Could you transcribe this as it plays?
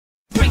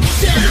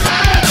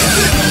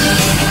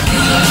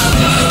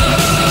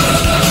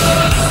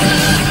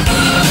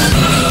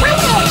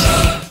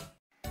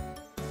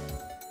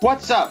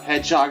What's up,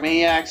 Hedgehog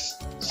Maniacs?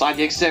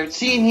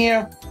 SideX17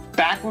 here,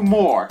 back with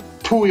more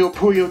Puyo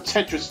Puyo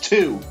Tetris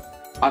 2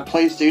 on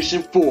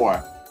PlayStation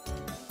 4.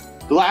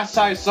 The last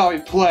time I saw me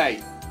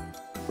play,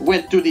 I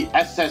went through the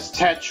SS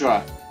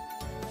Tetra,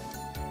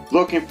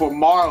 looking for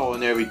Marl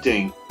and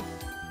everything.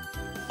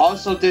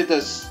 Also did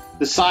the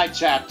side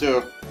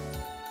chapter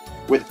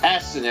with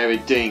S and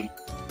everything,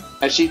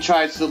 as she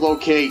tries to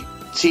locate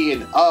T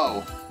and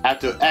O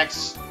after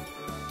X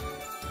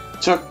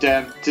took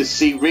them to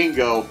see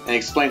Ringo and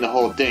explain the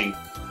whole thing.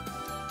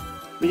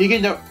 You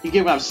get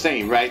what I'm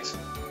saying, right?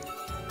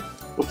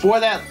 Before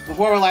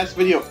our last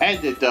video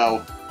ended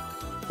though,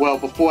 well,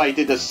 before I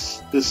did the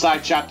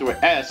side chapter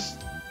with S,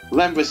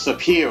 Lemres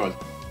appeared.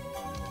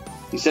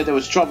 He said there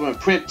was trouble in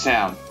Primp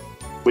Town,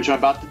 which I'm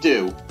about to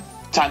do.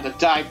 Time to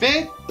dive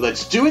in,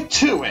 let's do it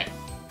to it!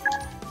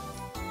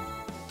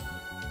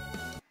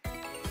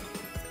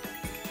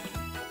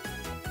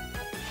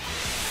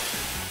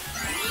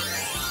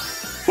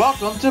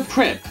 Welcome to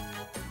Primp.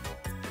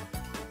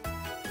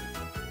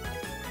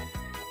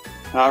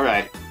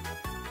 Alright.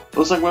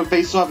 Looks like we're gonna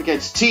face off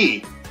against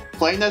T,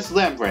 playing as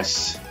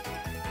Lemres.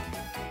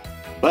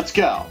 Let's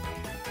go.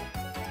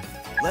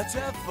 Let's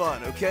have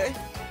fun, okay?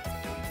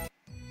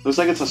 Looks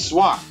like it's a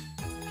swap.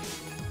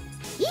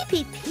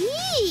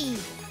 EPP!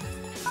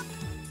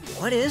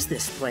 What is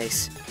this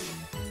place?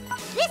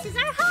 This is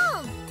our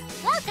home!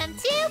 Welcome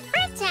to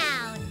Primp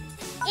Town!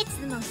 It's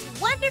the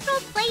most wonderful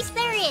place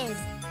there is.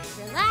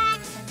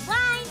 Relax,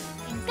 unwind,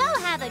 and go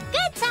have a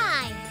good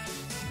time!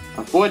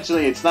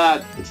 Unfortunately, it's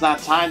not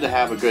time to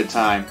have a good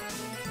time.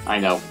 I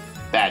know,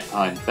 bad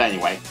pun, but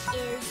anyway.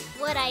 Is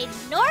what I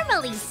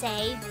normally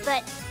say,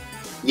 but...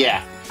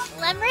 Yeah.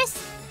 Lemres,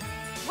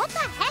 what the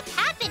heck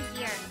happened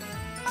here?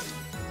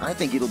 I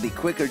think it'll be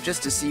quicker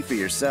just to see for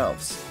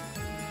yourselves.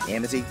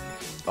 Amity,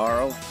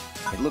 Arl,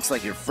 it looks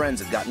like your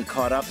friends have gotten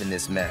caught up in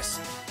this mess.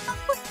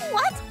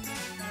 What?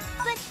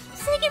 But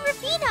Sega and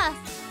Rafina,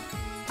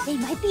 they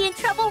might be in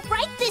trouble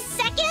right this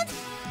second?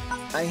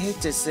 I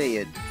hate to say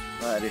it,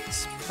 but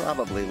it's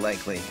probably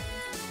likely.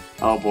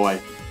 Oh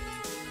boy.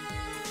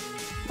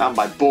 Not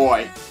my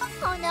boy.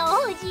 Oh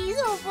no, jeez,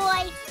 oh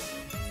boy.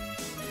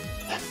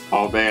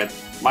 Oh man.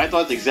 My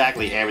thoughts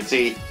exactly,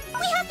 Amity.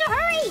 We have to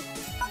hurry!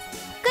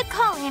 Good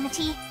call,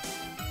 Amity.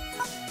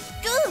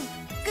 Goo!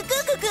 Goo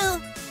goo goo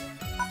goo!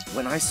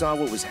 When I saw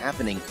what was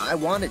happening, I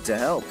wanted to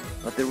help,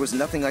 but there was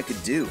nothing I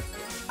could do.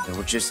 There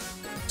were just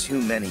too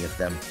many of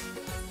them.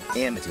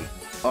 Amity,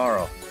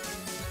 Arl,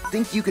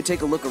 think you could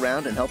take a look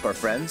around and help our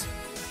friends?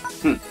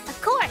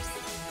 Of course.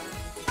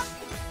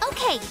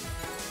 Okay.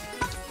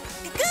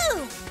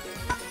 Goo!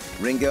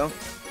 Ringo,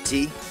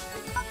 T,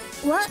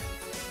 What?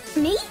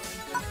 Me?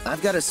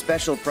 I've got a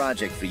special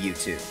project for you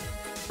two.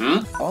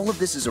 All of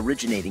this is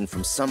originating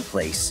from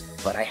someplace,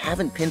 but I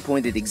haven't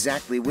pinpointed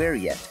exactly where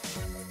yet.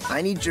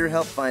 I need your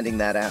help finding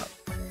that out.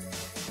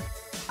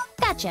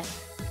 Gotcha.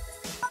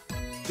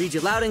 Read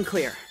you loud and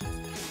clear.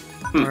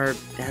 Or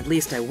at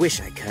least I wish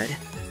I could.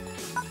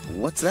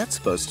 What's that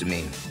supposed to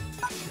mean?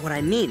 What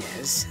I mean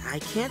is, I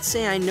can't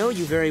say I know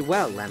you very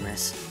well,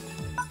 Lemres.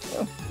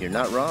 Well, you're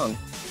not wrong.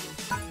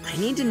 I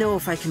need to know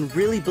if I can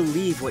really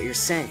believe what you're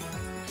saying.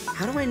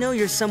 How do I know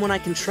you're someone I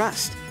can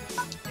trust?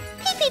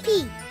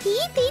 Pee-pee-pee!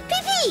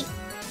 Pee-pee-pee-pee!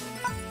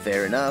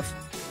 Fair enough.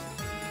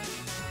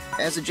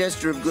 As a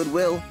gesture of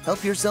goodwill,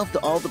 help yourself to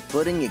all the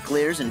pudding,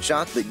 eclairs, and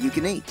chocolate you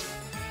can eat.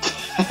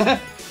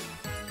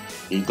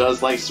 He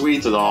does like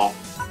sweets and all.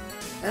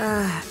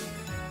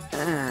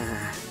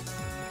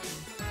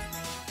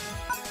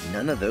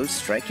 None of those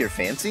strike your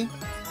fancy?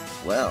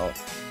 Well,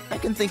 I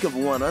can think of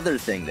one other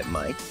thing that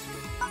might.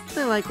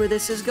 I like where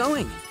this is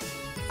going.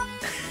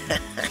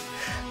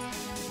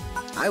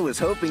 I was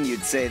hoping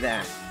you'd say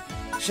that.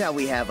 Shall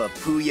we have a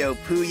Puyo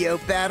Puyo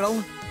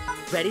battle?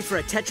 Ready for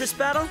a Tetris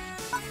battle?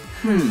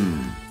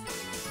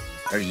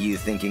 Are you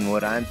thinking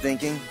what I'm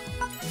thinking?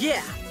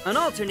 Yeah, an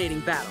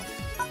alternating battle.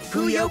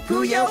 Puyo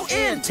Puyo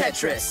and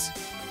Tetris!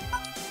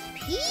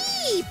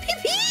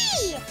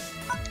 Pee-pee-pee!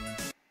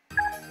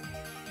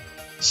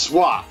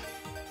 Swap.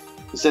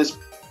 It says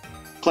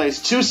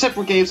plays two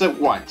separate games at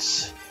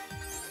once.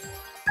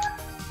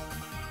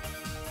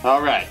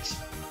 Alright.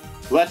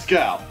 Let's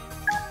go.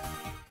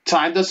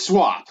 Time to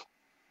swap.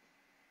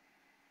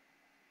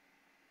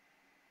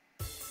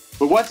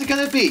 But what's it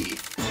gonna be?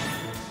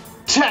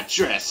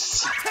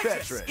 Tetris!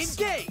 Tetris!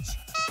 Engage!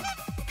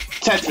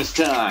 Tetris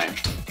time!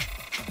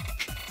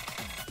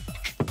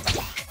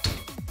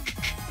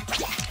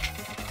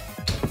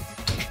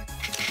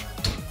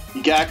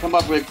 You gotta come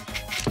up with,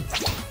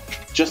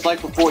 just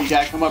like before, you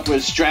gotta come up with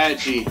a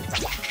strategy.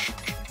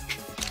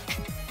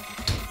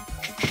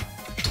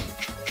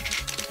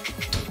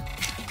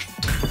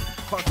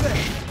 Parfait!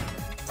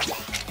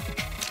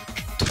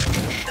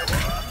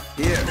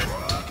 Here.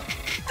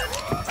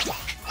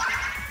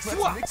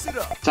 Let's mix it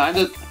up.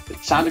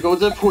 It's time to go to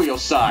the Puyo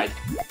side.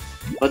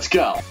 Let's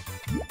go.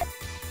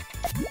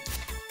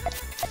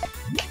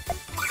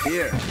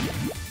 Here.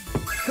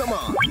 Come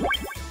on.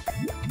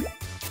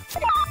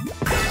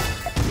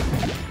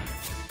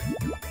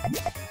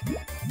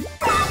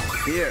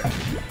 Here.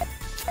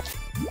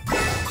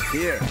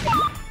 Here.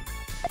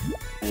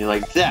 And you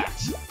like that.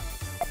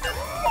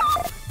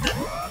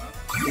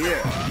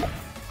 Here.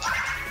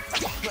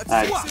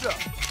 Nice. Mix it up.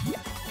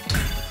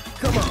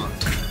 Come on.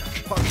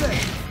 Parfait.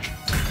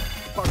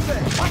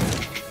 Parfait.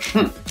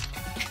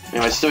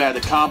 And I still had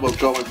the combo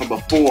going from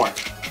before.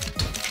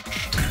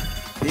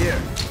 Here.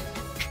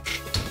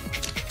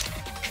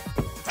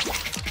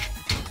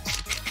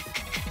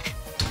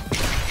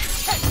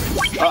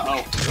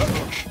 Uh-oh.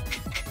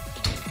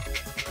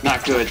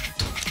 Not good.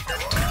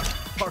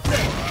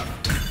 Parfait.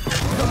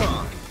 Come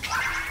on.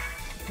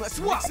 Let's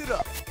mix it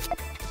up.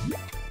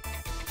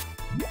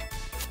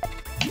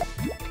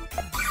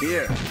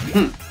 Here.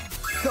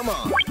 Come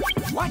on.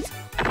 What?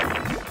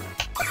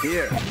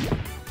 Here.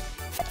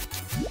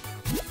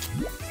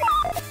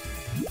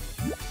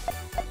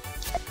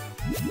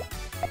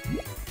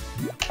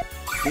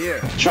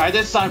 Here. Try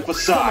this time for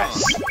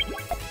size.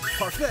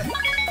 Parfait.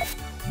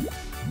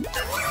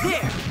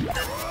 Here.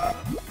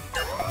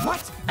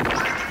 What?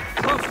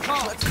 Close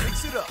call. Let's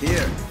mix it up.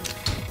 Here.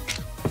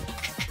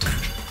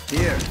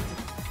 Here.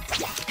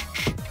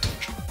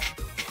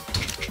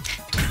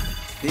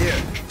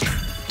 Here.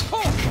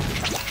 Oh.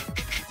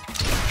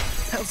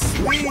 How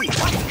sweet.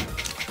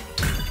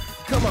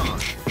 Come on.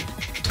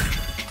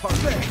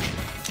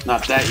 Parfait.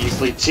 Not that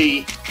easily,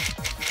 T.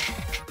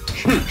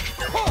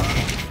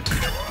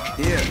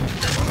 Here.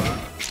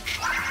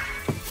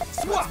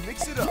 Let's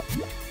mix it up.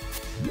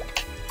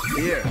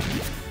 Here.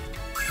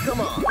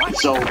 Come on.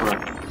 It's over.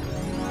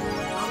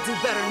 I'll do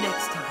better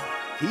next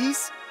time.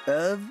 Piece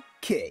of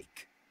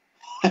cake.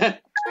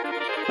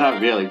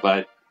 Not really,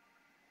 but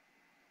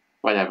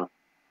whatever.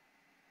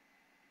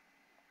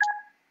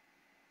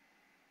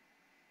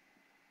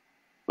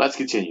 Let's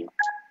continue.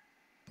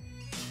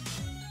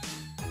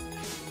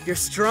 You're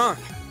strong.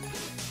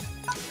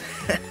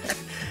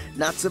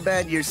 Not so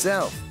bad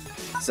yourself.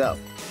 So,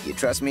 you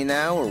trust me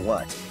now or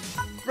what?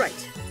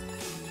 Right.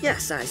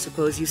 Yes, I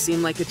suppose you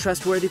seem like a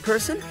trustworthy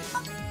person.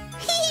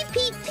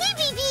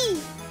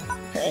 Pee-pee-pee-pee-pee!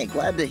 Hey,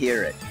 glad to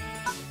hear it.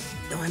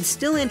 Though I'm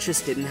still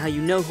interested in how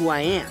you know who I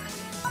am.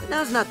 But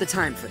now's not the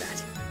time for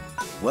that.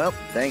 Well,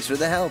 thanks for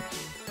the help.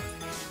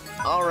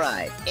 All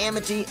right,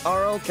 Amity,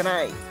 Arl, can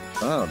I...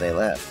 Oh, they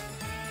left.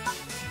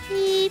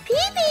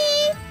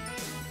 Pee-pee-pee!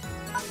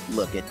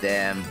 Look at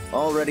them,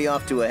 already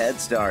off to a head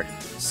start.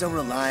 So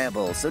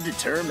reliable, so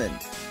determined.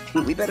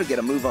 We better get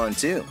a move on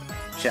too,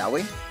 shall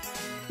we?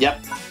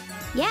 Yep.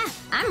 Yeah,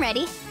 I'm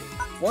ready.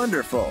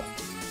 Wonderful.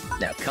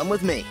 Now come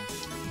with me.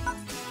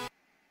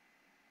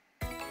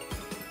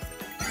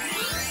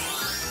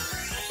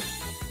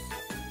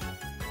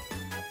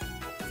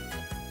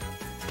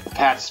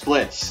 Path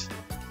splits.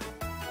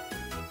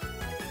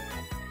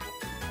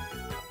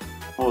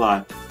 Hold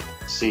on.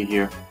 Let's see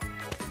here.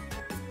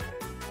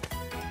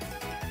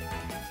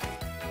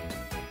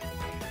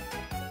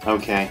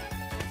 Okay.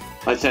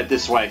 Let's head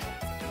this way.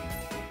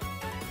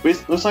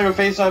 Looks like we're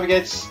facing off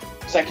against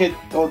second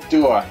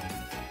door.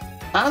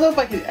 I don't know if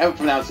I can ever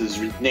pronounce his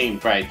name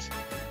right.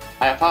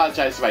 I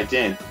apologize if I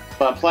didn't,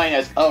 but I'm playing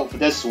as O for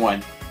this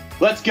one.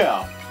 Let's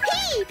go!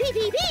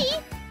 Pee-pee-pee-pee!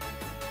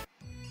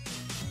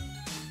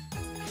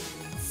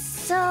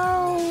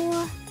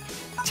 So...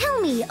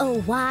 Tell me,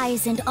 oh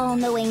wise and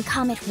all-knowing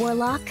Comet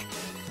Warlock.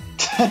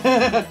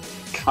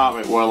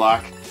 Comet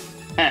Warlock.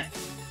 Heh.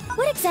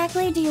 What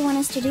exactly do you want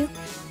us to do?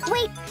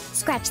 Wait,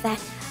 scratch that.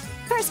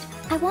 First,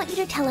 I want you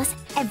to tell us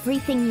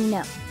everything you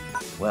know.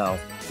 Well,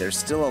 there's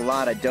still a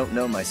lot I don't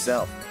know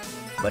myself.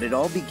 But it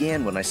all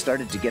began when I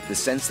started to get the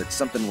sense that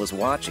something was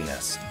watching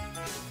us.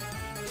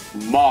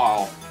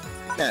 Marl.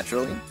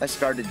 Naturally, I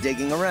started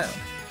digging around.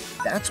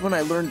 That's when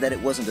I learned that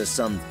it wasn't a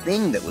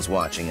something that was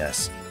watching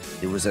us.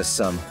 It was a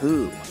some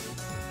who.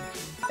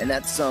 And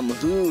that some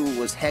who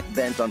was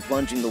heck-bent on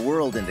plunging the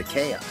world into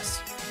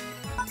chaos.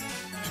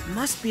 It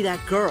must be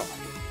that girl.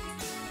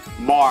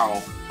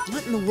 Marl.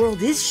 What in the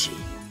world is she?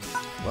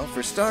 Well,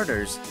 for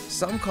starters,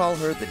 some call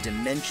her the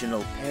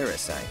dimensional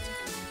parasite.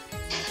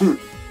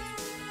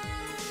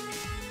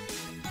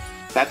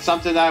 That's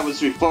something I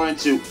was referring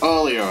to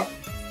earlier.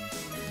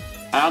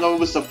 I don't know if it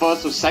was the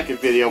first or second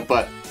video,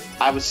 but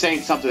I was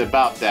saying something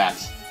about that.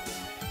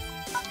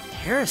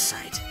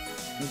 Parasite?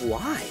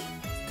 Why?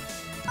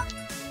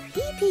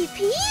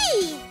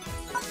 Pee-pee-pee!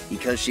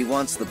 Because she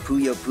wants the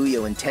Puyo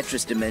Puyo and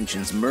Tetris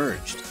dimensions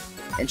merged.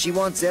 And she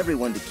wants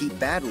everyone to keep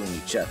battling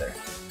each other.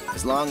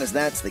 As long as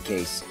that's the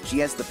case, she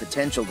has the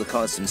potential to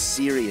cause some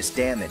serious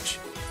damage.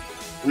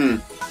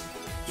 You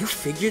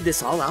figured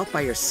this all out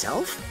by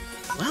yourself?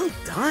 Well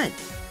done.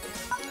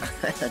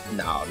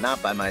 No,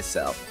 not by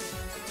myself.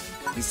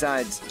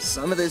 Besides,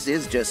 some of this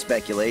is just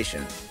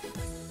speculation.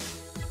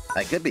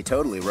 I could be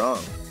totally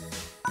wrong.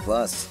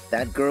 Plus,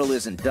 that girl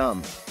isn't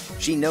dumb.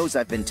 She knows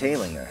I've been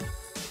tailing her.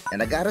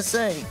 And I gotta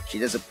say, she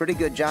does a pretty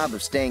good job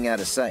of staying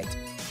out of sight.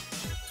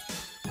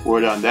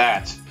 Word on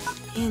that.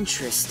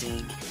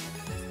 Interesting.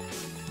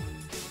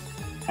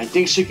 I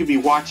think she could be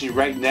watching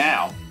right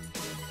now.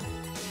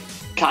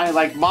 Kinda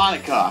like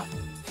Monica.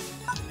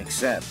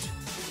 Except,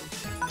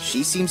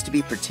 She seems to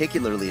be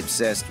particularly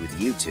obsessed with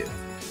you two.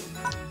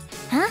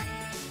 Huh?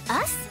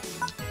 Us?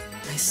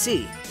 I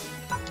see.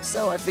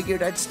 So I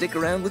figured I'd stick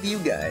around with you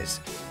guys.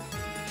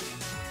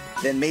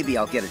 Then maybe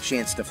I'll get a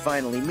chance to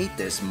finally meet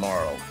this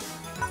Marl.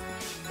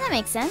 That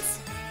makes sense.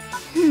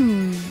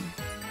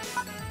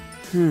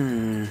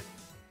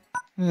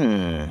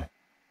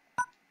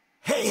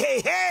 Hey,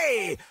 hey,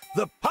 hey!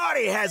 The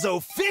party has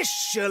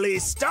officially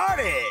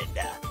started!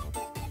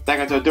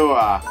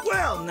 Second-to-door.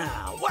 Well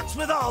now, what's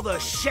with all the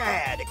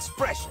shad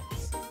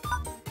expressions?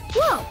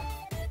 Whoa!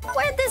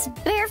 Where'd this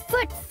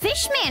barefoot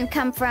fish man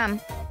come from?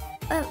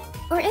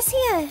 Or is he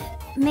a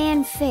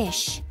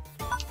man-fish?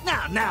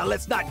 Now,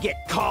 let's not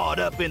get caught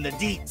up in the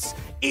deets.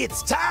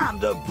 It's time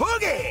to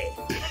boogie!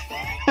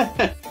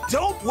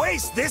 Don't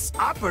waste this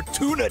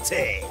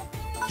opportunity.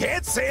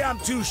 Can't say I'm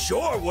too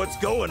sure what's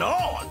going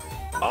on.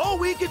 All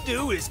we can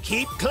do is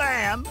keep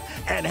Clam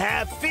and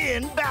have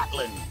Finn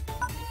battling.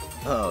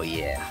 Oh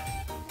yeah.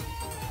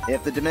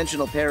 If the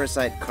dimensional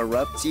parasite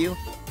corrupts you,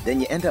 then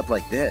you end up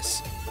like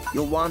this.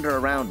 You'll wander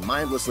around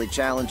mindlessly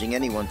challenging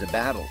anyone to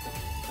battle.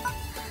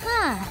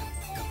 Huh.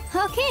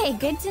 Okay,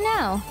 good to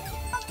know.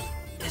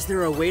 Is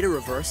there a way to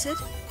reverse it?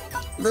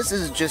 This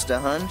is just a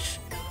hunch,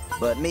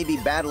 but maybe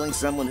battling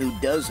someone who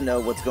does know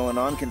what's going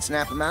on can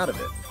snap him out of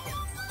it.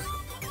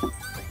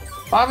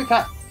 Probably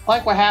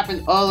like what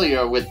happened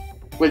earlier when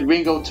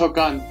Ringo took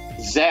on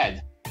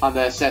Zed on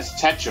the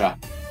SS Tetra.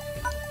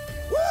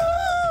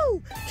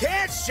 Woo!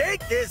 Can't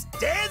shake this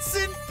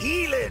dancing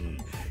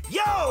Elin.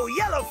 Yo,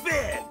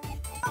 Yellowfin!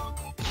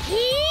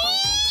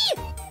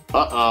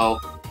 Uh-oh.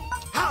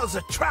 How's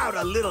a trout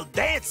a little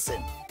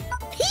dancing?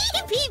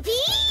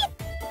 Pee-pee-pee!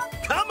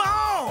 Come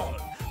on!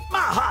 My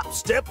hop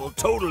step will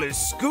totally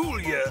school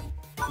you.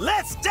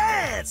 Let's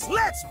dance!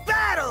 Let's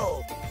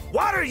battle!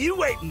 What are you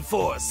waiting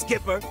for,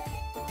 Skipper?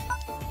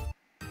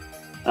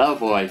 Oh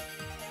boy.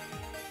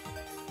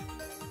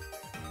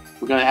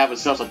 We're gonna have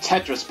ourselves a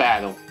Tetris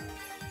battle.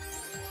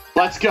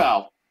 Let's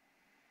go.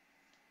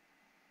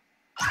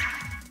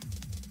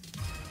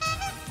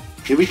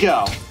 Here we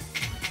go.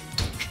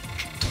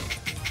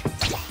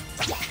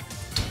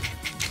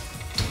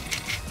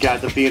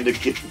 Got the beam to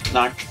get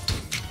knocked.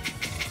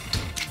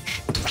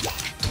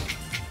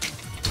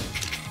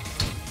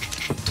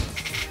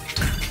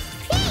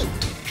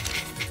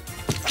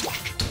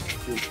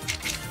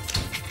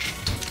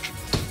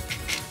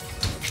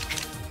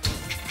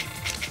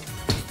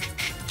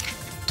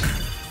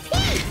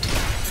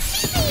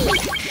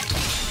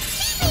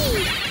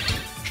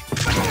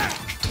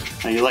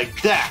 How you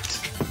like that?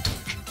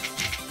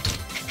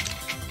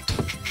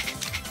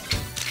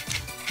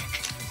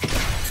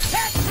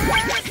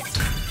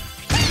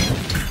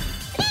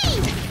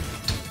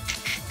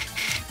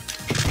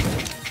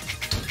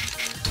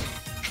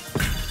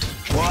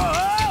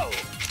 Whoa!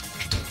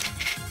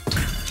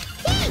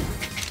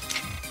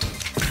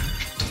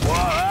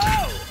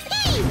 Whoa!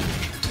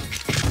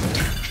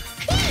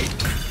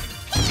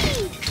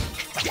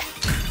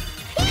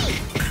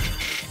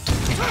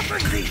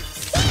 Toughen these!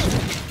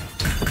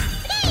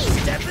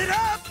 Step it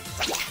up!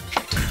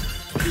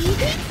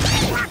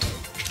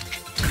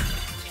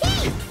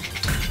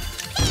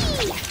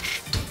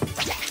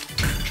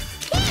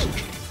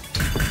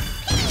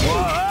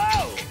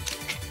 Whoa!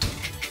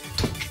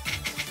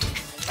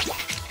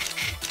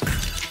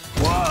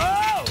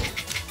 Whoa!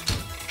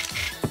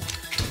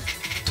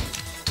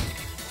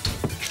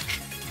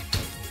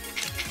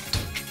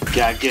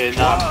 Gotta get it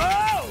up.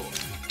 Whoa!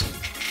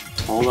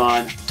 Hold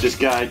on.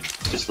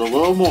 Just a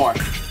little more.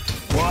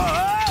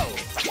 Whoa!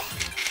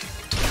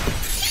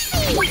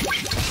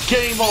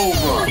 Game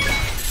over.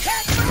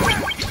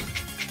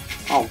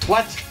 Oh,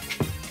 what?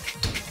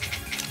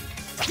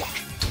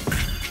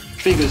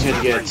 Figures had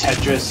to get a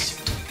Tetris.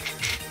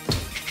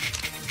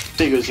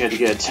 Figures had to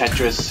get a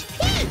Tetris.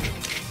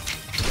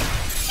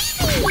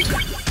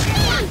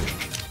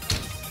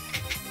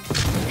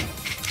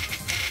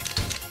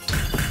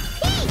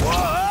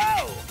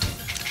 Whoa!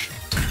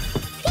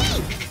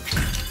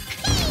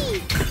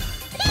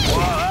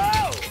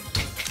 Whoa!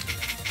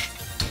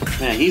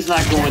 Man, he's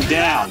not going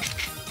down.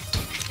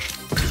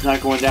 He's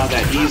not going down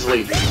that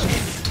easily.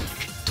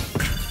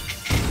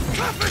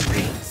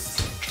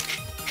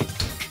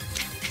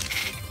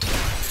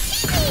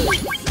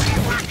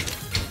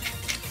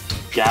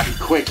 Gotta be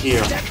quick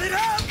here. Step it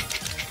up!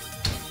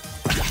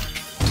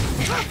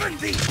 Toughen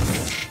these!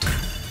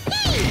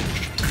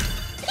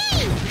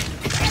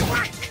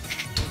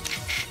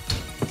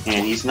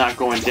 And he's not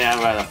going down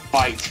without a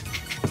fight.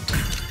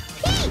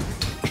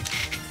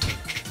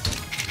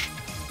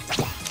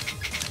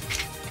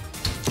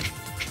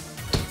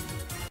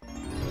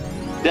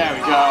 There we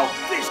go.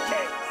 Fish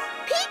cake!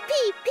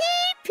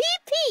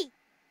 Pee-pee-pee-pee-pee!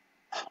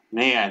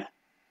 Man.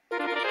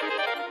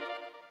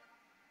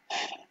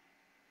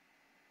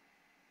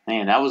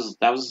 Man, that was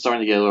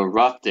starting to get a little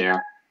rough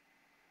there.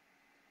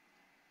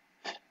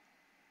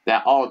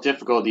 That all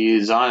difficulty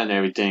is on and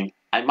everything.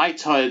 I might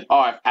turn it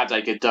off after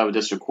I get done with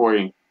this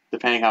recording,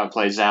 depending how it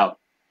plays out.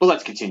 But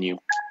let's continue.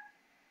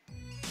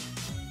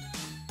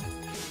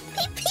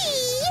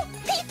 Pee-pee!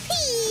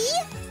 Pee-pee!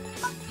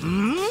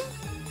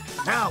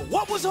 Now,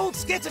 what was old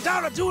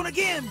Skitadara doing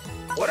again?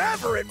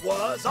 Whatever it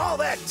was, all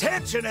that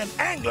tension and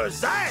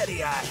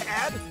anxiety I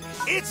had,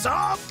 it's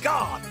all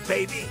gone,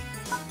 baby.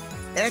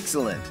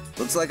 Excellent.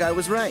 Looks like I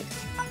was right.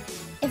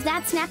 If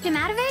that snapped him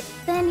out of it,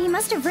 then he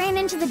must have ran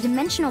into the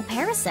dimensional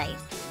parasite.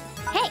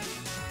 Hey,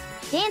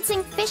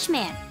 dancing fish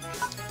man.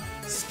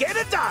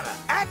 Skitadara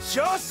at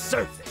your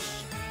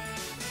service.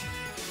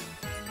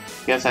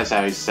 Guess that's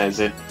how he says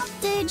it.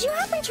 Did you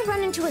happen to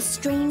run into a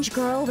strange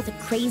girl with a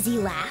crazy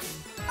laugh?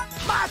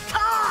 My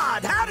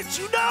God, how did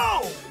you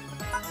know?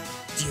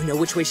 Do you know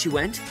which way she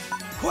went?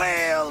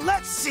 Well,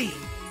 let's see.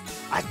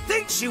 I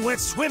think she went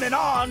swimming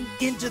on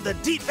into the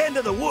deep end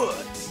of the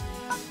woods.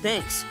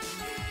 Thanks.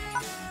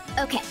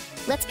 Okay,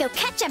 let's go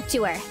catch up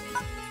to her.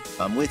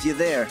 I'm with you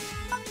there.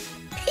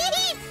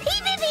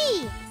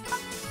 Pee-pee-pee-pee-pee!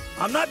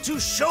 I'm not too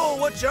sure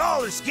what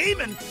y'all are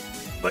scheming,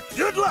 but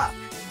good luck.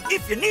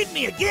 If you need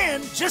me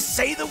again, just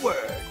say the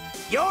word.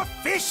 Your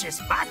fish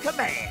is my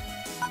command.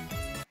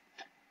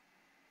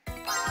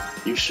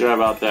 You sure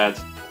about that?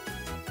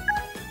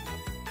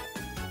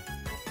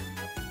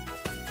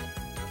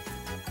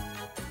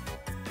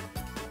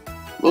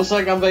 Looks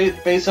like I'm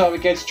faced off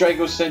against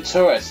Draco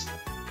Centaurus.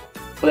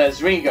 But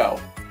that's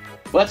Ringo.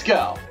 Let's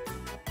go.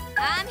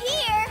 I'm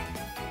here.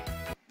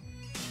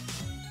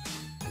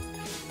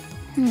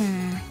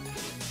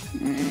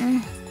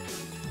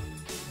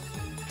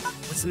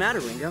 What's the matter,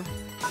 Ringo?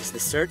 Is the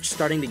search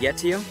starting to get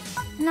to you?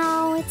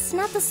 No, it's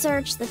not the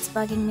search that's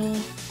bugging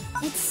me.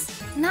 It's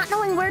not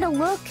knowing where to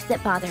look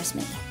that bothers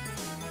me.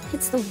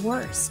 It's the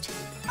worst.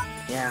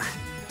 Yeah,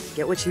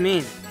 get what you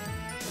mean.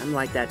 I'm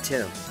like that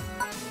too.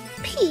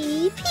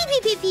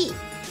 Pee-pee-pee-pee-pee.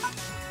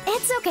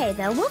 It's okay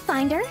though, we'll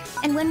find her.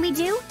 And when we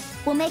do,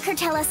 we'll make her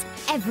tell us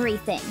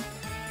everything.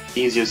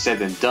 Easier said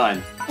than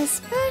done.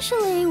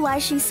 Especially why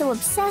she's so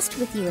obsessed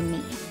with you and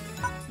me.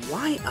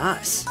 Why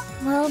us?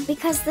 Well,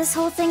 because this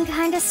whole thing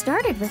kinda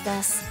started with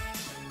us.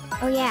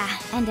 Oh yeah,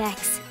 and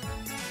X.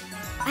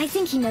 I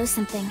think he knows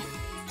something.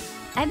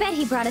 I bet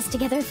he brought us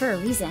together for a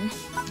reason.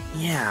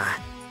 Yeah.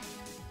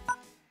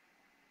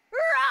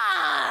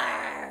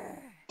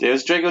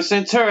 There's Draco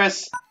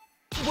Centaurus.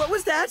 What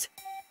was that?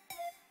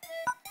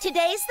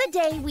 Today's the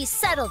day we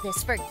settle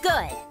this for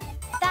good.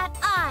 That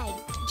I,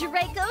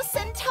 Draco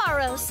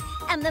Centauros,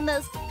 am the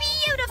most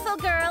beautiful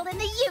girl in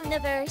the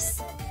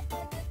universe.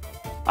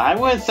 I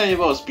wouldn't say the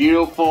most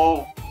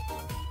beautiful.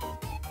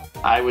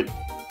 I would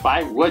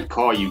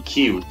call you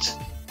cute.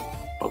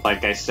 But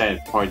like I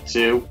said, part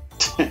 2,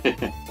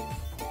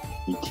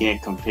 you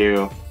can't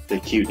compare the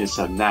cuteness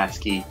of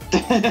Natsuki.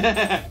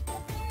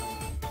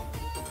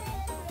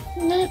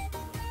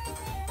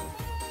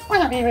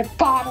 What a favorite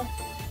bottle.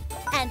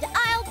 And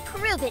I'll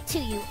prove it to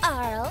you,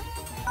 Arl.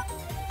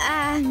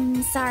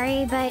 I'm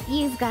sorry, but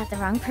you've got the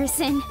wrong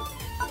person.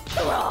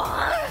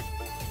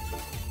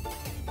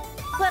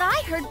 But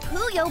I heard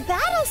Puyo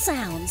battle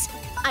sounds.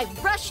 I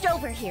rushed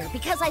over here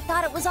because I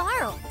thought it was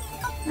Arl.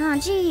 Oh,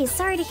 geez,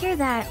 sorry to hear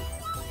that.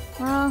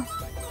 Well,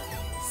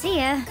 see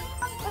ya.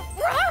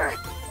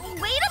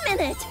 Wait a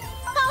minute!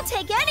 I'll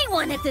take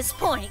anyone at this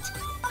point.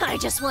 I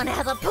just want to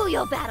have a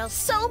Puyo battle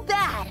so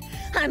bad.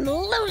 I'm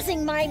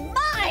losing my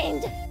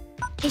mind!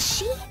 Is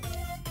she?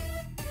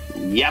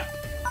 Yep.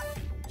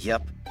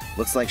 Yep.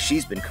 Looks like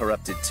she's been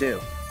corrupted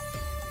too.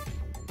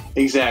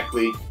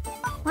 Exactly.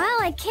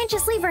 Well, I can't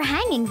just leave her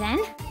hanging then.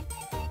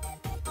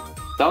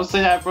 Don't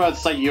say that for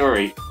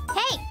Sayuri.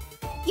 Hey!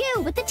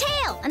 You with the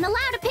tail and the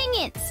loud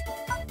opinions!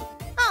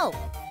 Oh,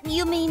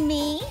 you mean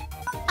me?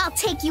 I'll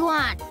take you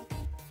on.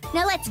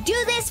 Now let's do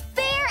this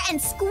fair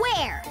and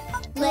square.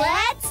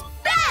 Let's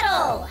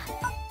battle!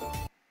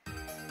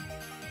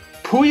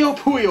 Puyo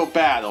Puyo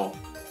battle.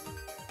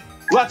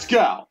 Let's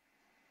go.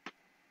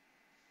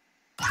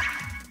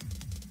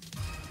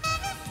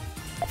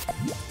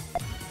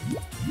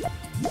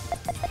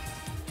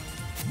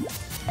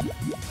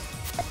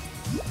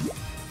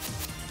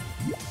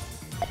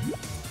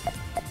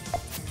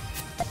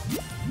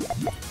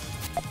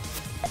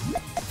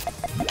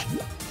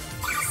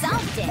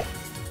 Solved it.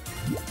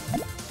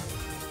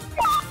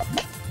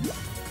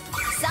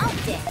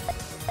 Solved it.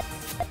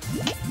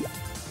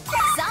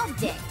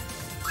 Solved it.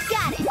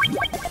 Got it.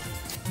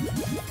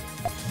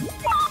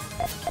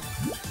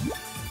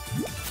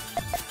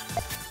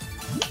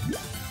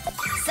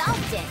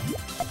 Solved it.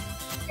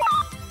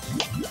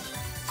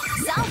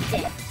 Solved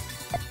it.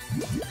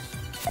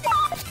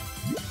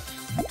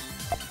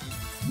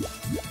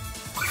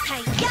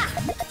 Hi-ya!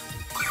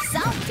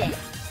 Solved it.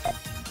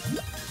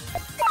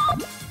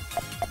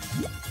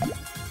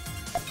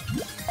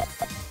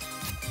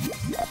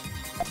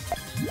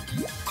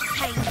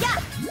 Hi-ya!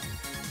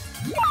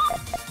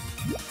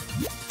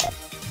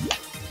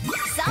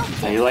 Solved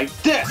How it. you like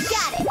this?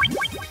 Got it.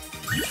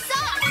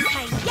 Solved.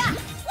 Hi-ya!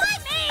 Why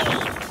me?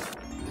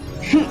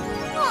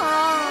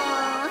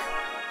 Aww,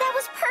 that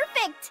was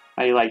perfect.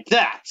 How you like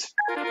that?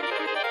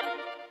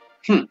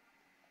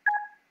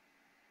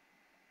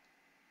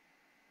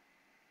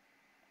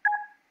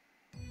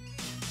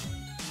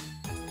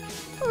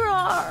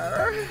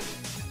 Roar.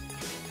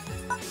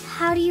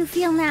 How do you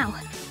feel now?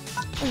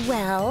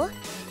 Well,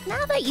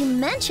 now that you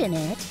mention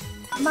it,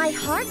 my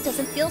heart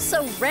doesn't feel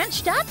so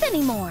wrenched up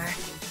anymore.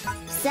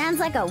 Sounds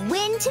like a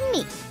win to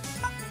me.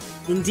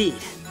 Indeed.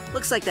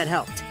 Looks like that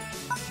helped.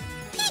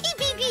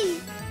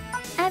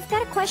 I've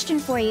got a question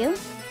for you.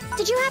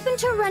 Did you happen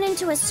to run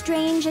into a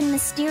strange and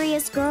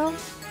mysterious girl?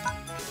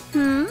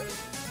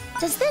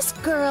 Does this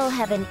girl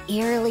have an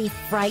eerily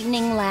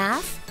frightening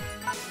laugh?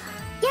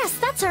 Yes,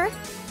 that's her.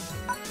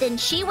 Then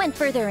she went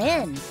further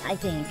in, I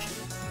think.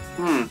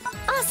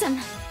 Awesome.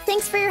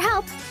 Thanks for your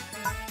help.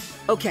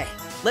 Okay,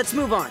 let's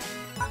move on.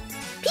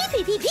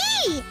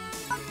 Pee!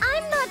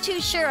 I'm not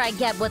too sure I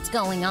get what's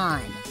going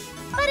on.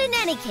 But in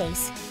any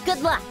case,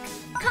 good luck.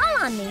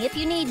 Call on me if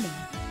you need me.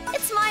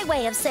 It's my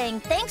way of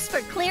saying thanks for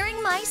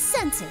clearing my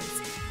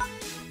senses.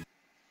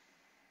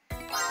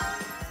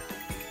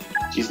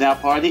 She's now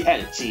part of the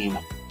edit team.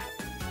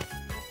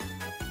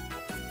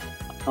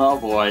 Oh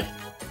boy.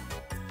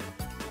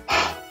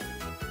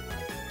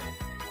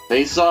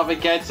 Face off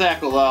against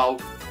Ekolo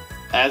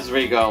as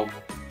Ringo.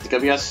 It's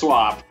gonna be a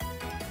swap.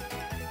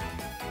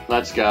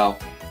 Let's go.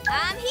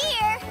 I'm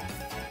here!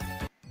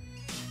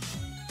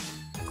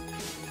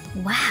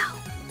 Wow.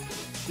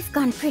 We've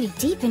gone pretty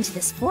deep into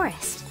this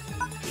forest.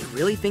 You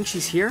really think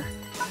she's here?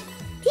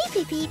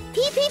 Pee!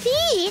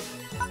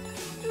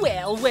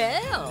 Well,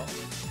 well.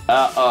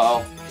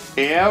 Uh-oh.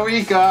 Here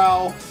we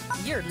go.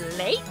 You're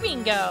late,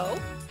 Ringo.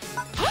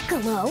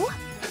 Ekolo?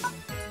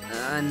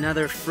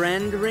 Another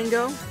friend,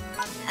 Ringo?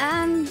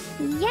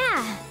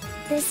 Yeah.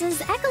 This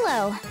is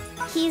Ekolo.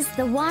 He's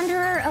the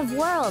Wanderer of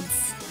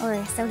Worlds,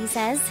 or so he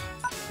says.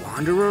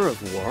 Wanderer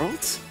of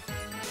Worlds?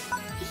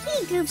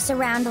 He goofs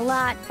around a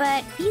lot,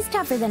 but he's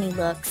tougher than he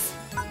looks.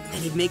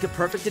 And he'd make a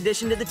perfect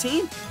addition to the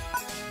team.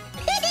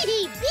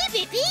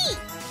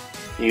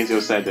 He's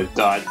just said the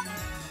dud.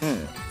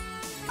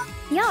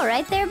 You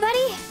alright there,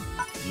 buddy?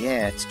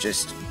 Yeah, it's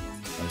just...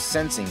 I'm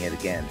sensing it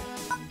again.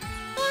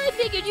 I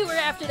figured you were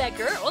after that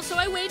girl, so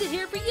I waited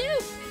here for you.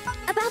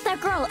 About that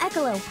girl,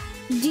 Ekolo,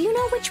 do you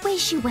know which way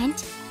she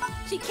went?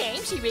 She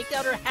came, she wreaked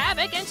out her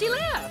havoc, and she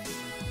left.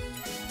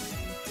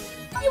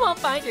 You won't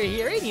find her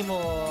here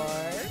anymore.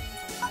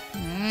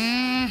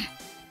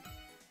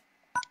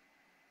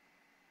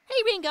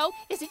 Hey, Ringo,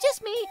 is it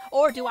just me,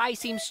 or do I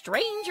seem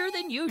stranger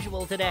than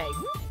usual today?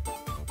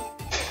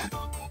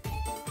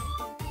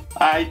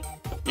 I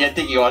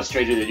think you are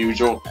stranger than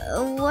usual.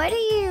 What do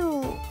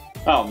you...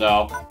 Oh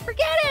no.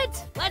 Forget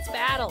it! Let's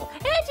battle,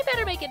 and you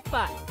better make it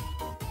fun.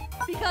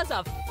 Because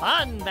a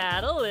fun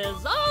battle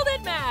is all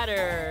that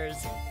matters.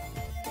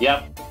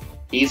 Yep.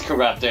 He's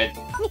corrupted.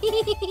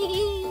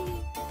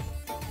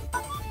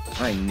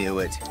 I knew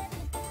it.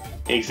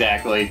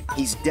 Exactly.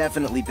 He's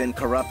definitely been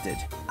corrupted.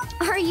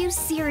 Are you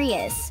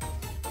serious?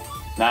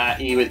 Not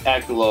even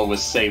Ekolo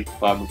was saved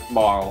by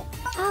Marl.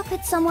 How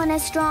could someone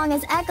as strong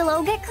as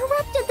Ekolo get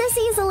corrupted this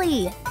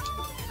easily?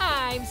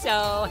 I'm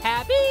so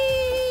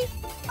happy!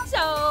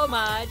 So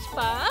much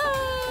fun!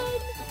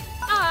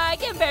 I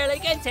can barely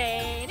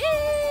contain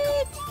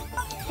it!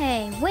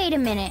 Hey, wait a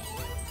minute.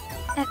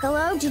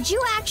 Ekolo, did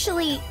you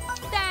actually...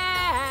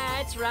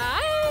 That's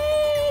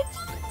right!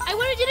 I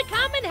wanted you to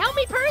come and help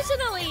me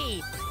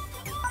personally!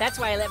 That's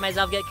why I let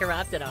myself get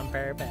corrupted on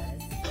purpose.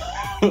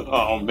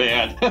 Oh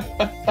man.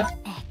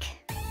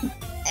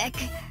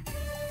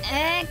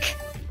 Ekolo!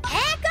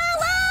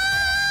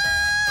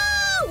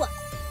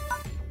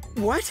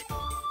 What?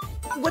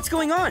 What's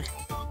going on?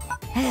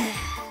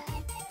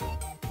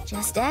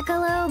 Just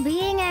Ekolo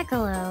being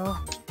Ekolo.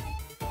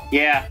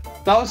 Yeah,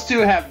 those two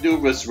have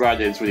numerous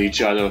run-ins with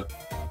each other.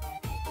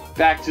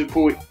 Back to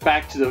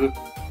the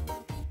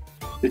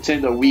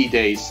Nintendo Wii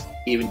days,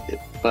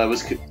 but it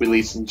was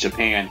released in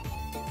Japan.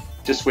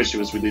 Just wish it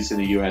was released in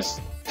the US.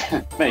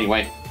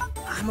 Anyway.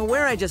 I'm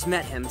aware I just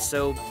met him,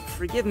 so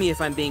forgive me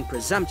if I'm being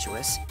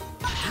presumptuous.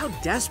 How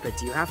desperate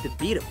do you have to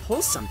be to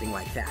pull something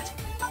like that?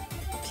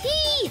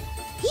 Pee!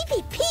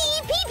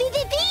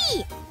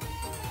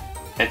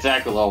 It's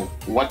Ekolo.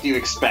 What do you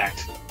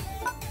expect?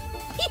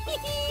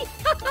 Please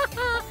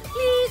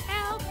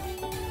help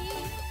me!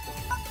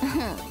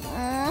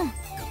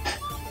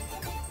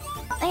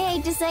 I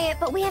hate to say it,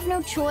 but we have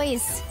no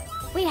choice.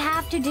 We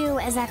have to do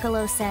as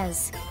Ekolo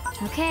says.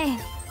 Okay,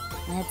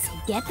 let's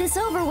get this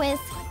over with.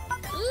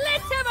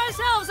 Let's have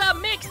ourselves a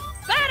mixed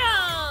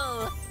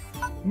battle!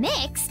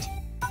 Mixed?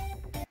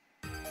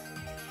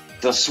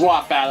 The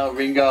swap battle,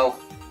 Ringo.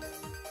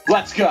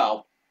 Let's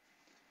go.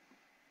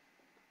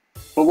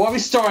 But what are we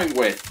starting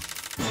with?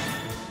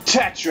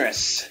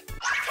 Tetris.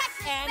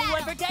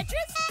 Anyone for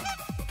Tetris?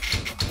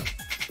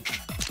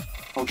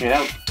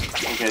 Okay,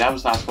 that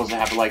was not supposed to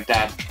happen like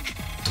that.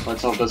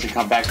 Let's hope it doesn't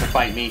come back to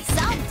fight me.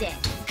 Solved it.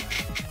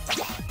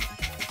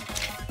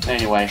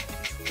 Anyway.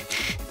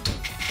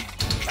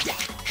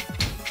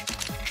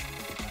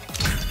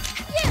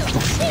 You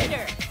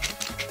cheater!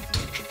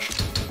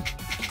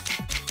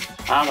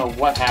 I don't know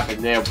what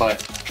happened there, but...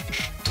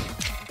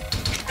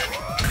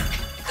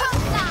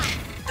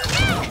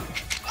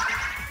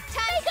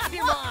 Take up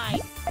your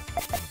mind!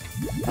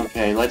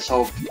 Okay, let's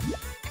hope...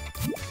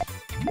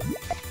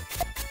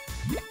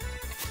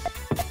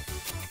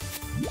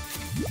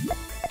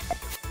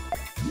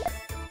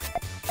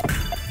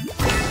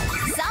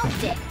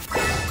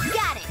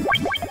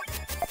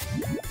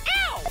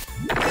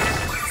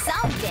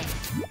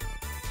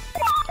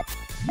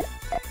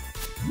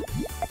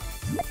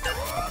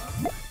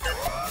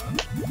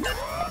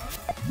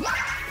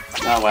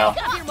 Oh well. Up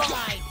your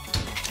mind.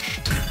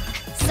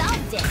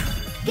 Solved it.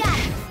 Got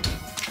it.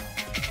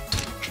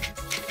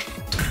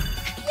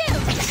 You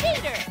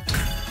cheater.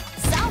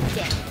 Solved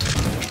it.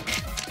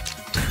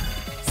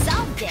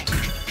 Solved it.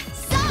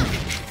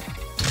 Solved.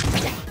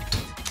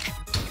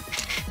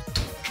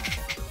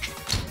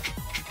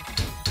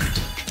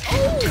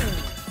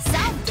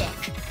 Solved it.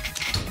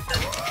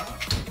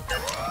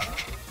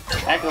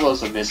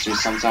 Ekolo's a mystery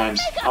sometimes.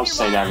 I'll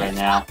say that right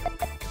now.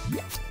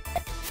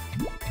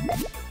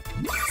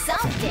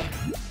 Solved it.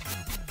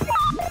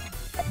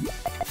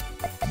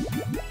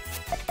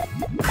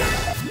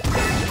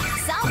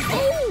 Solved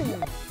it.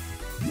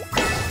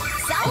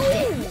 Solved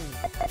it.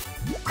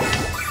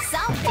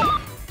 Solved it.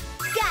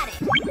 Got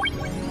it.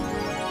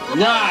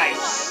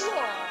 Nice!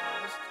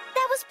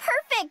 That was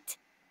perfect.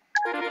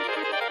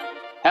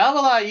 Hell of a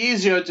lot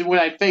easier than when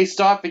I faced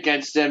off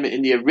against them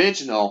in the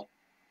original.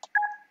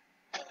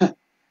 But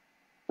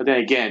then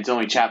again, it's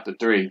only chapter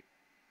 3.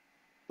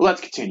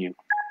 Let's continue.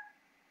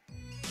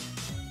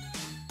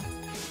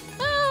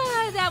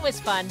 That was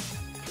fun.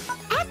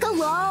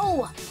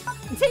 Ekolo.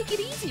 Take it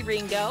easy,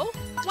 Ringo.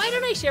 Why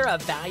don't I share a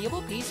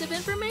valuable piece of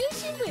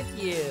information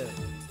with you?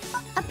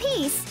 A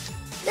piece?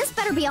 This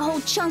better be a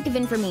whole chunk of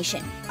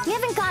information. We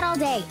haven't got all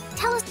day.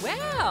 Tell us.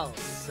 Well,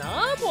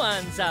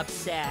 someone's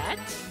upset.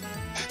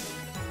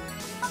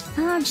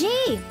 Oh,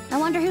 gee. I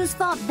wonder whose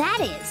fault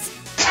that is.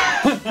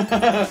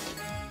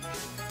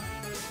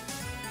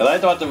 But I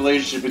thought the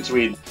relationship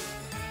between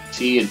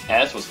T and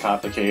S was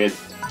complicated.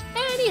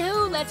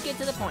 Anywho, let's get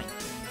to the point.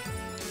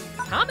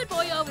 Comet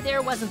Boy over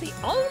there wasn't the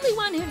only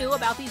one who knew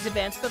about these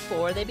events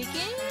before they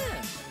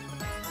began.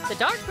 The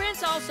Dark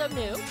Prince also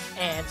knew,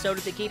 and so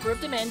did the Keeper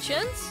of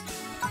Dimensions,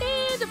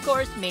 and of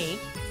course me.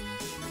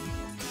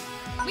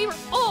 We were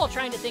all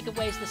trying to think of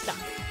ways to stop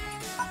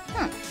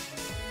it.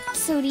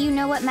 So do you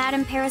know what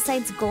Madame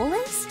Parasite's goal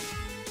is?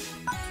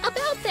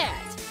 About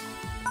that,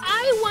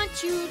 I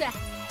want you to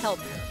help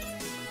her.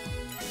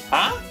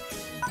 Huh?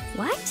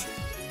 What?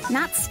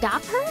 Not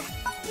stop her?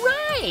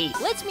 Right!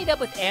 Let's meet up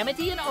with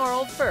Amity and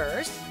Arl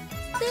first,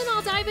 then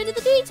I'll dive into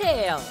the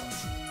details.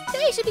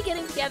 They should be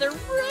getting together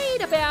right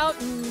about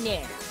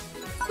now.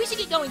 We should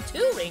get going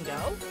too, Ringo.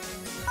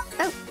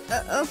 Oh,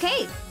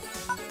 okay.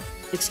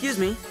 Excuse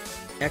me,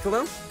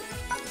 Ekolo?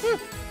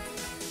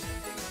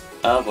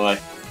 Oh boy.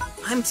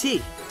 I'm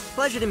T.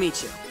 Pleasure to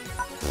meet you.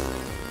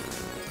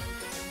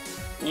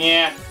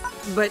 Yeah.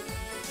 But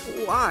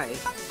why?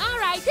 All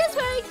right, this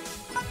way.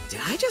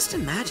 Did I just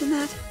imagine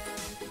that?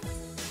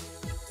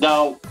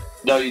 No.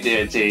 No, you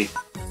didn't, T.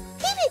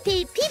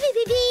 Pee.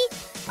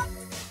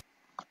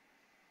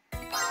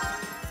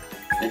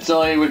 It's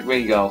only with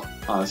Ringo,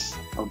 us,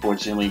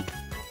 unfortunately.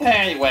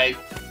 Anyway.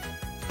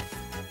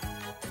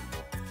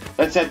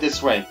 Let's head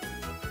this way.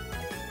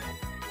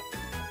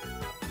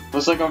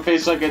 Looks like I'm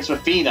facing against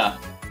Rafina.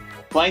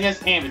 Playing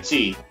as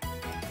Amity.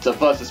 It's a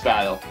versus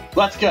battle.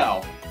 Let's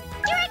go!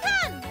 Here I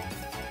come!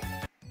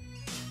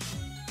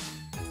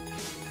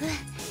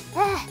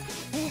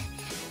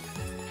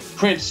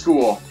 Print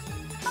school.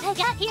 I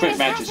got here Print as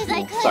magic fast as I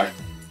school. could. Sorry.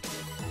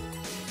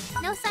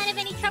 No sign of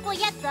any trouble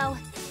yet, though.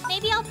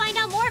 Maybe I'll find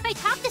out more if I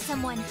talk to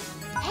someone.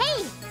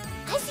 Hey!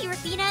 I see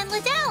Rafina and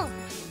Liddell!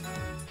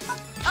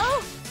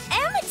 Oh,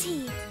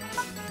 Amity!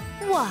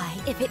 Why,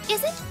 if it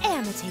isn't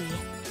Amity?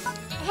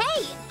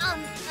 Hey,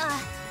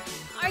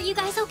 are you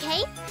guys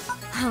okay?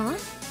 Huh?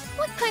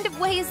 What kind of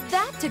way is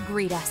that to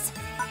greet us?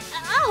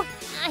 Oh,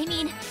 I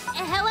mean,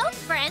 hello,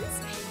 friends.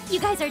 You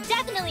guys are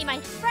definitely my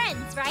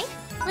friends, right?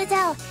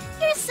 Liddell,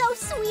 you're so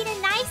sweet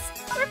and nice.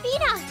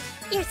 Rafina,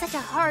 you're such a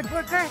hard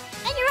worker,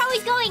 and you're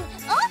always going,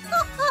 oh.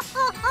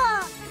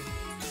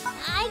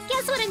 I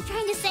guess what I'm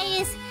trying to say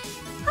is,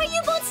 are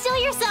you both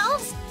still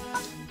yourselves?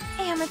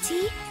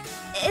 Amity,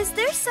 is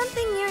there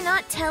something you're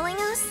not telling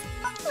us?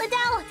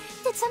 Liddell,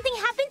 did something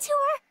happen to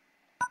her?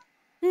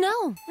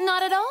 No,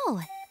 not at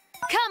all.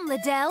 Come,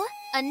 Liddell,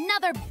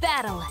 another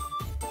battle.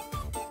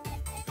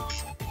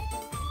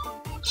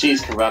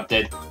 She's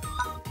corrupted.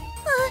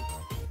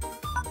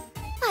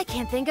 I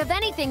can't think of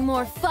anything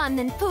more fun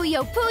than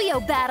Puyo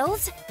Puyo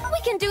battles. We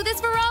can do this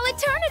for all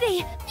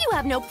eternity. You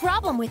have no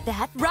problem with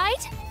that,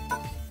 right?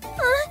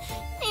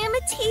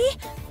 Amity,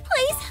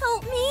 please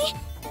help me.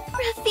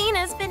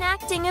 Rafina's been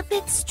acting a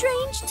bit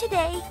strange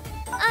today.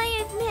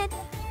 I admit,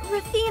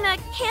 Rafina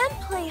can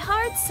play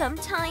hard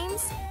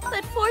sometimes,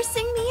 but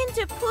forcing me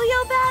into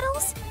Puyo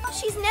battles?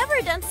 She's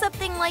never done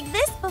something like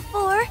this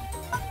before.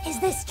 Is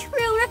this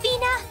true,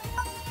 Rafina?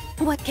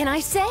 What can I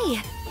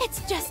say?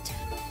 It's just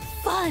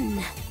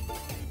fun.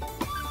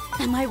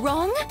 Am I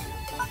wrong?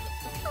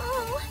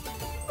 Oh,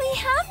 we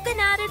have been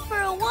at it for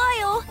a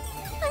while.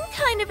 I'm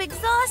kind of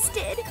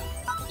exhausted.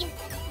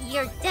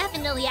 You're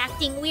definitely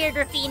acting weird,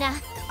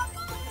 Rafina.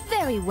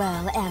 Very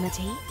well,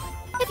 Amity.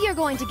 If you're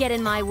going to get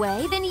in my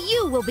way, then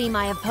you will be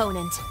my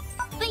opponent.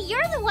 But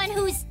you're the one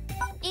who's...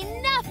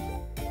 Enough!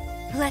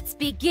 Let's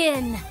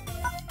begin.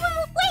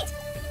 Wait!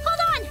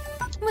 Hold on!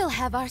 We'll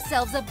have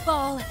ourselves a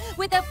ball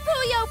with a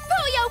Puyo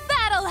Puyo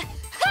battle!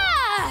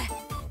 Ha!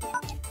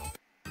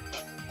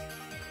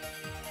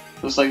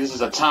 Looks like this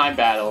is a time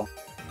battle.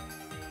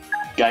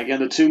 Gotta get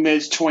under 2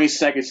 minutes, 20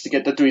 seconds to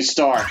get the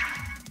 3-star.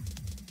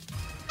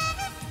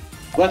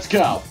 Let's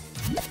go!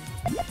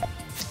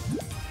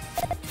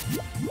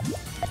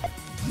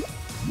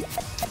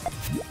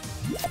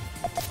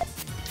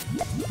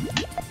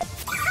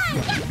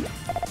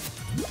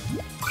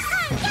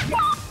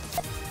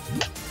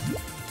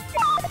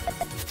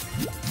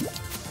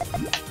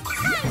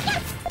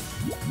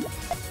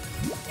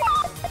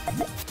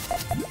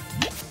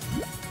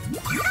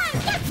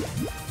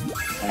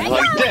 And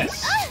like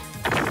this!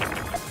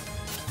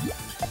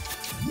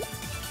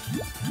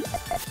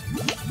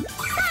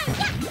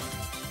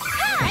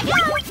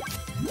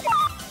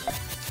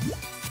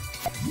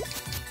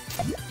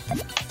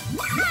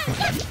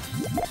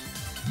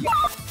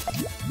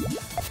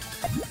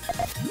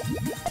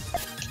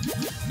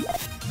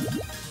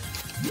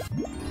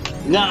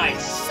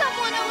 Nice!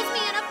 Someone owes me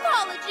an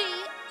apology!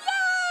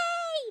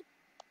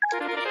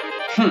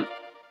 Yay!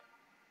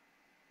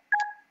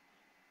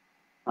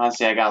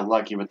 Honestly, I got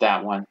lucky with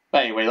that one.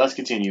 But anyway, let's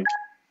continue.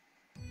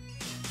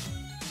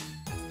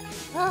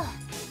 Ugh,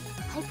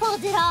 I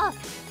pulled it off.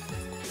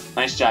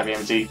 Nice job,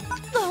 Amity.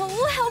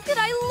 Oh, how could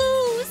I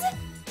lose?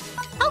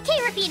 Okay,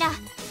 Rafina.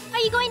 Are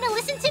you going to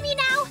listen to me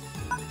now?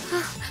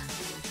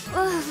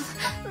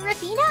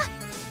 Rafina?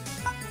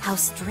 How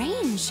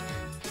strange.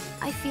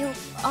 I feel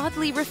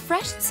oddly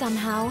refreshed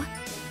somehow.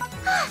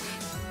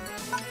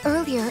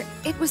 Earlier,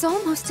 it was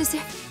almost as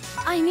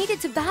if I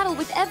needed to battle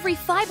with every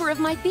fiber of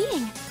my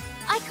being.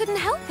 I couldn't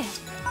help it.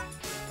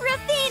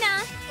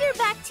 Rafina, you're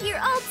back to your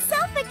old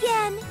self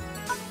again.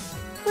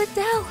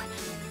 Liddell,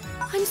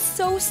 I'm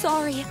so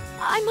sorry.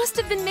 I must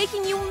have been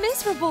making you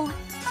miserable.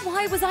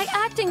 Why was I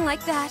acting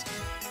like that?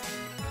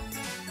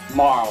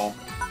 Marl.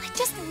 I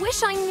just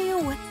wish I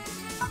knew.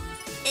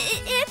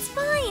 It's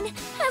fine,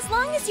 as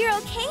long as you're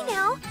okay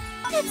now.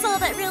 It's all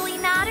that really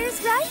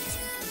matters, right?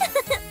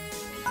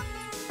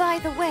 By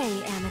the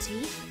way,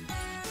 Amity.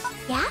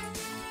 Yeah?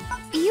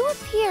 You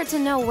appear to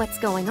know what's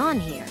going on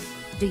here,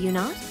 do you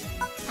not?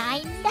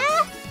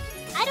 Kinda?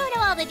 I don't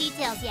know all the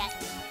details yet.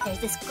 There's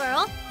this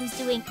girl who's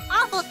doing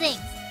awful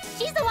things.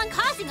 She's the one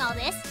causing all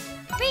this.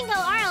 Ringo,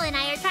 Arl, and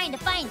I are trying to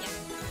find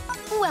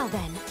her. Well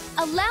then,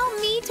 allow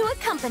me to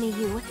accompany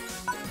you.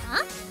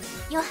 Huh?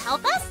 You'll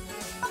help us?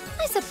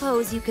 I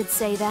suppose you could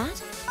say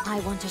that. I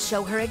want to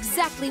show her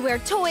exactly where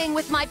toying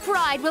with my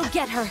pride will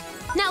get her.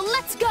 Now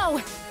let's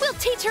go! We'll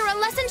teach her a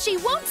lesson she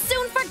won't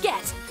soon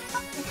forget!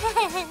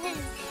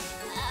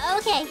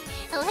 Okay,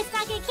 let's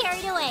not get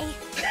carried away.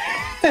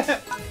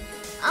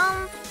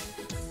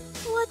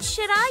 What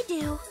should I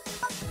do?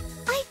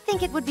 I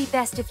think it would be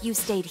best if you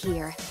stayed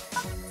here.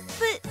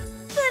 But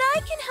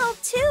I can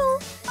help too.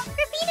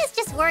 Rafina's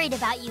just worried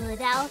about you,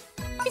 Liddell.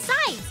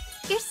 Besides,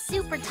 you're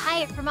super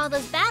tired from all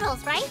those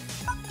battles, right?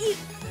 You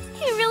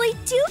really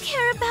do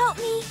care about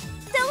me,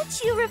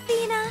 don't you,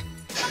 Rafina?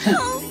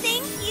 Oh,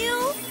 thank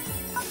you.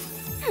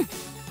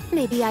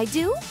 Maybe I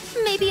do,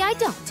 maybe I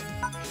don't.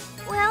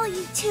 Well,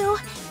 you two,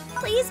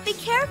 please be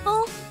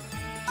careful.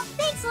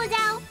 Thanks,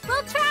 Liddell.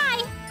 We'll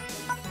try.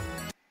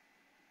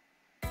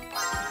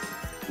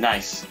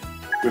 Nice.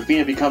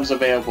 Rafina becomes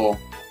available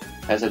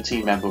as a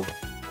team member.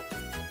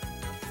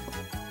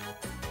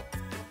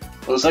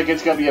 Looks like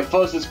it's gonna be a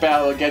versus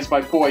battle against my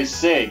boy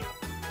Sig,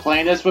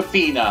 playing as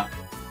Rafina.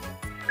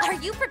 Are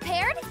you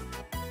prepared?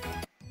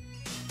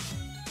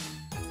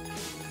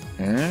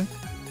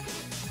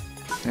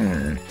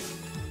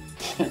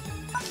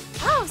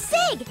 Oh,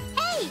 Sig!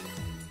 Hey!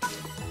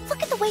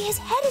 Look at the way his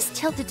head is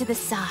tilted to the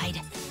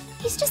side.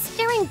 He's just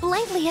staring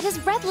blankly at his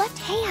red left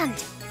hand.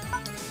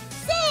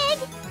 Sig!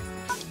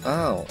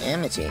 Oh,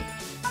 Amity.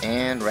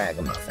 And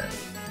Ragamuffin.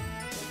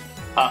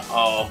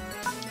 Uh-oh.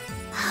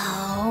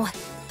 Oh,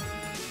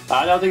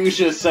 I don't think you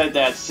should have said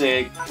that,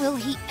 Sig. will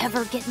he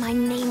ever get my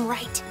name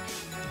right?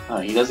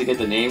 He doesn't get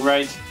the name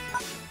right?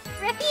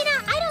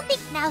 Rafina, I don't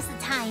think now's the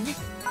time.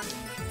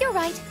 You're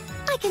right.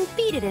 I can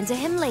feed it into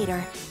him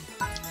later.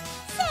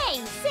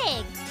 Say,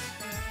 Sig,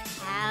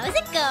 how's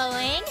it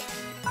going?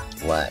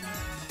 What?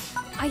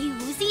 Are you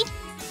woozy?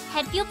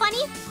 Head feel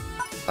funny?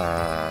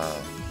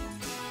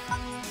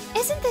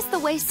 Isn't this the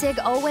way Sig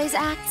always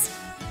acts?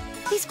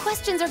 These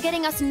questions are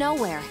getting us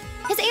nowhere.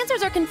 His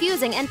answers are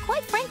confusing and,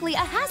 quite frankly, a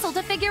hassle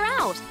to figure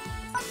out.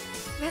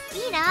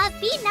 Rafina,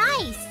 be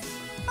nice.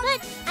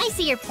 But I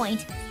see your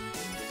point.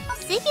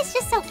 Sig is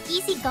just so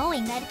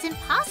easygoing that it's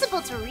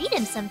impossible to read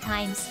him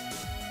sometimes.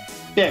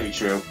 Very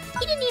true.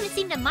 He didn't even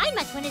seem to mind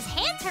much when his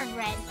hand turned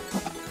red.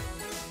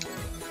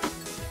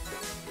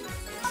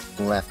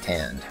 Left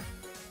hand.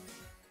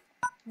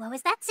 What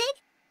was that, Sig?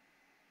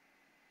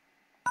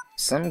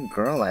 Some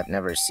girl I've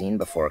never seen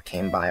before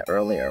came by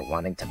earlier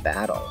wanting to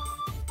battle.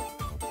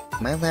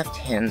 My left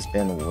hand's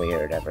been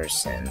weird ever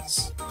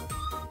since.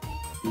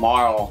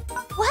 Marl.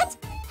 What?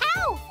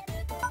 How?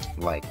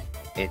 Like,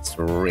 it's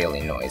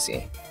really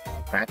noisy.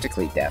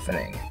 Practically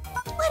deafening.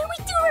 What do we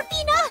do,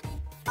 Rafina?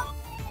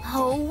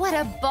 Oh, what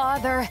a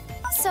bother.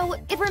 So,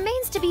 it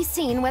remains to be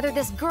seen whether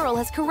this girl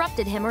has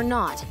corrupted him or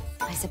not.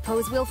 I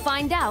suppose we'll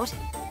find out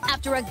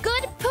after a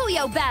good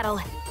Puyo battle.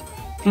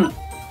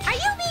 Are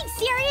you being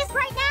serious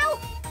right now?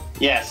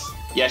 Yes.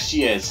 Yes,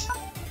 she is.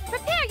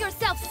 Prepare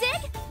yourself,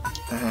 Sig!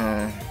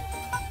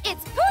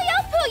 It's Puyo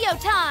Puyo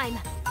time!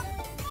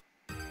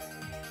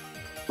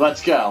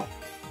 Let's go.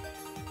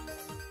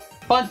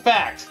 Fun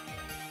fact.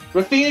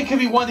 Rafina can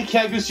be one of the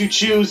characters you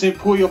choose in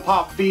Puyo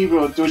Pop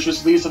Fever, which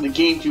was released on the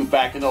GameCube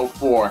back in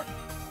 04.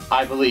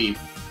 I believe.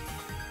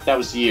 That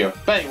was the year.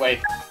 But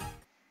anyway,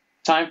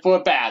 time for a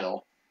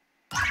battle.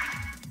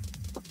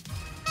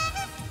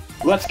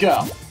 Let's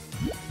go.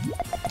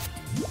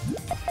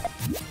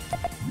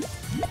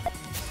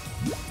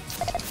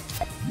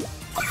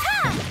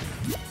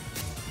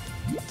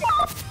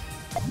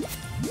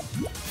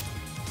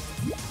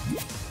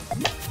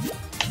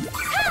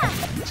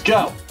 Let's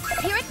go.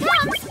 Here it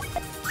comes!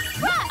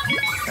 Run!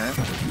 Huh?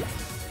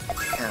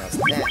 How's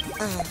that?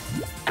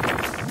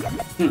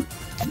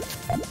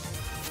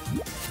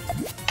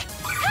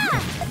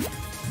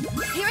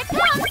 Here it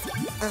comes!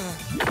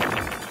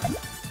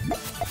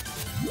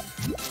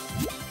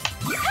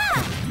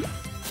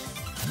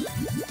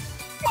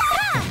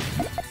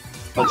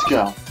 Let's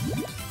go.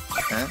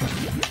 Huh?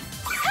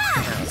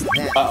 How's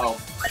that? Uh-oh.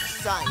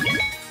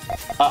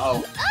 Uh-oh.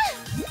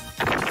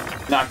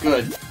 Not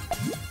good.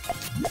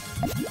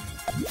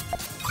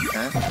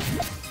 Huh?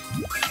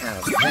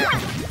 How's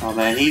that? Oh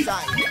man, he...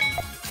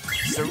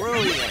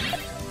 Cerulean.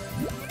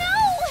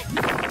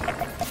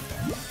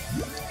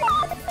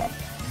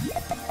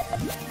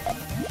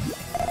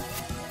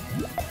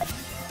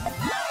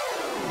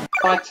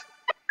 What?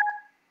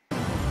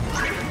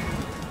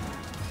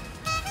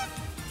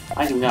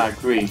 I do not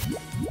agree.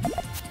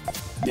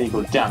 Didn't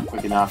go down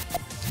quick enough.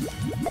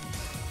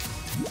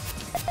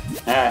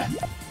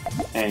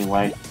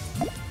 Anyway.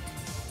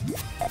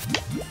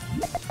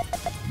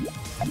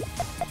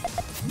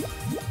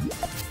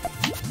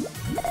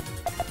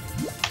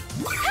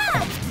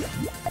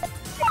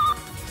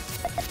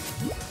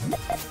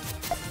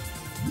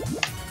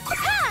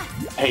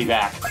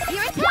 Payback.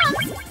 Here it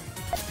comes!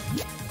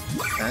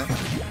 Huh?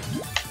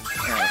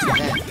 How's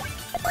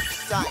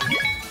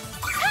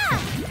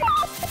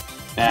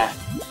that?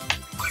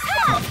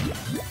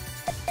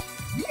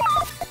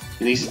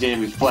 At least it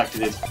didn't reflect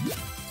it.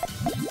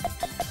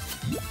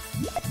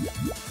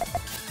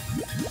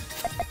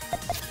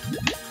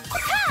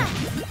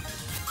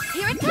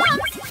 Here it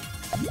comes!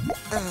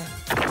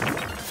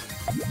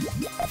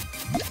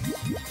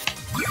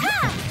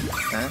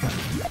 Huh?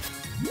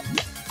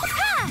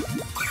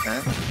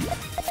 Huh?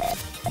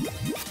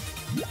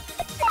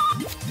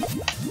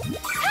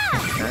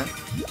 Huh?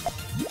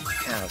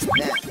 How's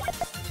that?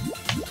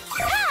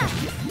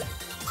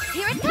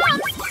 Here it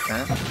comes!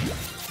 Huh?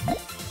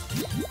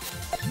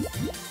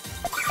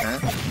 Huh?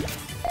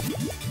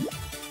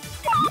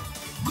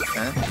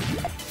 Huh?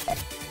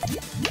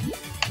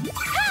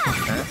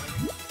 Huh?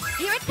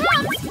 Here it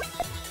comes!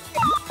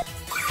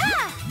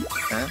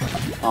 Huh?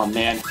 Oh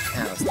man.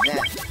 How's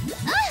that?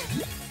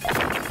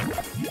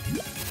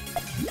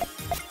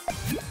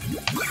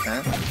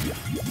 Huh?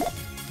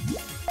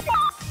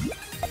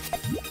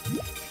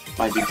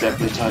 Might be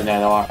definitely turn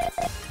that off.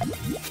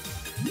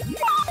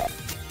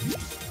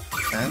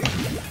 Huh?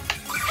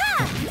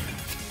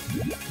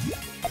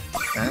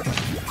 Huh?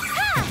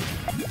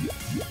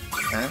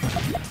 Huh?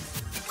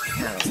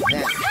 How's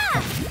that?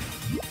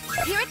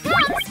 Here it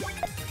comes!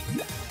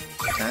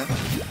 Huh?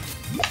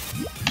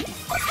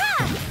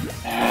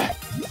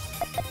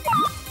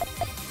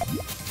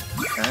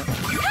 Huh?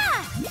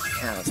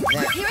 How's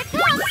that? Here it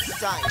comes!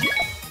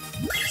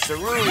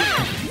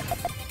 Cerulean.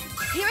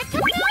 Here it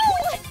comes!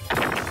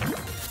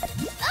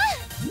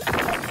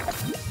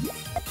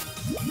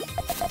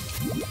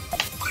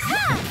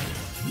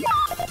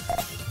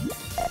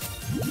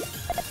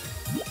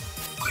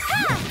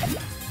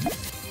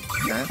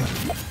 No! Huh?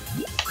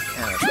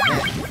 How's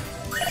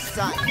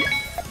that?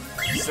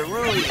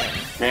 Cerulean.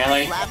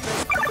 Really?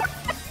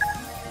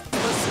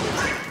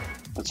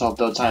 Let's hope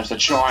those times the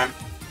charm.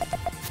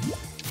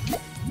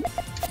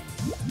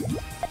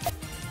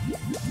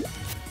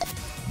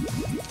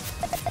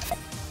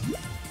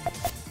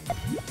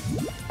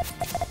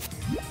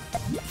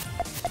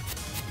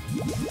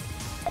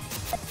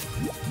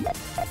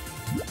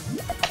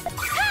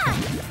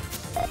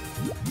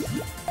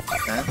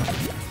 Huh?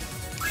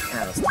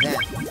 How's that?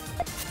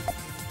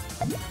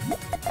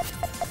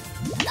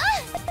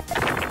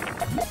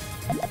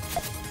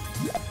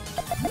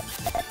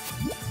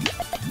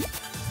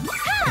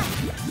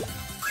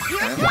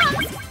 Here it Huh?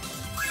 comes!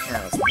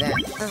 How's that?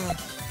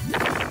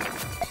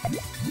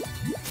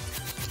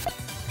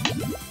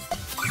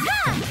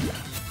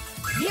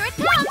 Here it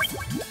comes!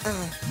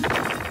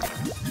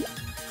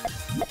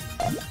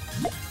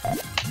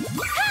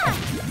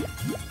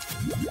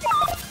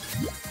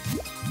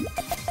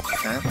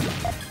 Huh?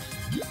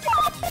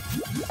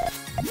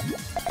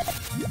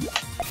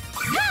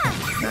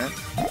 Huh?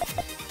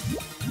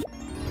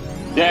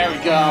 There we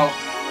go.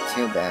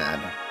 Too bad.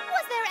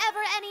 Was there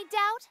ever any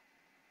doubt?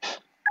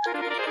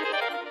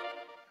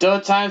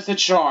 Third time's the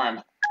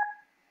charm.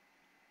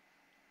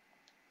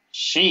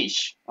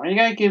 Sheesh. Why you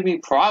gotta give me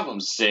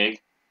problems,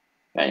 Sig?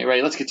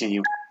 Anyway, let's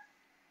continue.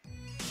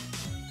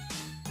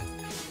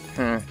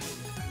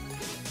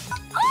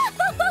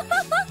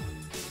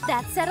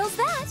 settles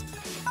that.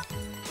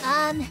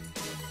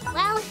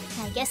 Well,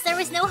 I guess there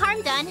was no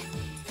harm done.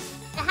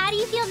 How do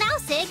you feel now,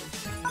 Sig?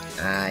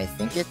 I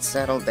think it's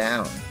settled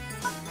down.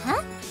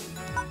 Huh?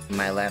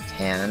 My left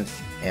hand,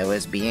 it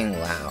was being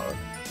loud.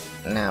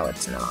 Now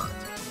it's not.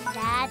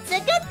 That's a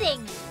good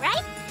thing,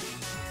 right?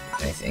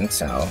 I think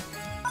so.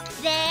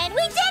 Then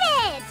we did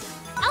it!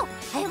 Oh,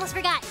 I almost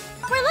forgot.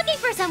 We're looking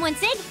for someone,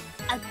 Sig.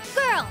 A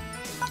girl.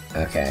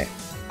 Okay.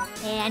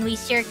 And we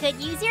sure could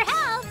use your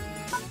help.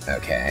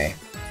 Okay.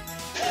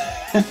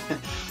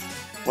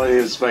 What do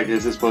you expect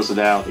is his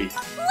personality?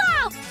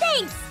 Wow,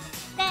 thanks!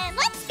 Then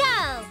let's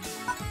go!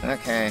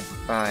 Okay,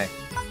 bye.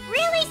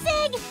 Really,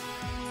 Sig?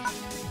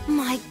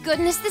 My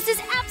goodness, this is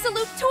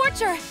absolute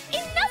torture!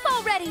 Enough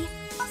already!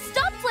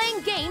 Stop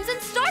playing games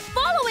and start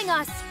following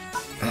us!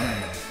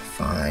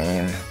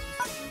 Fine.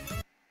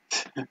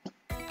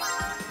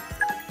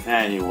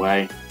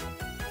 Anyway.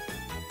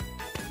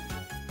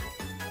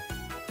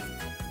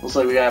 Looks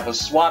like we have a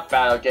swap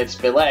battle against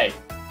Belay.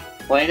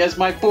 Playing as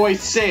my boy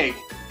Sig.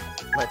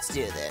 Let's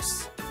do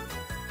this.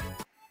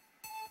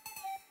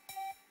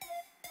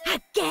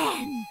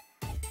 Again!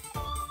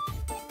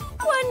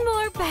 One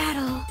more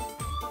battle.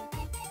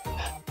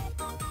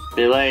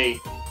 Belay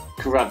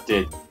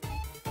Corrupted.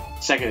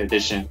 Second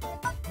edition.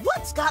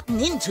 What's gotten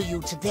into you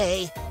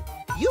today?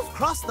 You've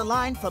crossed the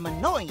line from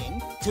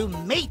annoying to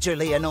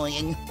majorly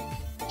annoying.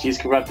 She's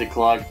corrupted,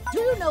 Clog. Do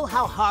you know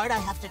how hard I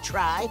have to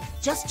try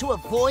just to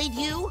avoid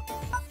you?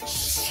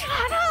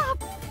 Shut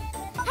up!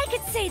 I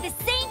could say the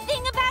same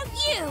thing about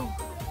you!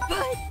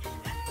 But...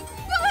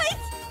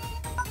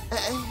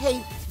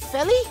 Hey,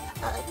 Felly?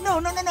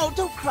 No,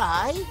 don't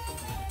cry.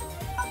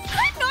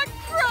 I'm not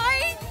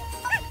crying!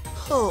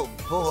 Oh,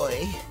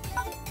 boy.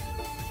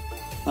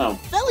 Oh.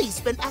 Felly's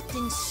been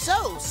acting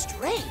so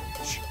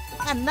strange.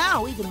 And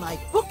now even my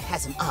book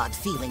has an odd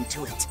feeling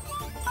to it.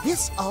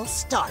 This all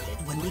started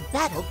when we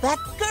battled that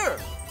girl.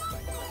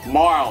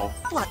 Marl.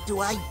 What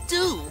do I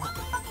do?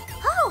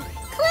 Oh,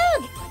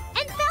 Klug!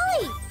 And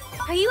Belly!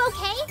 Are you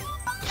okay?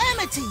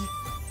 Amity!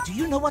 Do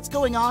you know what's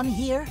going on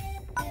here?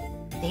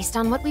 Based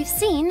on what we've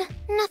seen,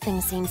 nothing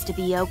seems to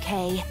be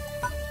okay.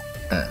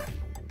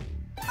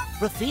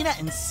 Rafina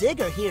and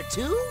Sig are here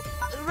too?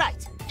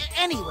 Right.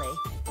 Anyway,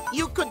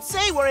 you could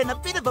say we're in a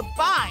bit of a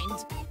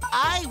bind.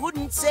 I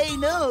wouldn't say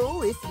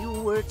no if you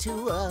were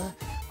to,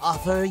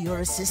 offer your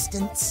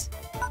assistance.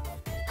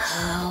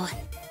 Oh.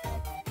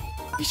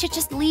 We should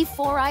just leave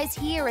Four Eyes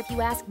here if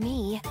you ask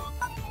me.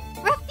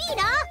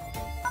 Rafina!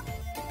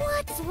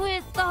 What's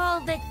with all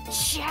the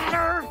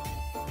chatter?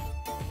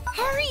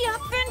 Hurry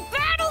up and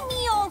battle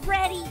me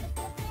already!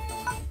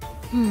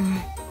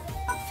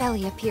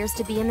 Felly appears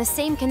to be in the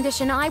same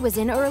condition I was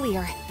in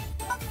earlier.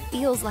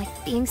 Feels like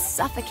being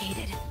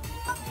suffocated.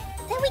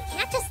 Then we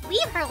can't just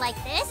leave her like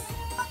this.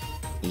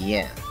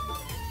 Yeah,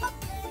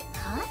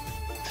 Huh?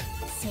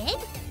 Sig?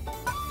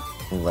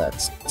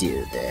 let's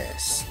do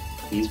this.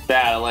 He's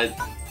battling.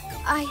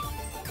 I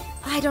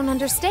don't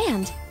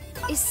understand.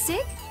 Is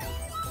Sig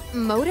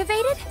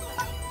motivated?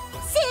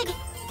 Sig!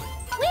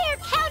 We're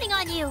counting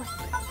on you!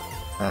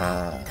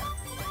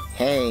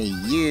 Hey,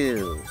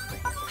 you!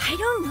 I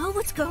don't know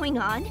what's going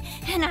on,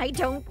 and I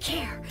don't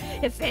care.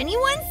 If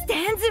anyone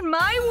stands in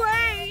my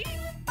way,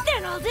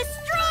 then I'll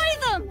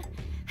destroy them!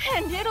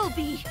 And it'll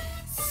be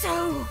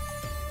so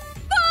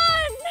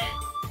fun!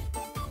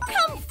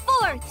 Come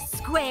forth,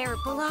 square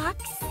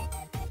blocks!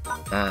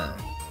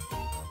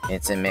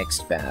 It's a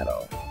mixed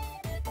battle.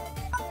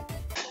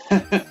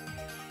 Done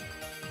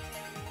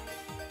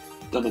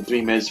the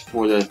 3 minutes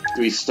for the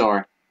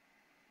 3-star.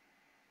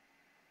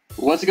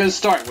 What's it gonna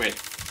start with?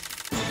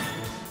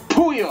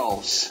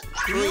 Puyos!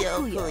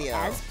 Puyo.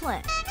 As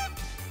planned.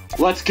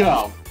 Let's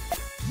go!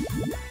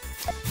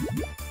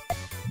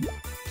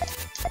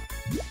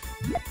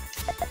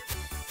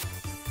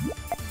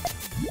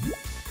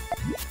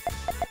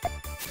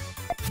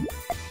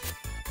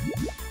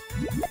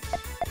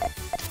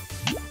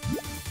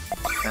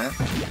 Huh?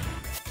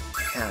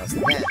 How's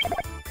that?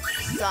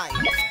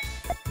 Science.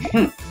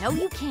 No,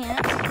 you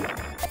can't.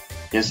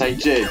 Yes, I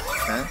did.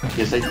 Huh?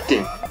 Yes, I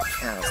did.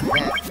 How's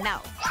that? No.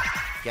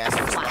 Guess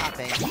we're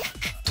stopping.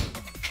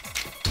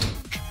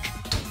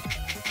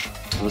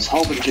 I was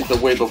hoping to get the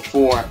way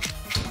before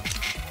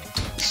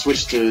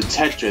switch to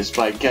Tetris,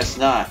 but I guess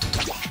not.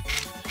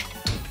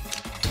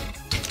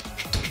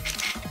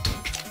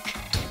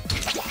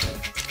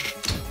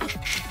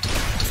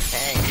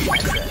 Hey,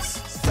 Tetris.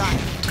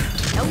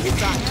 Science. No, you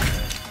can't.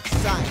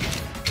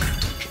 Science.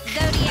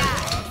 Zodiac.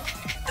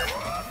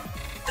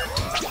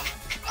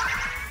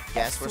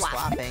 Guess we're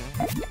swapping.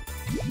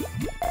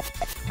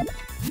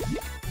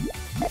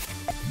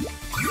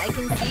 I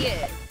can see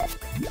it.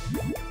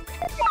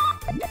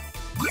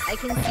 I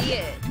can see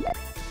it.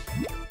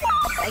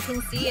 I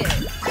can see it.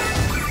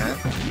 Huh?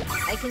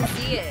 I can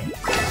see it.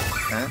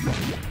 Huh?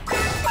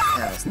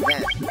 How's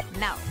that?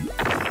 No.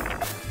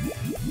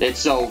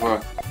 It's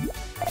over.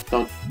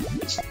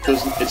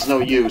 It's no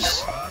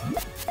use.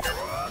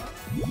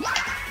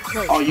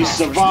 Oh, you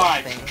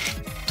survived!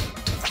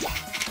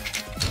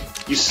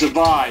 You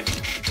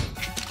survived!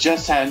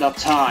 just had enough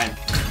time.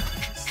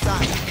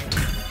 Stop.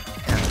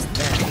 How's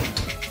that?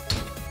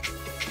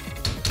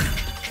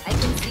 I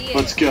can see it.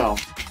 Let's go.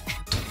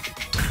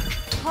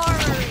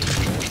 Hurry!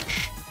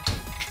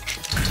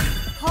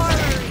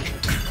 Hurry!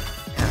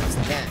 How's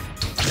that?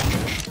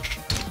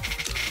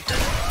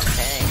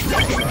 Hey,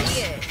 I can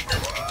see it.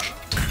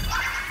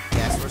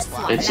 guess we're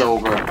swapping. It's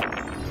over.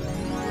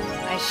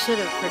 I should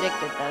have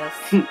predicted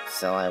this.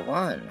 So I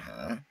won,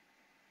 huh?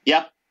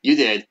 Yep, you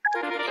did.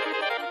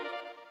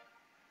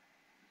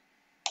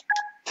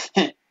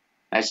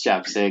 Nice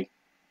job, Sig.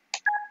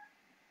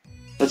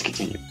 Let's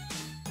continue.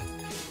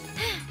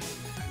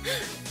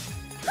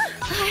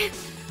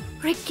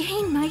 I've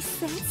regained my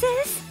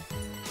senses?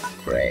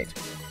 Great.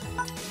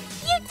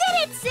 You did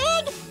it,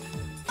 Sig!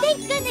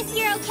 Thank goodness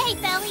you're okay,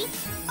 Belly.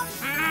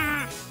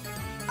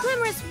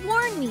 Lemres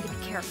warned me to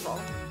be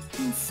careful.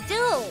 And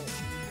still...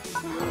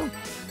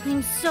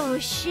 I'm so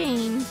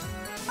ashamed.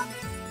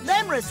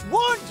 Lemres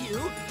warned you,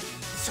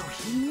 so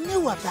he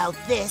knew about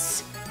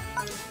this.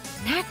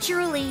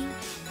 Naturally.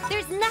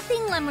 There's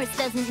nothing Lemres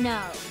doesn't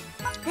know.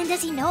 Then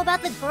does he know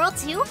about the girl,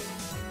 too?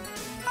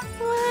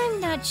 I'm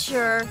not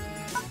sure.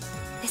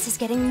 This is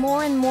getting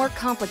more and more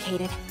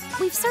complicated.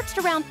 We've searched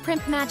around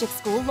Primp Magic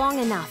School long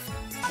enough.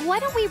 Why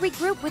don't we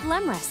regroup with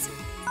Lemres?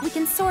 We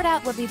can sort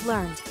out what we've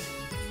learned.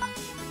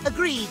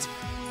 Agreed.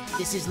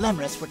 This is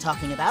Lemres we're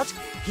talking about.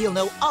 He'll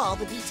know all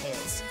the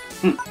details.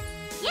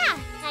 Yeah,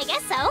 I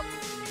guess so.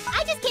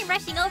 I just came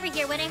rushing over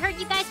here when I heard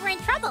you guys were in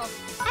trouble.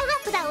 I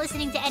left without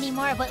listening to any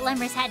more of what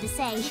Lemres had to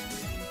say.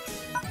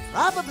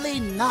 Probably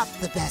not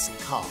the best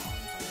call.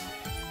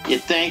 You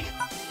think?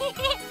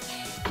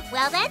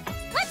 Well then,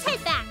 let's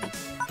head back.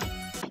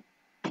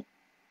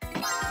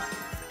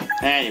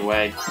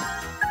 Anyway,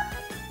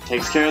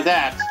 takes care of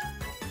that.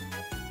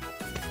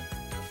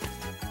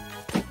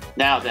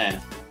 Now then.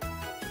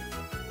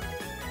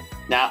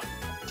 Now,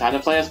 time to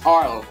play as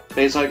Arlo,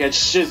 based on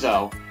against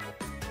Shizzo.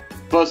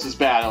 Versus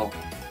battle.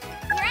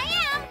 Here I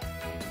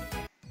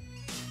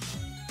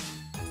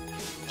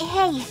am!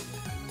 Hey,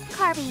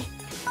 Carby.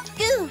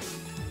 Goo!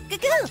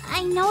 Goo!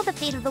 I know the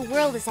fate of the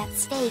world is at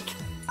stake.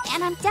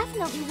 And I'm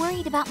definitely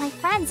worried about my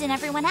friends and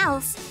everyone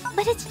else.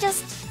 But it's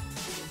just...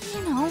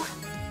 you know...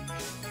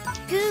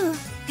 Goo!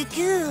 Goo!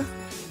 Goo!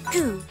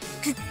 Goo!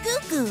 Goo! Goo!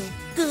 Goo!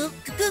 Goo!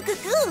 Goo! Goo!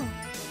 Goo!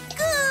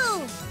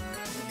 Goo!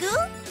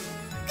 Goo!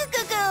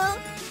 Goo! Goo!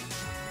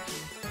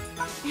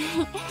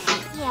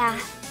 Yeah.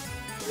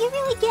 You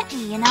really get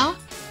me, you know?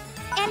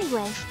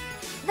 Anyway,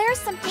 there are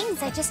some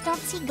things I just don't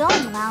see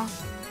going well.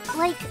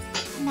 Like,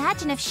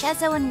 imagine if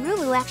Shezzo and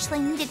Rulu actually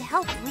needed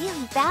help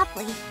really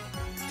badly.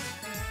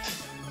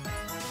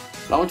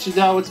 Don't you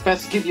know it's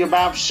best to keep your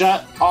mouth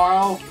shut,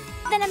 Arlo?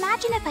 Then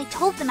imagine if I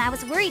told them I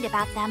was worried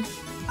about them.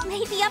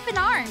 They'd be up in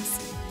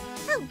arms.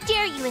 How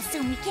dare you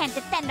assume we can't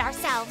defend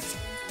ourselves?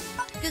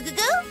 Goo goo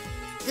goo?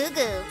 Goo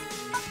goo.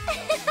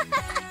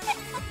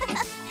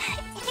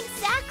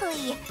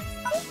 Exactly.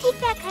 They take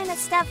that kind of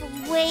stuff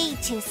way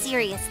too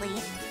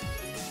seriously.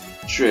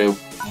 True.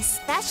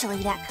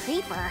 Especially that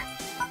creeper.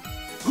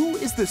 Who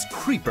is this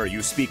creeper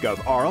you speak of,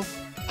 Arl?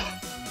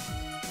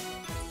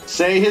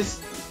 Say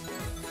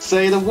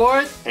the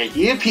word, and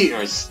he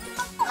appears.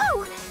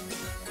 Oh!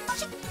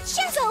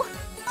 Shizzo!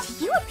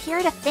 Do you appear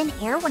out of thin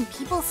air when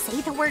people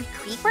say the word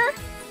creeper?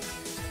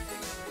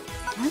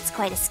 That's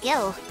quite a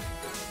skill.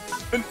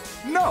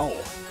 No,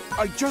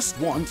 I just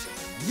want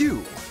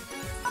you.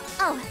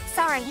 Oh,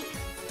 sorry.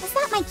 Was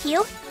that my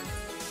cue?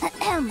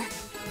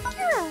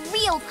 You're a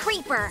real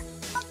creeper.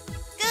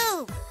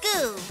 Goo!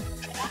 Goo!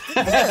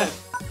 Goo!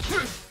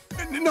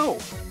 No,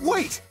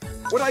 wait!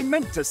 What I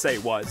meant to say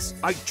was,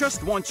 I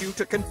just want you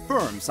to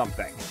confirm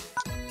something.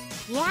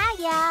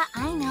 Yeah,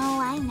 I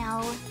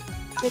know.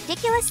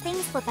 Ridiculous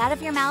things slip out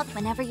of your mouth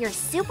whenever you're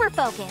super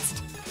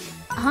focused.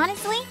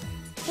 Honestly,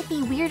 it'd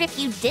be weird if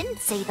you didn't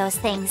say those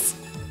things.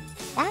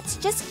 That's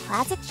just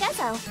classic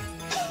Shezzo.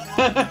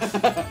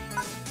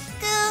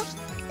 Goo!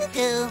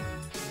 Goo!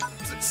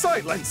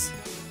 Silence!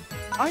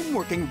 I'm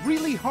working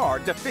really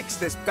hard to fix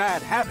this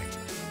bad habit.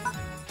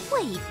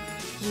 Wait,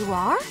 you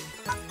are?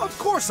 Of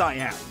course I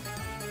am.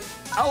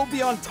 I'll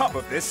be on top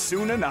of this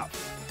soon enough.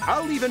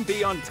 I'll even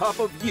be on top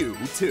of you,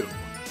 too.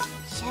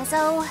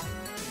 Shezzo.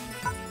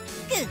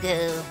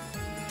 Goo.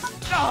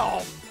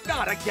 No,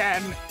 not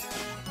again.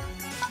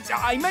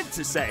 I meant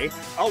to say,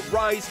 I'll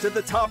rise to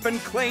the top and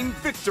claim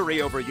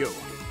victory over you.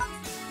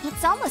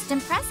 It's almost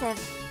impressive.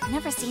 I've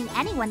never seen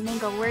anyone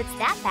mingle words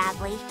that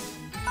badly.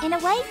 In a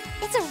way,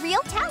 it's a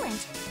real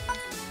talent.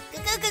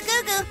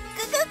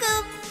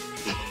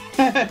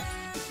 Goo.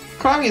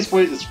 Kami's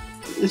voice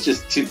is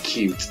just too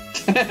cute.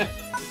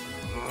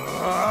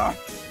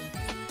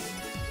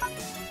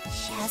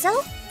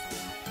 Shezzo?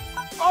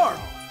 Arl!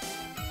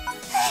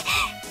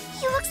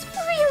 He looks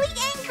really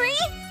angry.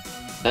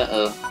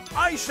 Uh-oh.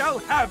 I shall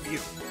have you.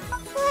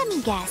 Let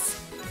me guess.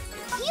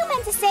 You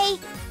meant to say,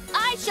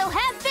 I shall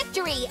have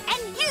victory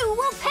and you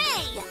will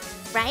pay,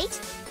 right?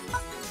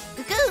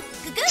 Goo.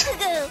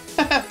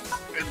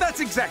 That's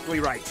exactly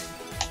right.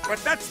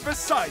 But that's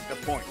beside the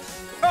point.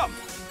 Come,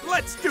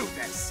 let's do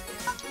this.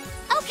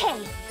 Okay.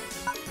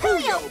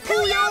 Puyo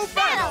Puyo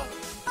Battle!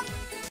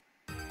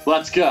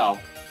 Let's go.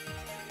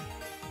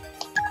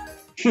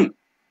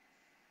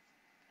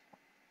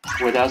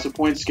 Wait, that's the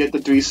points to get the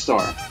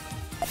 3-star.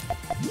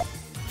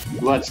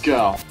 Let's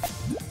go.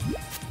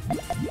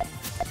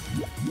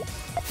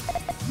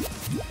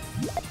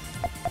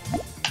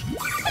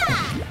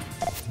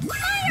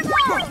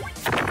 Fireball!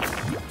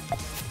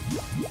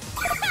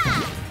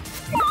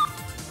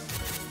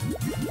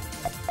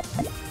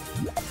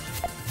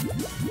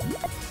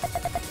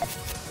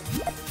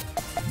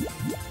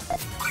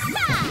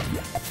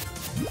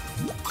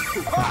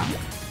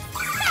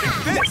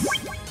 This!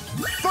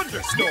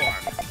 Thunderstorm!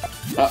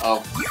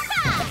 Uh-oh.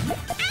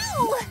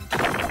 Ow!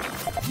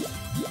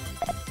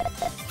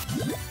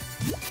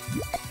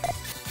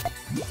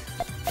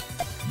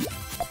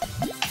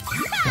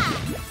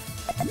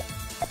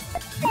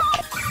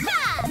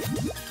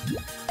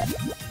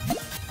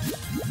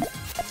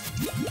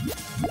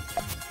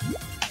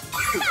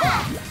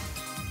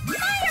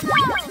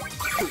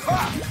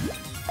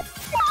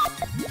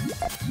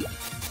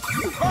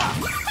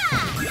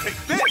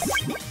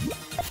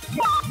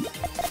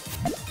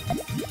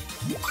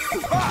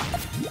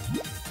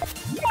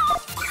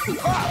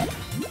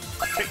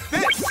 Take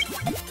this!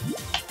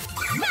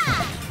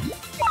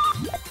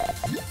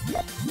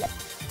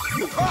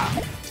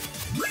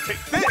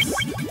 Take this! Take this!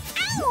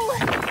 Ow!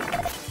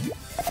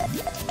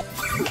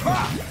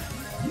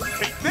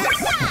 Take this!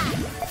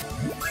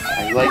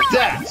 I like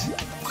that.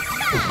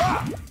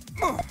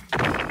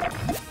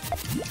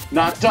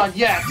 Not done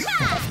yet.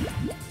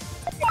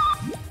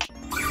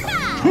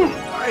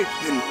 I've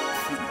been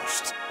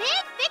finished.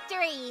 Big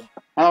victory!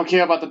 I don't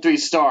care about the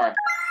 3-star.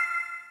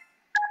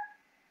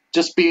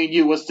 Just being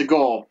you was the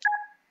goal.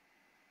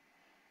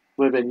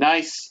 Would have been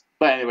nice,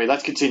 but anyway,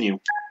 let's continue.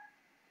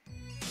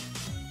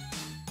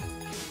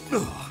 We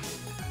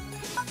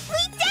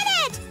did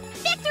it!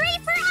 Victory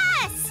for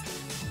us!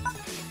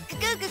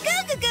 Goo goo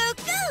goo goo goo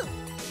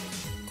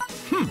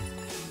goo!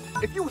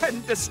 If you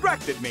hadn't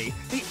distracted me,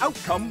 the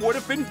outcome would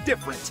have been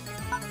different.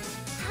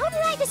 How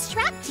did I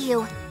distract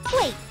you?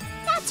 Wait,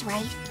 that's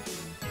right.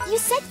 You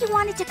said you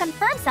wanted to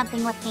confirm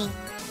something with me.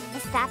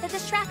 Is that the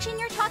distraction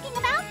you're talking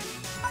about?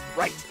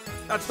 Right.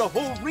 That's the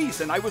whole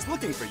reason I was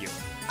looking for you.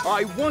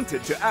 I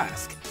wanted to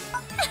ask.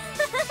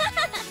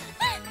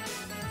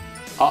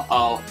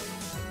 Uh-oh.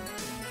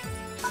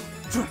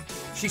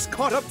 She's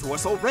caught up to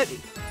us already.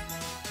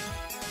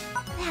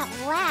 That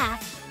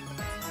laugh.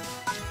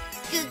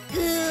 Goo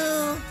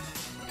goo.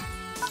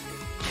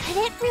 Could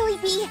it really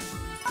be?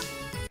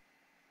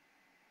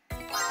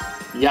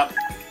 Yep.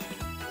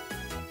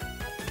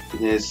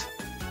 It is.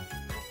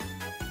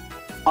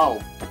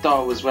 Oh, I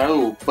thought it was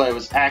Raul, but it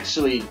was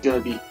actually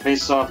gonna be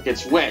faced off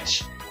against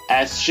Witch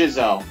as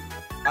Shizzo.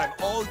 I'm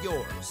all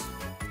yours.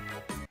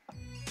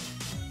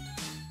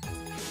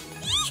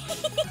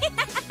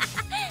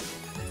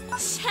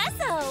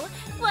 Chezo!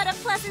 What a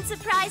pleasant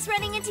surprise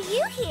running into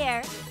you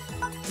here.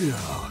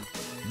 Ugh,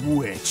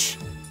 witch.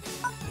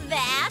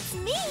 That's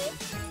me!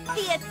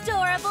 The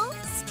adorable,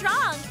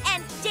 strong,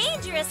 and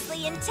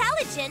dangerously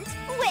intelligent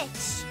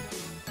witch.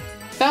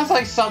 Sounds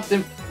like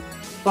something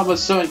from a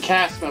certain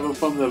cast member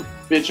from the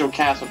original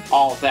cast of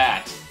All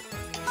That.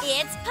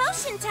 It's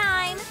potion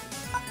time!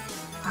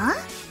 Huh?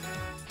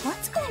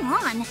 What's going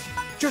on?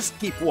 Just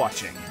keep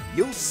watching.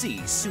 You'll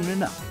see soon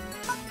enough.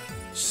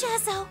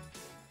 Chezo!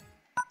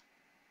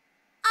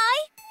 I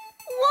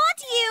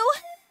want you!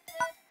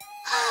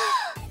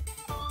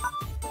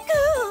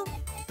 Goo!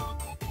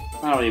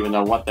 I don't even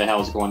know what the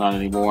hell's going on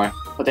anymore.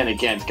 But then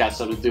again, it's got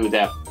something to do with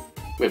that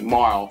with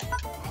Marl.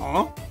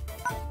 Huh?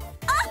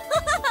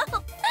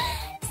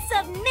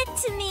 Submit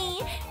to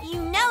me!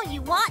 You know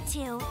you want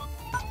to.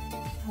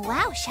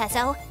 Wow,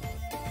 Chezo.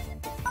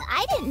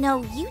 I didn't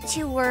know you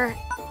two were...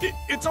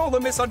 It's all a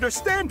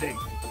misunderstanding.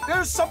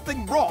 There's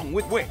something wrong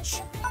with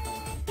Witch.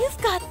 You've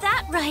got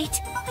that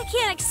right. I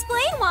can't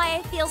explain why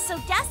I feel so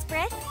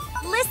desperate.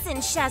 Listen,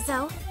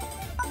 Chezo.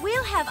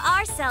 We'll have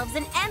ourselves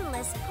an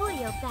endless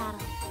Puyo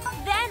battle.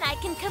 Then I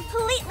can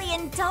completely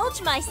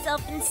indulge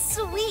myself in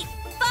sweet,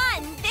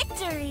 fun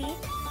victory.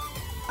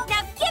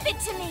 Now give it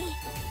to me.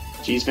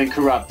 She's been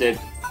corrupted.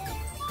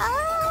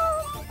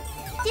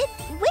 Did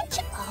Witch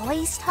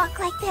always talk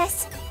like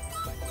this?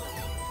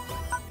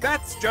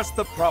 That's just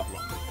the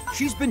problem.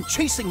 She's been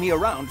chasing me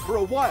around for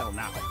a while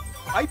now.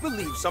 I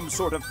believe some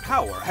sort of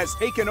power has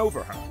taken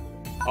over her.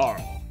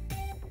 Arl,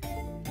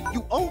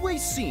 you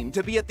always seem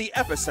to be at the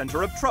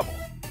epicenter of trouble.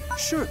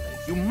 Surely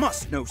you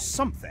must know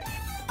something.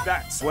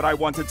 That's what I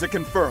wanted to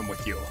confirm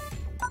with you.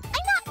 I'm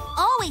not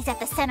always at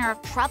the center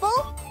of trouble.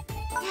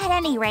 At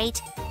any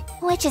rate,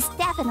 Witch is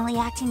definitely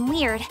acting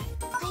weird.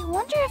 I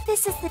wonder if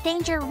this is the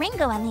danger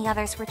Ringo and the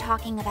others were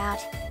talking about.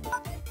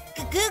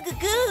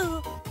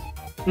 Goo.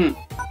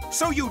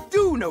 So you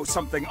do know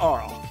something,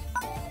 Arl.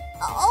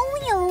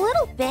 Only a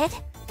little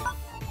bit.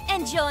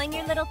 Enjoying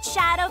your little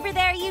chat over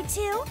there, you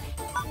two?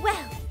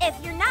 Well, if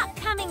you're not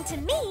coming to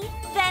me,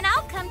 then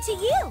I'll come to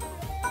you.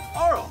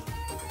 Arl,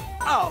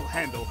 I'll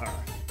handle her.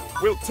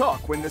 We'll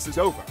talk when this is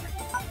over.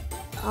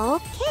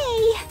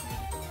 Okay.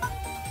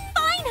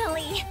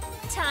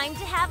 Time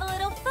to have a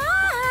little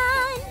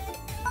fun!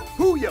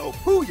 Puyo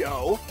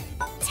Puyo!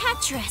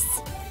 Tetris!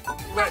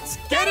 Let's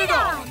get it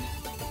on!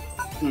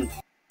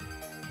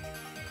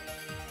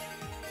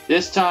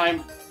 This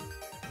time,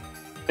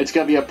 it's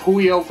gonna be a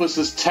Puyo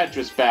versus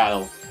Tetris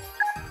battle.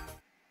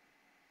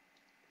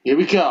 Here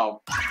we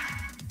go.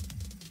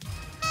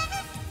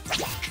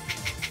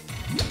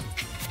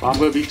 I'm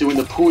gonna be doing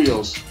the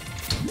Puyos.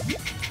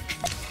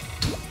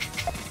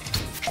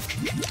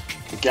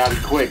 I gotta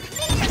be quick.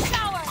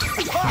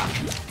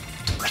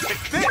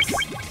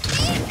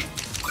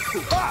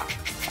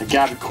 I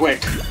gotta be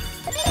quick.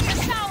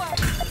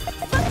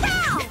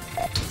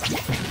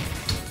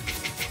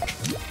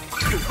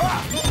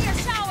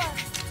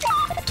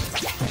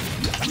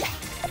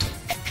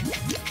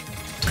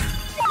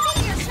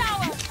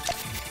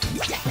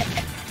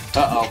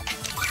 Uh-oh.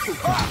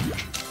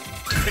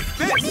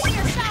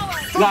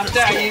 Not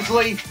that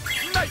easily.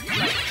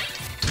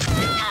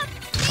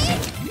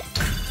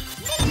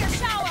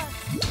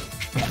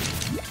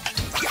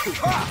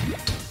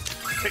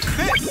 Take this! Take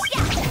this!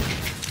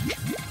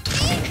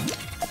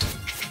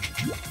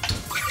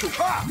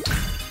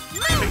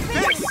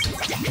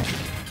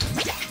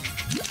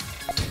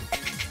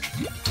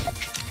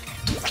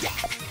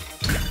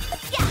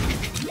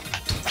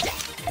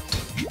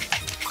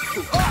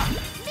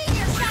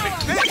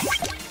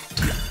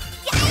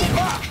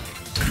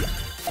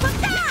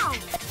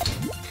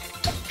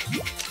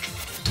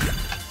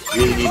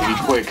 Really need to be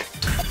quick.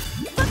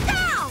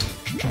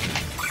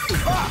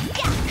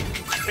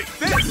 Take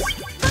this!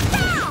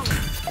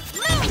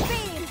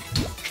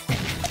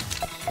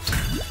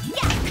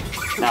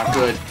 Not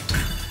good.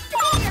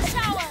 Take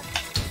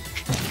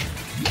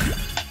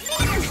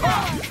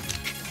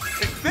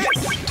this!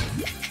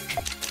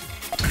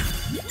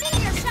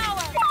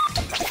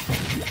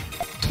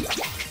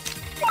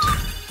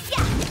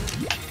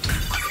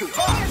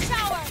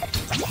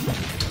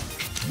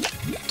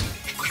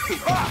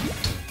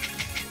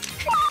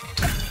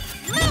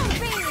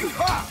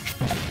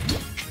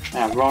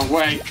 Ah, wrong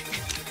way.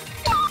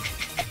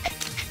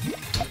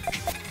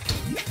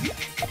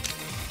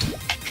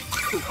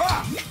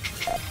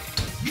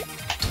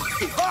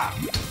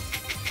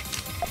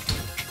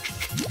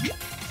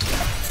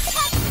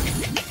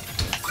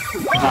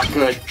 Not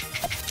good.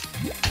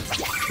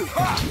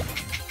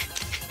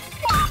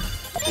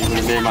 I'm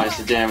gonna minimize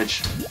the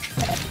damage.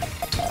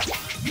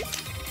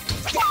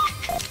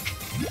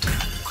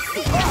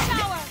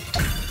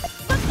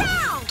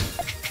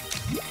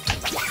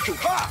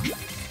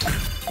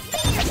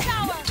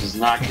 This is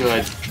not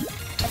good.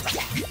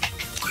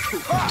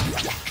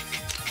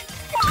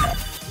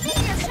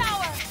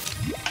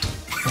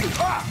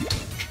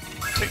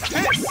 Take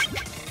this!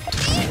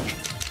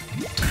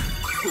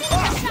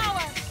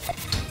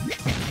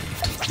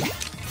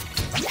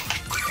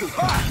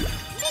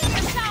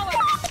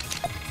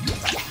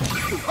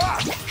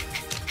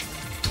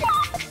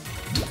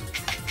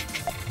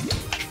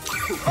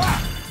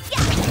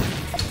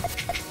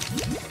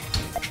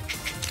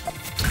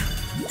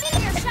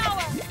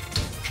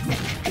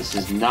 This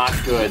is not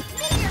good.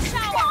 Take this!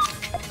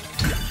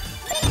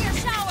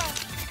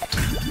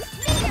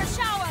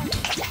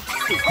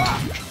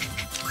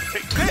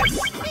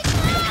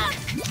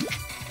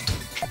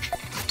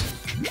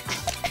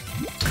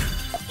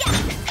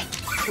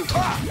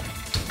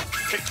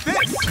 Take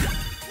this!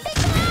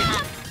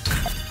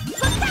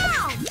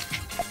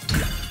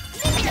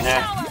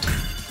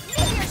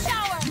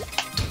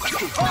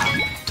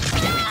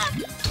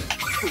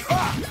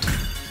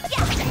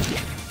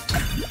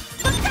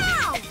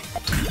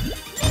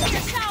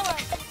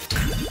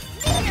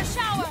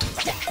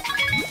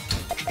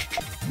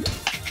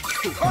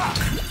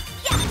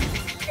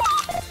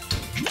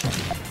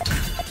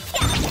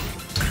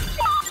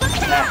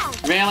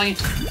 Really?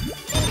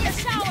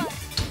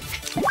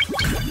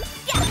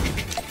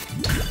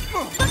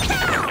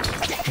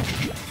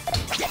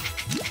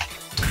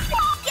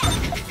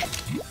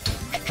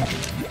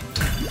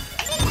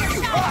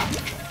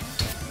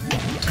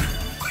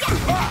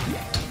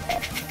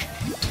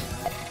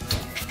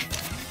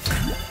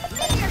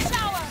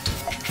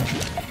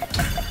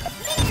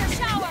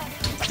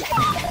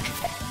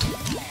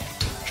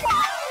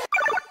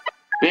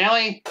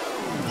 Really?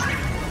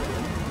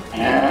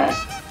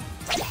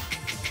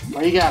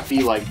 Why you gotta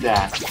be like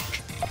that?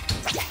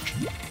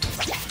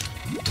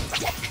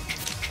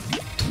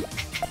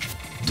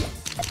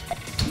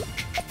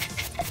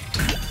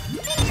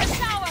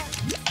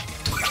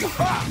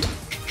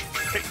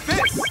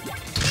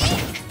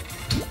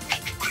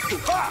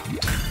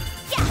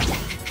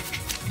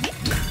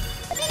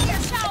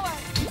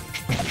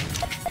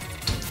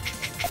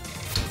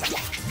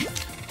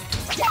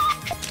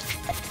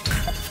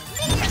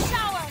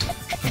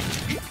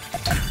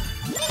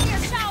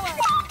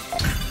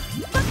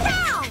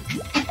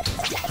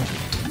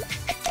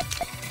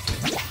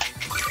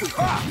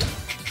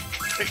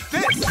 Take this! Take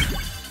this!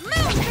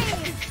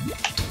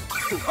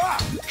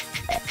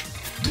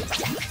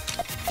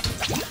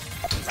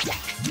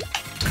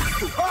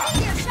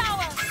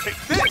 Take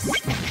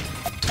this!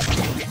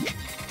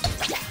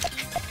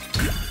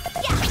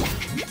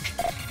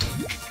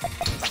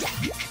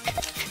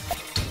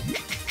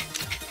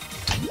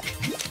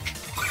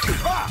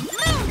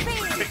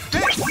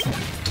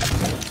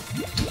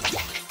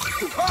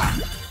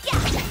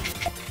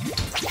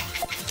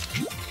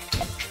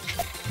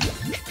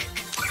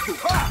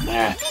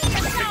 Yeah.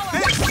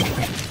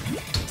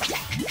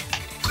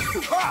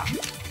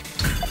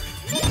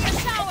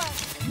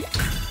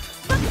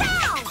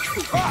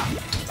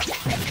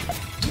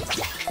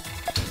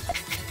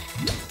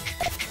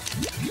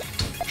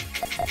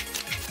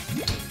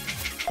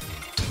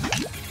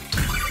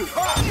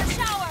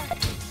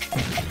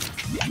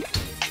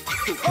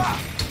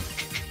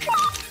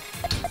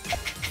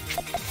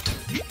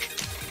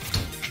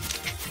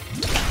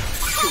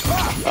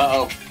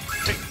 Uh-oh.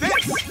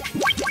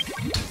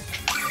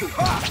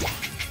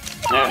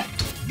 Yeah.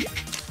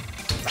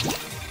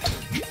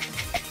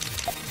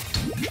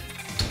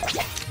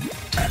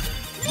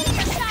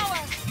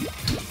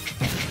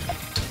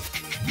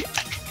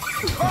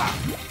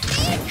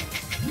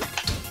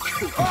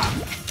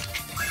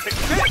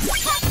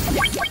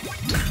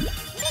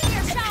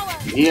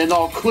 Yeah,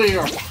 no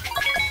clear.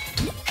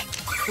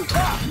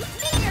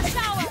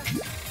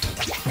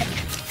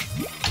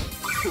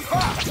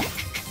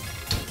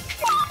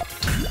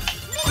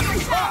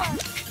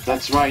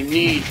 That's what I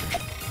need.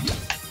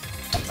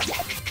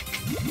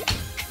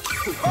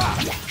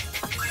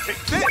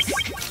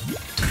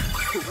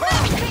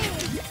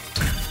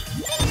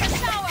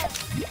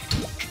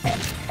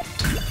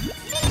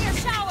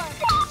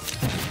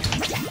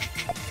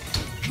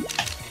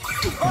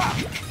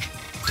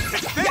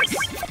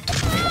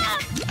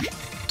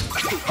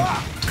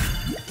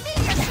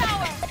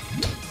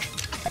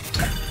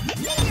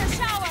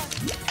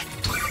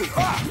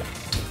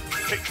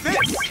 Take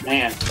this!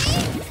 Man.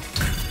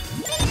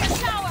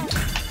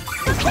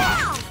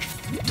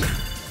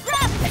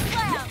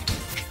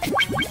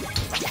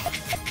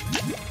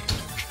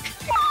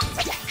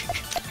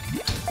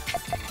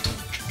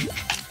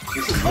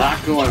 This is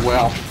not going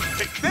well.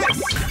 Take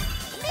this!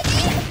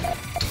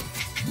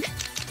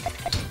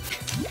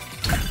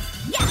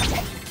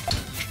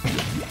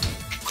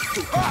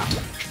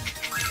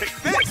 Take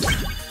this!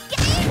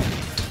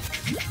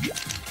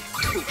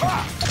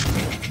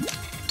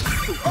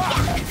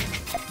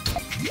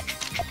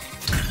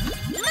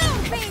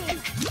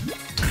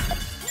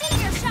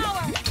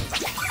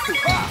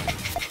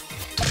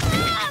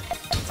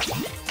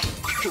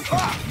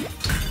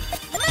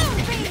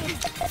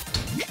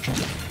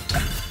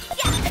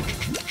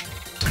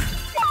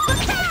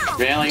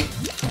 Really?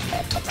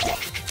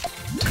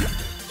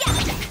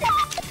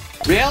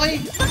 Really?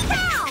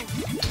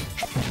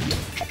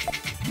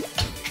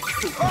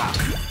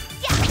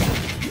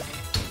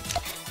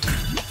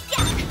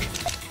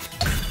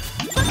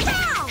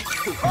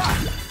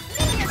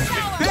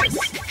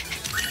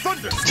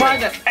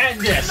 Trying to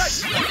end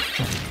this!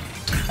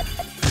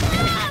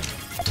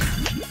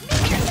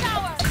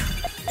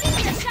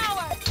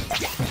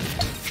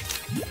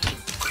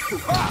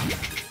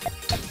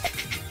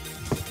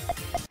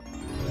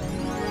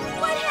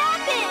 What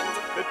happened?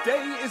 The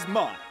day is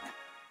mine.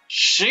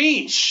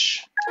 Sheesh!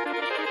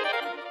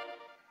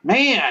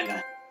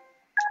 Man!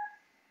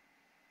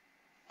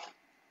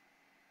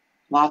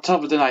 A lot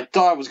tougher than I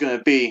thought it was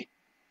gonna be.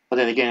 But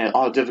then again,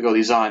 all the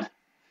difficulties on.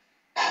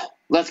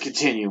 Let's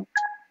continue.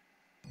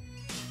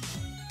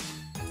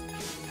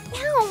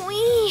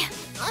 Owie.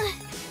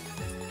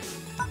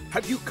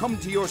 Have you come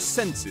to your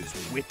senses,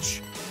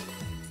 witch?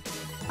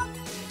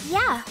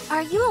 Yeah,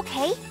 are you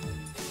okay?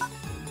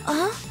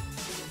 Oh.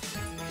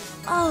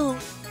 Oh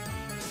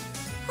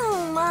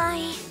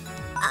my.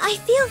 I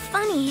feel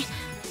funny.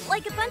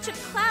 Like a bunch of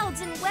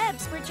clouds and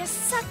webs were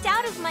just sucked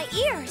out of my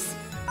ears.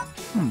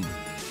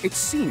 It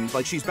seems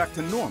like she's back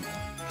to normal.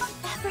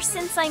 Ever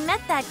since I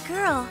met that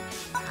girl,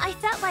 I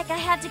felt like I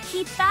had to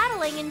keep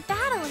battling and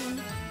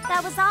battling.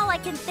 That was all I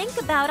could think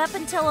about up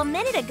until a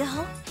minute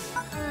ago.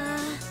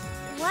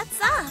 What's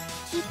up?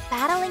 Keep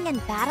battling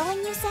and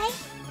battling, you say?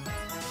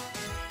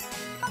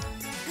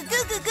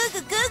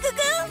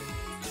 Goo-goo-goo-goo-goo-goo-goo?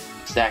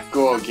 It's that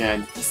girl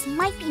again. This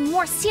might be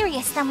more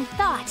serious than we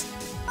thought.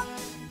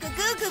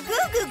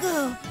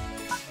 Goo-goo-goo-goo-goo-goo.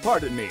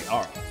 Pardon me,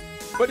 Arl,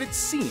 but it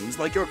seems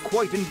like you're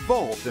quite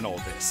involved in all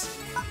this.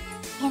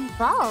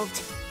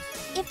 Involved?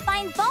 If by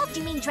involved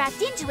you mean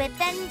dragged into it,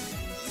 then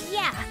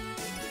yeah.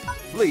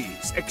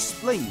 Please,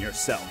 explain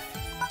yourself.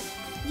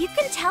 You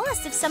can tell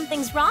us if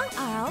something's wrong,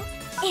 Arl.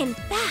 In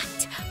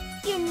fact,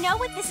 you know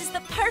what this is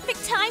the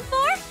perfect time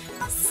for?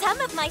 Some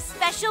of my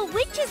special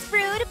witch's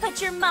brew to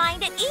put your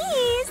mind at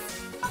ease.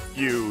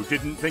 You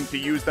didn't think to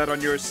use that on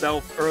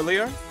yourself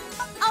earlier?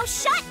 Oh,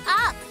 shut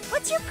up!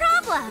 What's your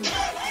problem?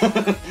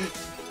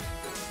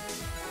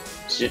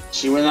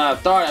 She would not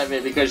have thought of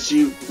it because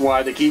she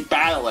wanted to keep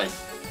battling.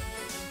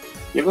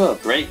 Give her a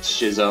break,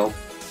 Shizzo.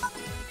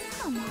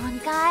 Come on,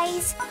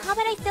 guys. How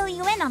about I fill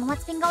you in on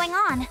what's been going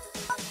on?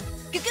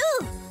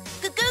 Goo-goo!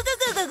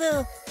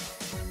 Goo-goo-goo-goo-goo-goo!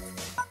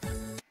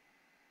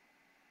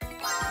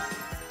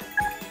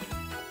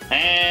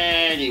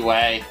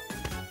 Anyway.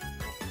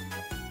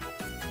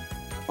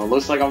 Well,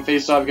 looks like I'm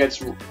faced off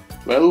against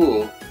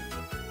Raul.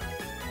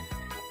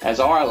 As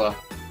Arla.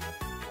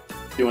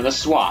 Doing a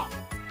swap.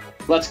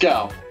 Let's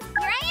go.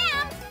 Here I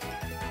am!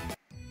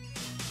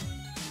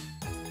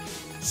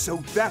 So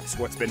that's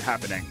what's been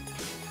happening.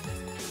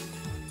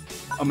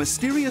 A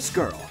mysterious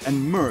girl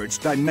and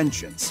merged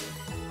dimensions.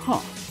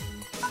 Huh.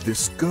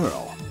 This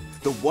girl,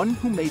 the one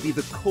who may be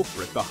the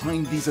culprit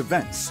behind these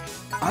events.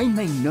 I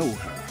may know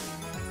her.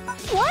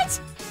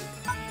 What?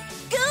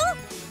 Goo?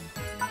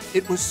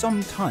 It was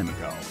some time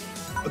ago.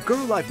 A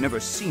girl I've never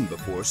seen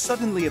before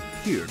suddenly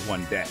appeared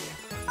one day.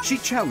 She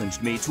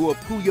challenged me to a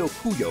Puyo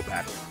Puyo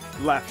battle,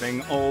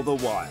 laughing all the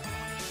while.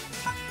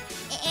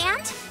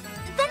 And?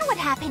 Then what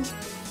happened?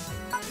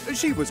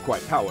 She was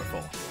quite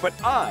powerful, but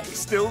I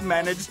still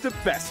managed to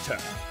best her.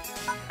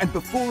 And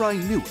before I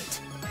knew it,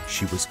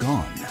 she was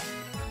gone.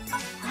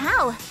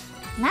 Wow,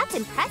 that's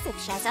impressive,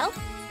 Shezo.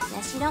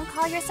 Guess you don't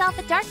call yourself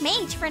a dark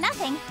mage for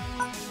nothing.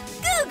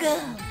 Goo goo!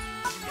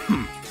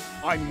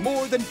 I'm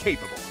more than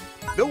capable.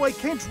 Though I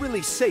can't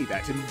really say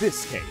that in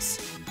this case.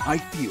 I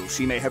feel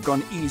she may have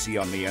gone easy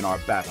on me in our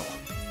battle.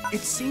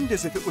 It seemed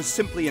as if it was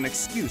simply an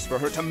excuse for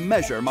her to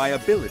measure my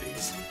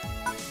abilities.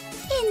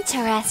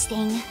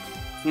 Interesting.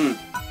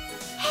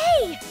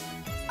 Hey!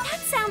 That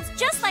sounds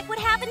just like what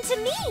happened to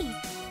me!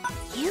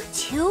 You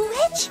too,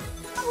 Witch?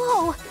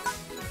 Whoa!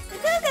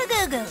 Goo goo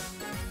goo goo!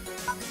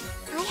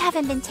 I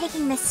haven't been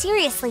taking this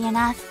seriously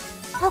enough.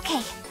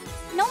 Okay,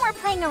 no more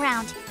playing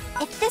around.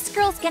 If this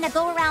girl's gonna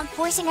go around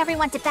forcing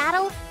everyone to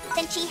battle,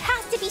 then she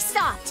has to be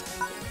stopped.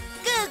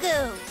 Goo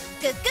goo!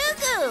 Goo goo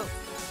goo!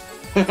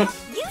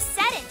 You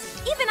said it!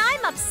 Even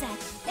I'm upset!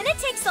 And it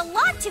takes a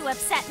lot to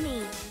upset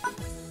me!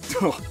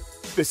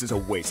 This is a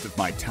waste of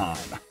my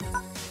time.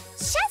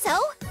 Shezo!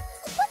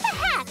 What the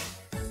heck?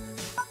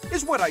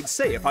 Is what I'd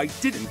say if I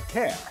didn't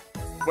care.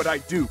 But I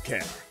do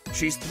care.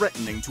 She's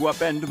threatening to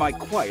upend my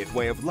quiet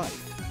way of life.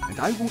 And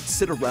I won't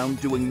sit around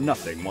doing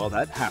nothing while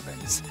that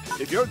happens.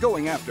 If you're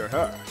going after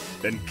her,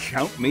 then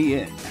count me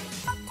in.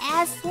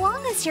 As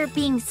long as you're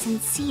being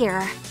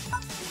sincere.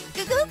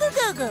 Goo goo goo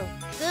goo goo.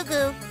 Goo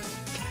goo.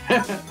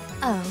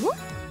 Oh?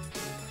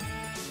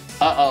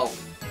 Uh-oh.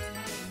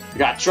 We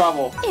got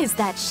trouble. Is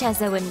that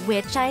Shezo and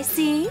Witch I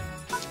see?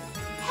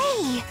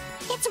 Hey,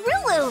 it's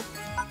Rulu.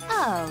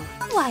 Oh,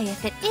 why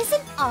if it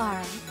isn't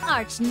our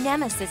arch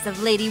nemesis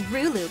of Lady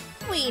Rulu,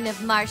 Queen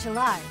of Martial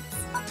Arts?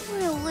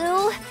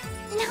 Rulu,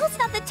 now's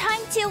not the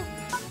time to...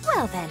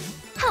 Well then,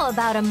 how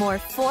about a more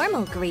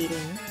formal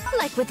greeting?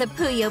 Like with a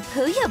Puyo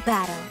Puyo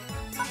battle?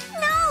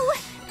 No!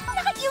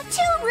 Not you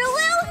too,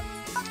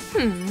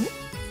 Rulu!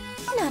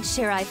 Not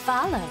sure I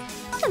follow.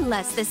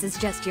 Unless this is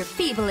just your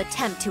feeble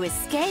attempt to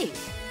escape.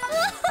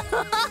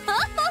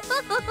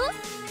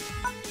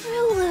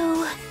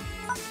 Rulu...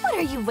 What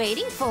are you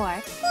waiting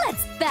for?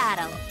 Let's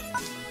battle!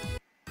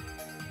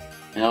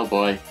 Oh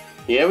boy.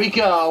 Here we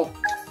go.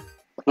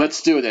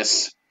 Let's do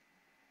this.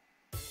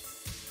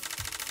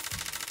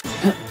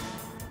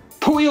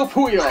 Puyo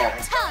Puyo!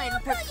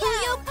 Time for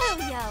Puyo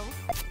Puyo!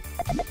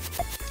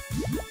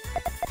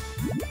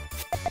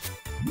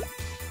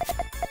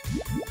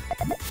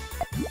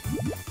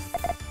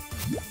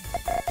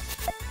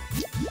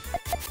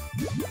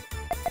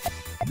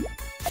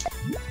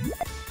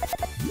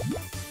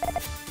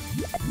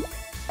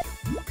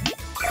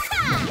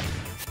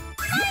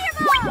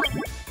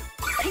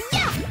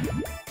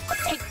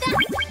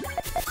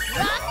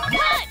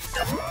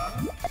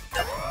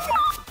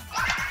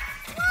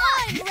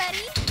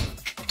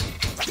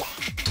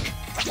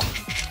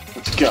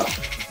 Go.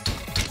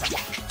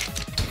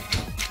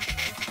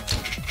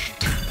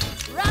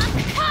 Rock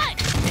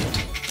punch!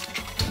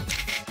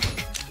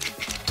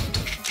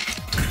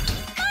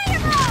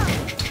 Fireball!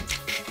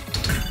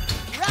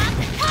 Rock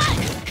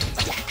punch!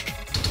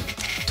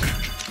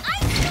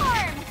 Ice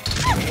storm!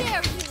 How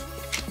dare you!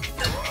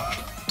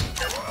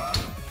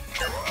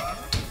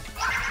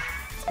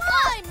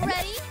 I'm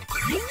ready!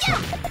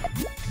 Yeah!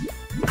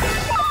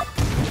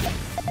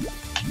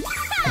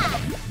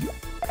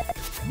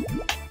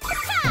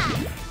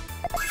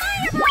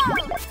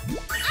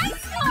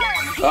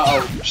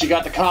 Uh-oh, she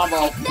got the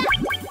combo.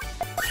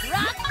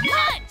 Rock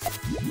punch!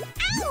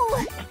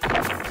 Ow!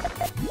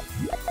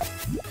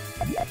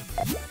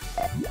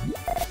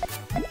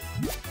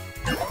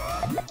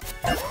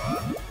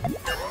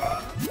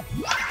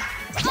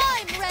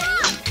 I'm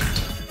ready!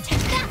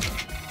 Take that!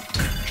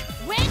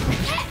 Wind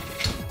hit!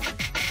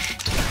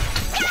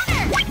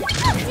 Counter!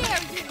 How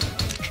dare you!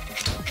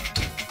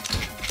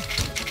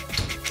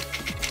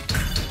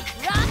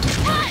 Rock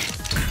punch!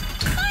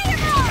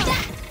 Fireball!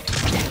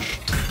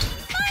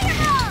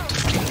 Fireball!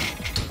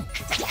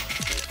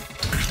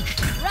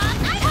 Rock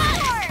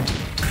punch!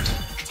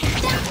 Take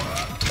that!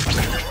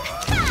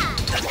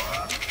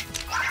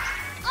 Ha!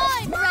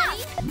 I'm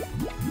ready!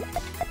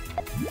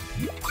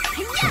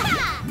 Yeah!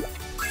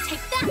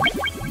 Take that!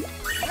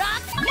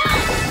 Rock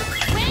punch!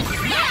 Wind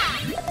hit!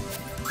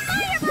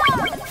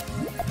 Fireball!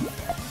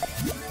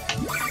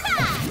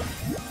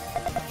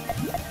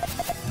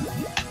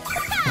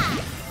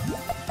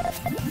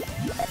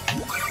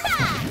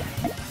 Ha!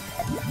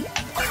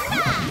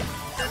 Ha!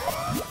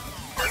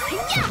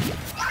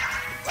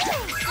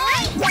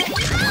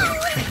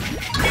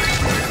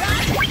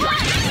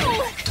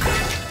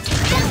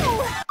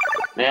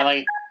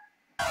 Really?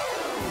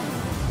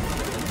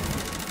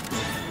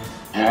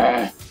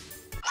 Time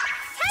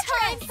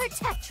for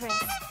Tetris.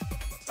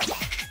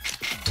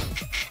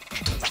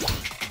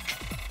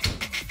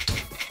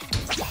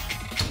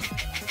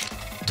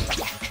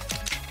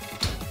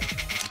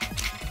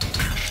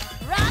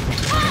 Rock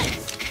punch!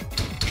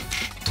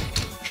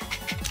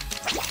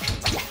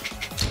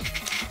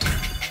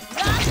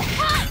 Rock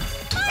punch!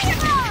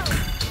 Fireball!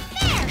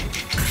 There!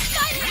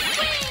 Shining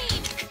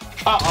Queen!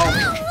 Uh-oh.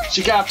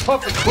 She got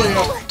perfect clear.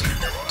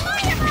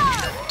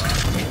 Fireball!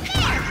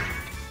 There!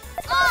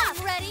 I'm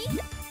ready!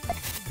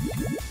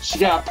 She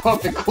got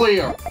perfect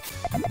clear.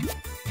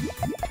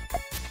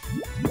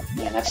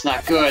 Man, that's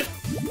not good.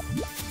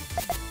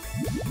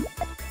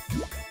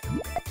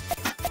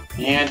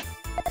 Man.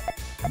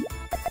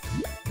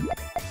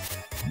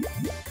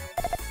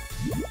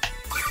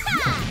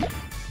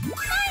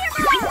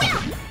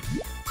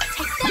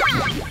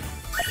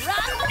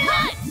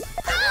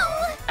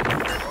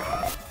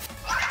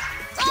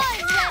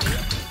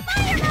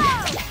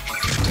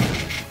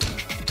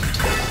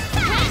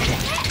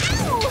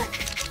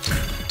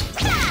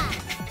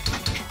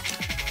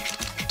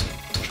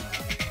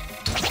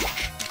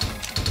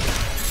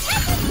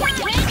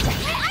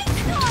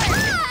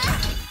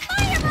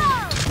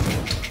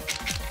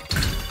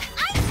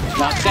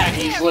 Not that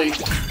easily.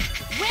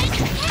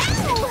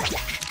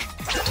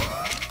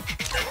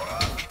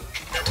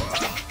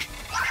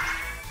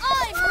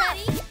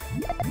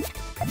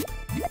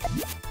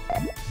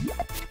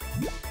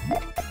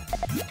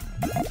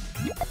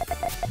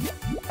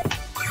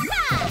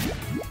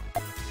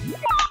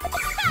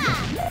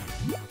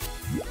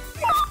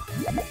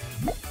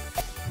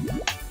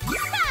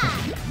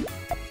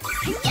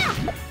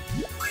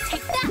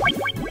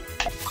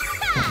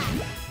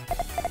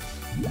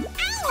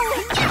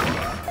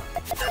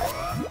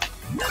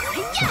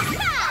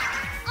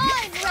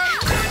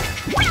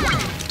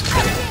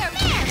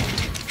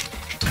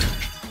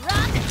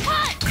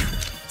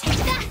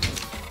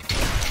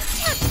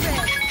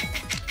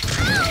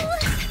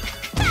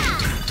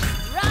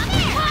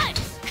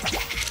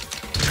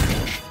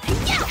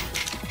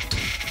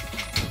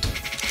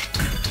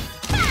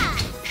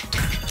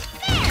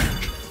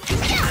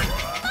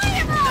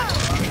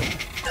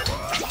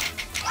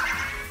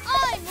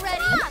 I'm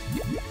ready.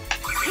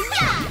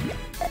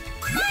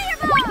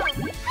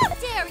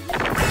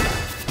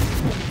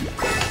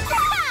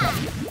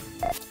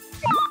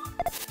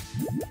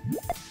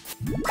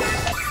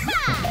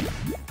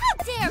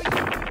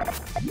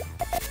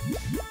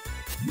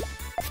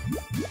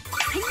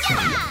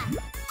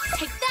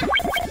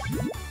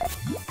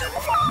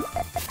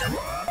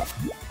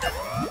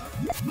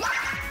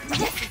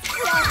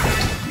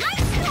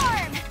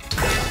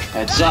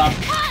 Heads up.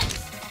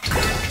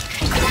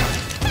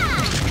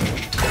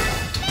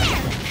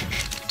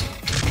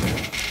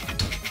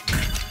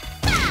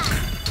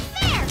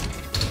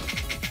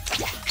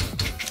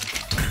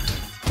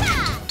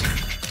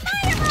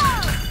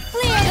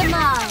 Clear the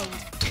mind.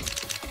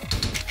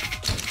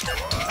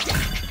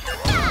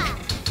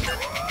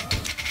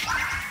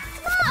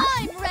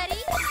 I'm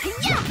ready.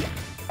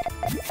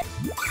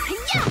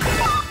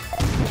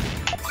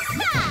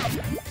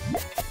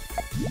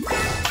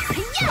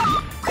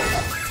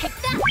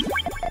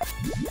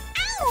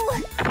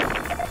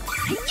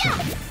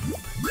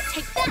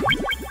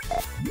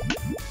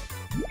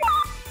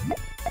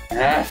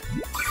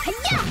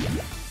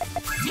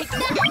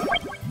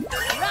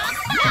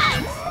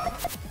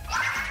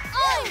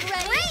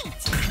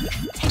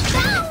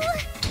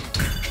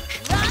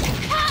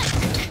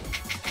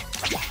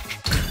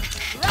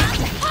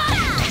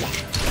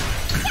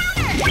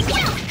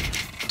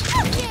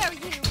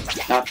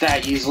 Not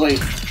that easily.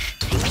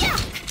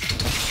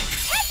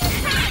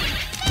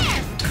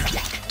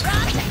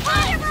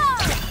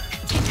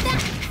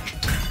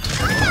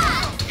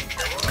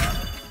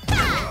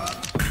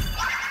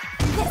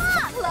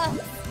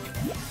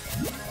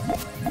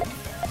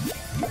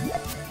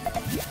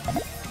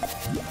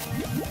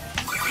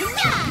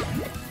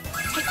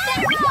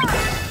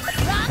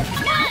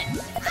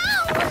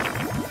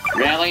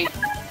 Really?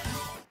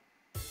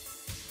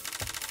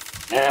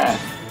 Yeah.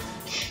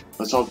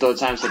 Let's hope third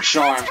time's the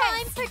charm.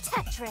 Time for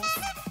Tetris.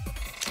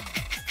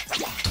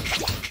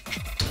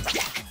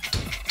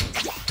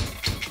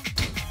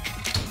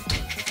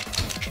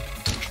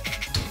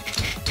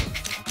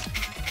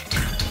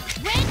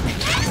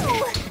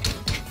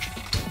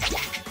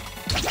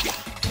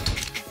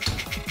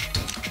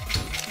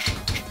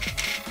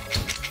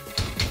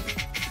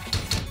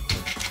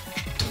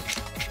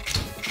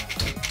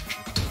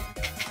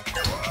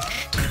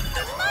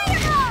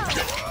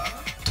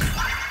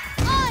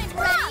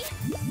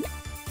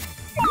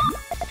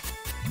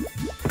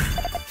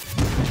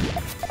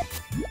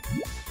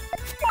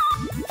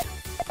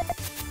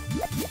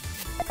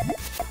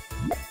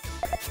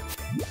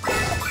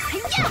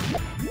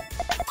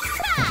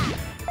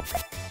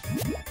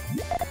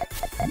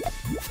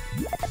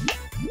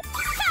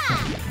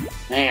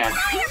 Man.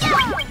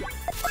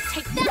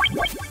 Take that!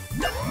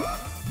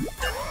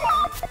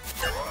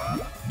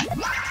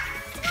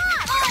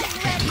 I'm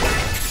ready!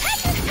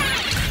 Take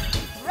it!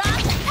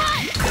 Rock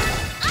punch!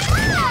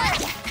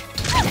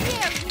 How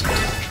dare you!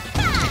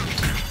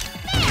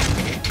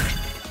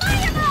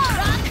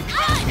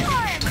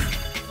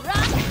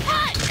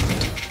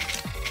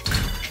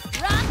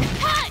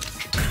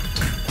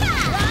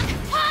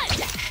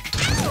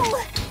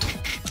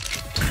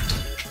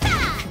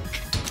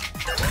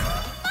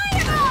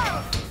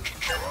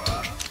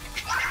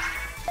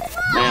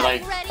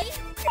 play. Ready?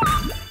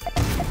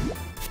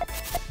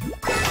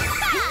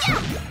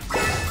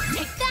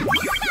 Take that!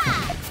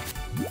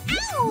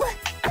 Ow!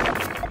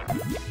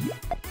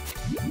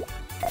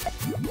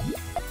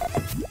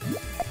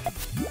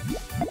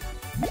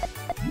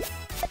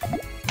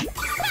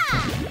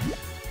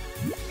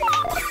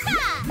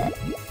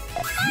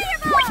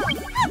 Fireball!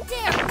 How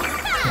dare you!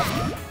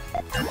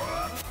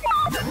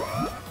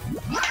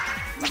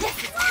 This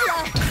is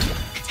close.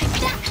 Take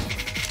that!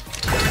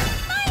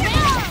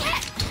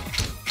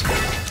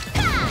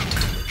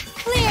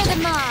 Clear the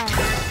mark!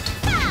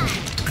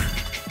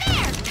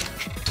 There!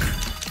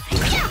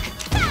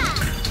 Yeah!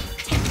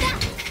 Take that!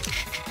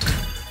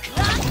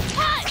 Rock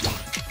punch!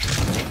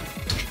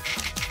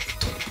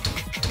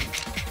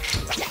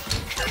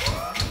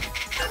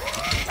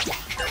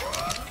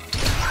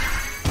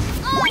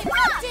 Oh,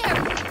 how dare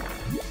you!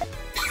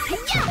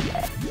 Yeah!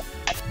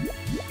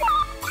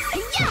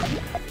 Yeah!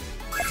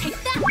 Take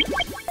that!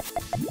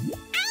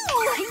 Ow!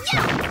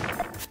 Yeah!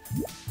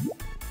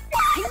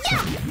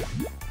 Yeah!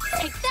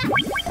 Take that!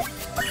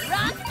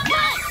 Rock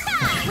punch!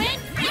 Win!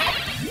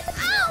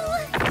 Ow!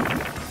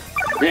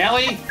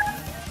 Really?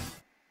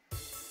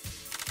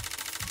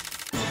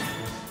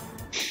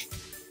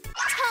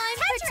 Time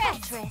for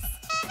Tetris!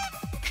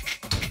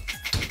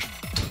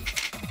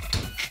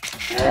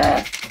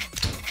 Ugh.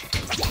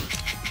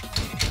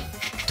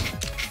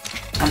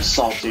 I'm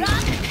salty. Rock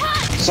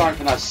punch! Sorry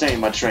for not saying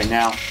much right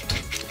now.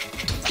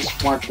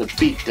 Just want to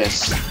beat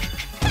this.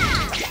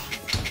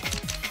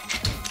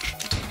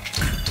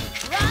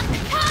 Rock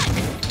punch!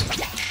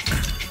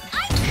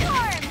 Ice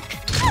storm!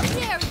 How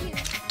dare you!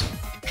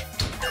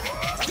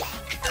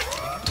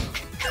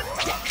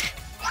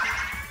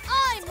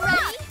 I'm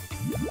ready! Ha!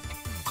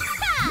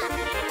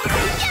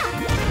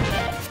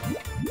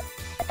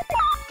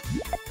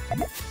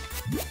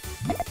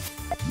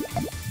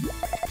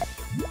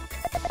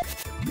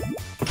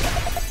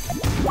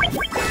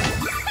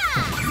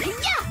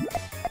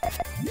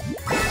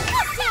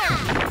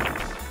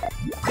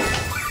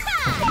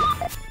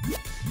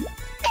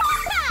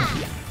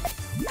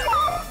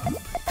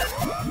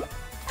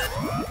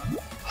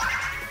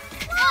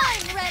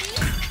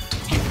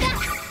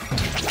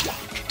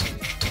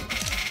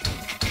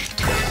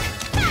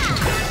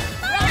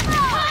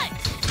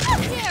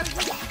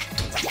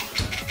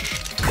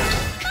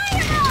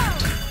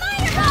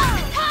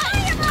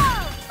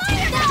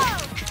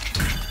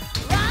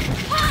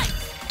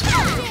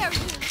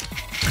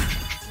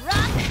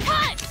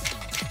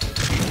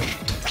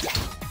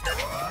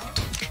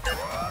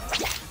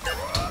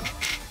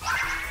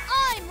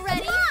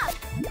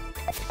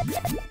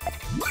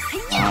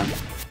 Yeah!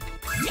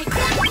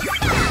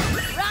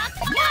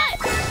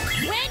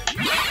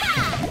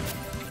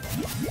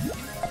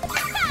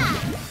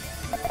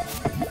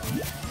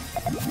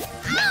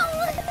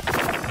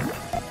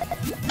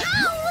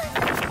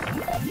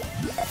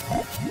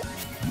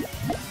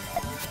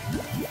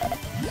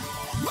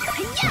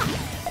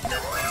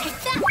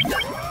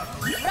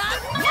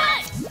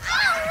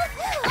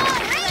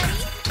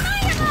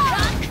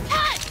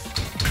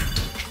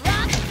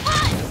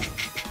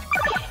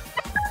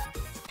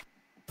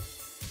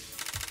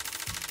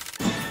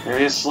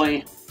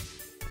 Seriously?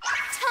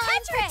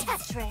 Time for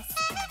Tetris!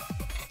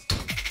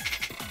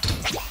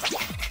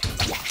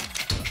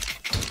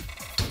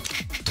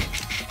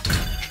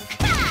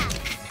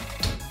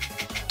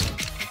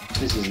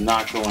 This is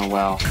not going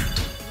well.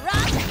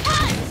 Rock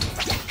punch!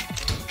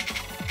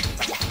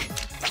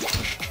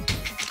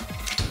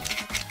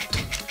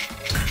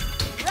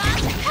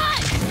 Rock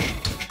punch!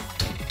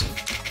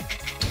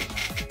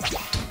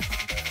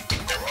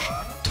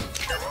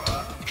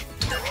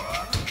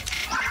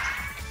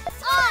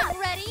 I'm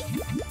ready!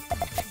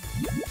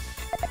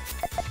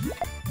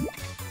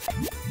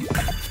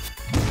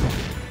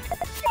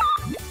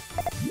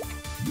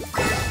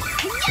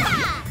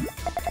 Yeah!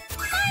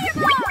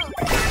 Fireball!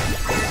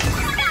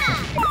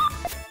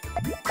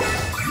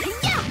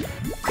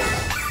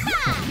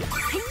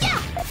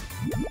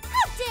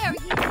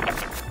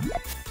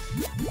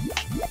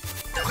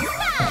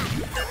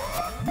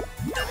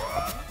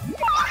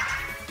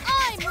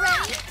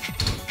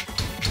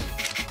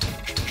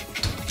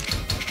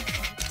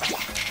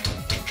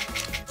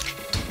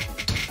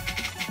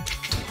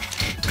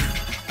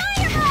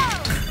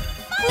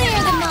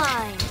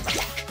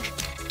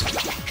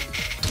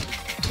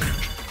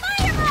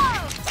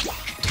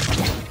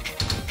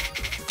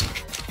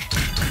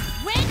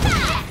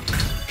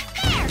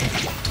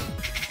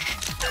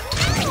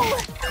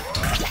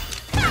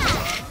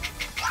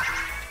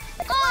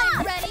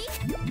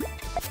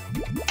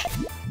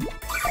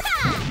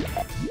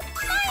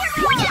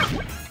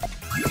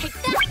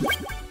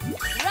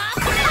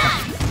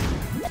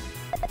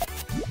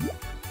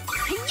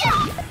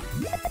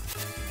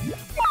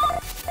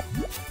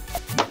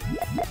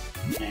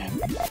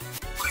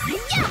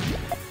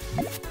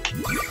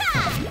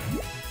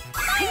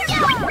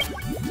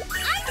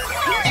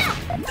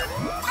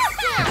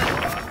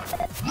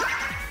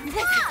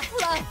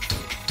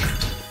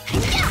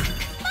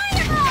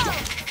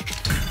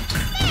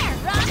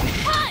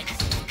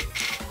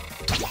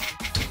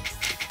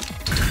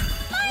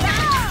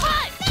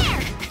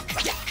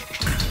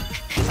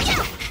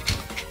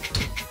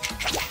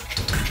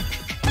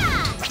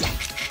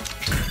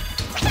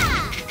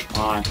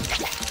 on.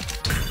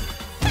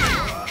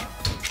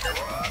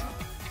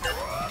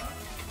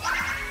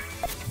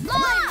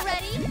 I'm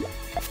ready.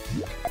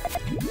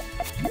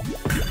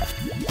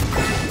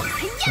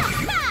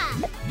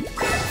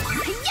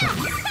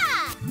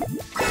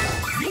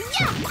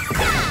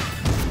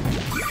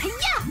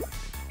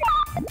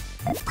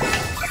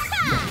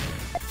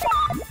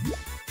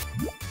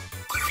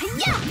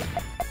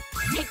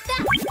 Take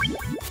that.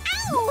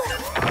 Ow!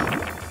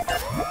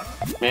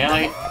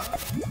 Really?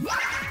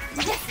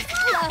 This is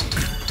love.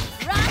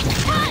 Rock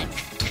punch.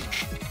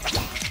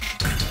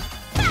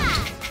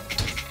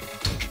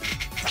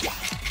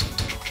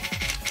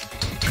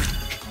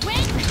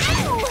 Wing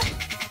ow!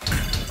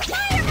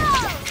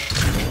 Fireball!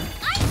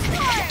 Ice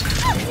storm!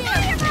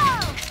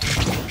 Fireball!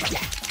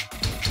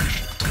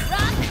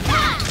 Rock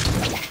punch.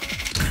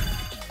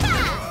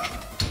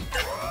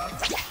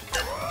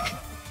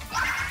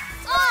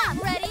 I'm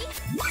ready.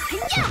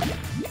 Yeah.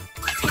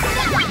 Take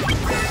that.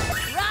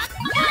 Rock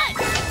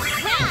punch.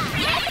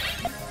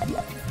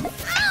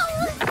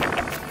 Ow!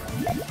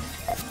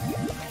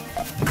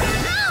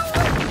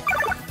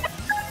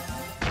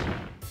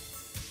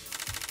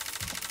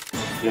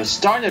 You're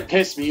starting to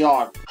piss me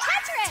off.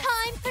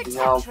 Time for You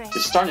know, Tetris.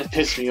 it's starting to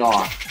piss me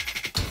off.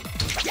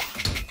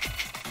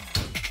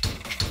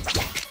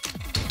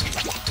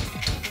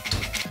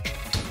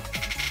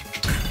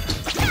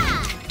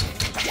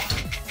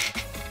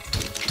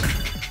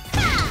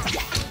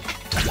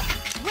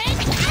 Wing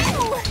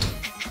ow!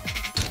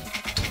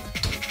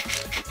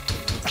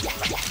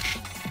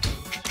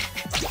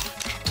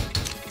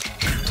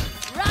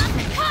 Rock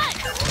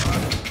punch.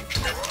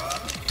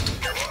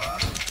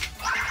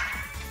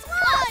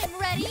 I'm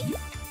ready.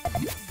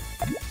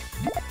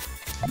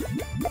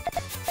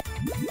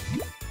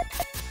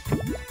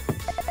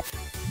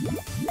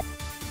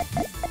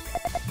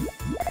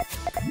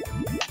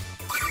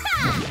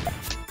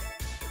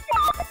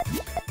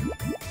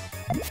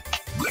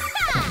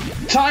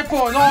 Time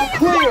for an all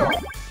clear!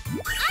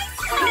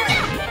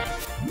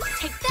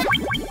 Take that!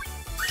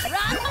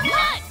 Rock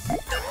punch!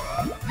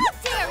 How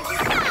dare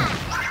you!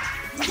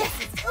 This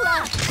is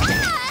love!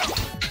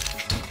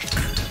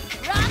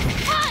 Rock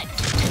punch!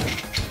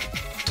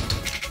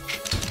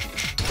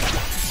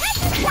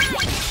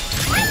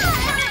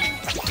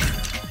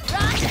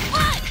 Rock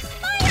punch!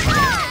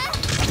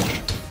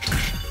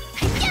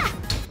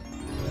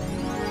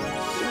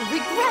 You'll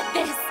regret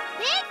this!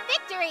 Big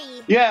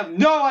victory! You have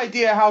no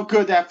idea how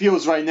good that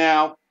feels right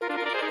now.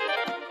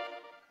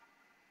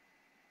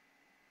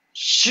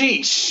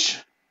 Sheesh.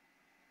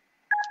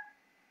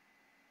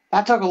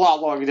 That took a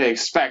lot longer than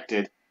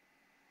expected.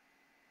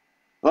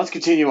 Let's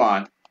continue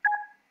on.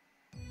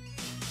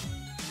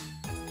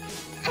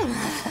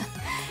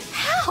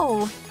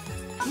 How?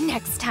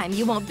 Next time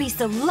you won't be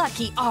so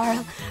lucky,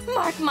 Arl.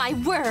 Mark my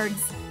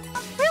words.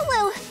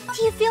 Rulu,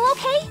 do you feel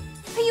okay?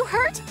 Are you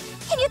hurt?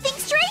 Can you think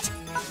straight?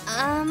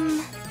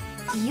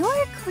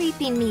 You're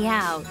creeping me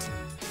out.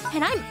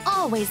 And I'm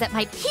always at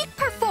my peak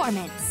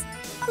performance.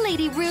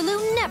 Lady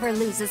Rulu never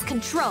loses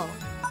control.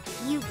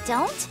 You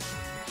don't?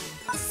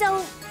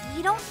 So,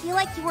 you don't feel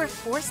like you were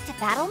forced to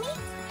battle me?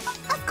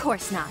 Of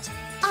course not.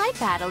 I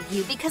battled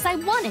you because I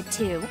wanted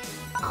to.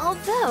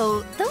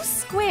 Although, those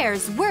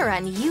squares were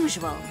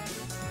unusual.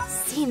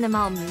 Seeing them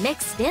all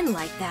mixed in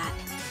like that.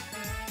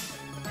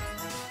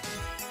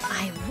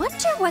 I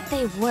wonder what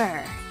they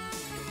were.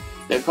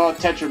 They're called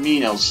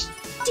Tetraminos.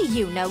 Do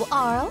you know,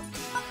 Arl?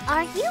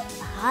 Are you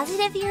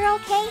positive you're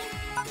okay?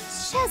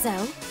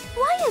 Shezo,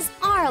 why is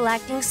Arl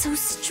acting so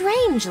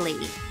strangely?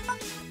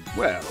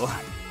 Well,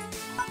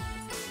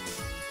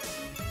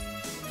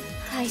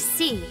 I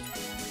see.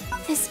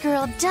 This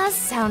girl does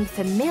sound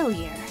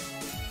familiar.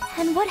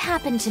 And what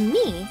happened to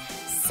me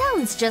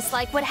sounds just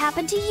like what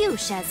happened to you,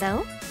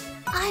 Shezo.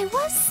 I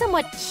was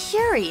somewhat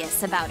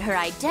curious about her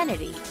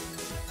identity.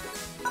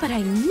 But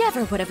I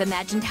never would have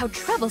imagined how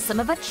troublesome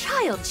of a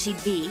child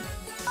she'd be.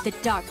 The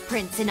Dark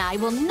Prince and I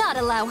will not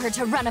allow her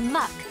to run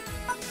amok.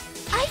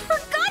 I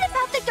forgot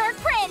about the Dark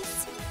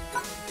Prince!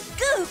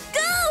 Goo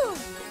goo!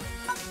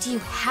 Do you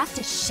have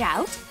to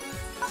shout?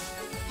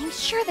 I'm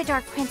sure the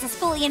Dark Prince is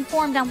fully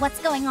informed on what's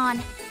going on.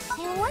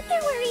 I wonder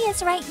where he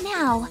is right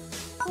now.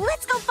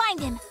 Let's go find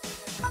him.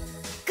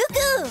 Goo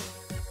goo!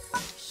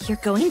 You're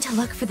going to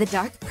look for the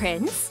Dark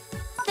Prince?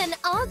 Then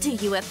I'll do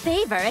you a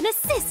favor and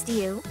assist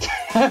you.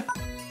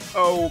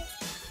 oh,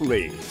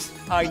 please.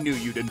 I knew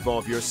you'd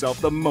involve yourself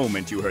the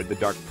moment you heard the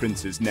Dark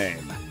Prince's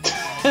name.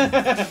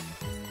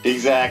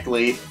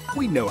 Exactly.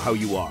 We know how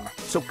you are,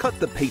 so cut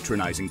the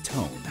patronizing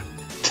tone.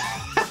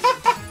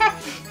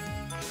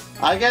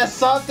 I guess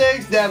some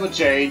things never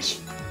change.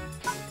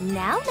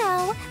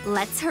 Now,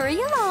 let's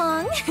hurry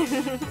along.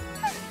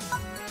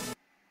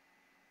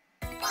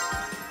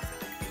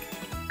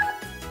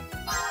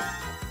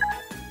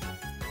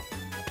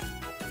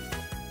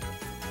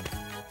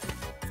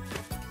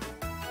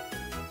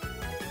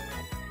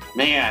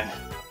 Man.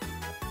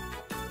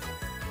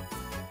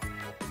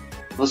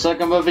 Looks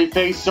like I'm gonna be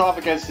faced off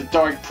against the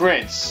Dark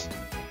Prince.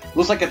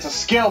 Looks like it's a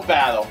skill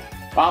battle.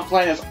 I'm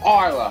playing as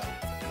Arla.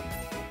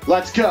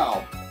 Let's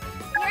go.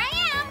 Here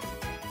I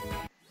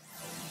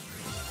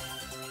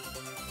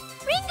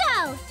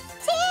Wow!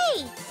 T!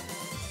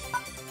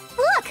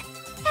 Look!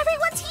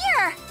 Everyone's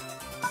here!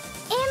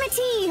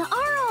 Amity!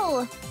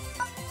 Arl!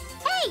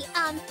 Hey,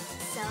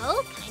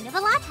 so, kind of a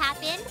lot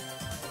happened.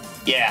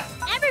 Yeah.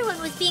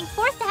 Everyone was being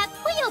forced to have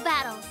Puyo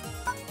battles.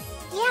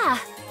 Yeah,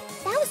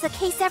 that was the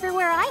case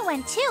everywhere I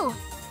went, too.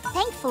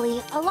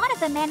 Thankfully, a lot of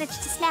them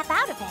managed to snap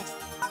out of it.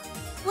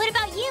 What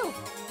about you?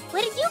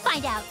 What did you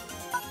find out?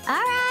 All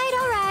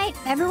right.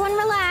 Everyone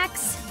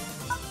relax.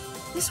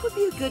 This would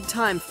be a good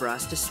time for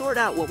us to sort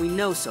out what we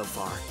know so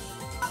far.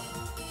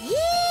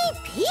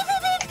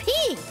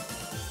 P.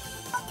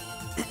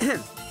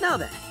 Now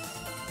then,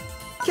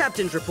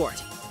 Captain's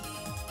report.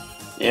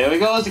 Here we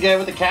go again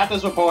with the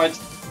captain's report.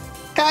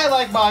 Kinda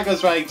like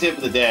Marco's writing tip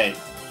of the day.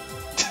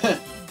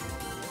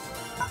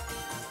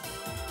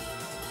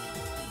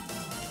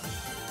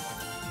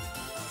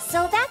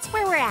 So that's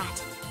where we're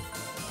at.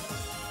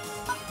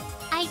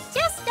 I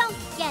just don't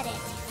get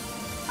it.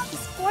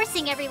 He's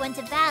forcing everyone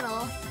to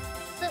battle.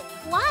 But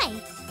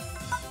why?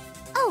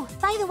 Oh,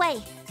 by the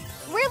way,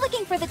 we're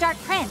looking for the Dark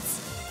Prince.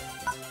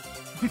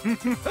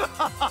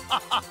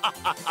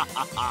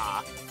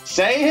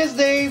 Say his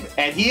name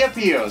and he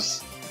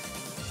appears.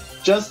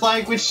 Just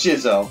like with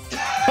Shizzo.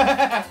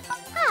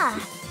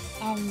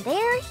 And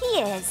there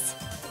he is.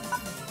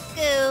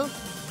 Goo.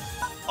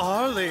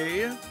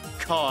 Arlie,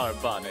 Car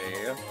Bunny.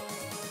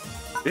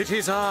 It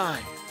is I,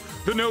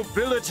 the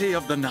nobility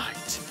of the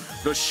night,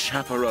 the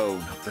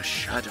chaperone of the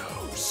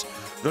shadows,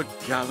 the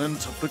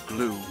gallant of the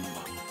gloom.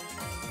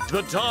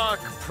 The Dark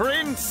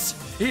Prince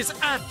is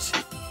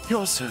at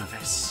your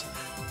service.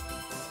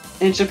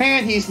 In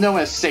Japan, he's known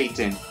as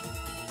Satan.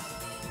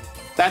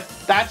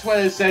 That's what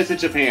it says in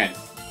Japan.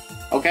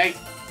 Okay?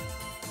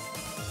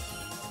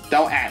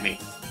 Don't at me.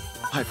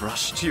 I've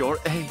rushed to your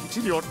aid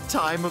in your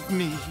time of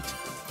need.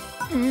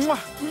 Mwah,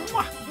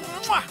 mwah,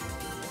 mwah.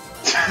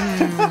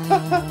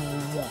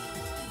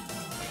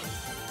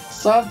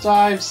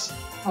 Sometimes,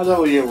 I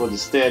don't even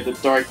understand the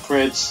Dark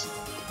Prince.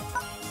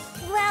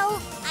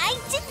 Well, I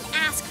didn't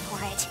ask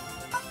for it.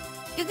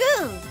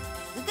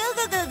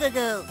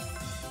 Goo.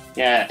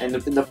 Yeah, in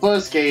the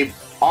first game,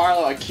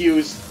 Arlo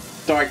accused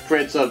Dark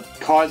Prince of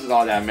causing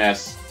all that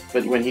mess,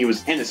 but when he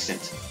was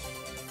innocent.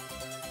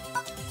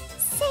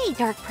 Say,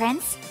 Dark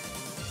Prince,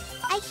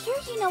 I hear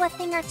you know a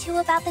thing or two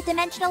about the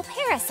dimensional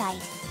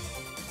parasite.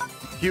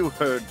 You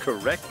heard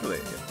correctly.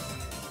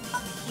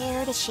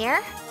 Care to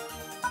share?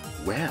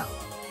 Well,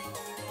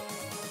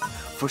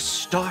 for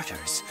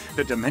starters,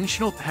 the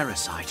dimensional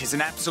parasite is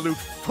an absolute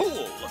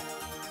fool.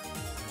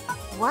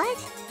 What?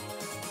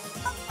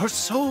 Her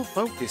sole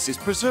focus is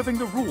preserving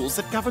the rules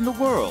that govern the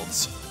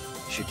worlds.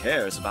 She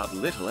cares about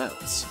little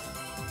else.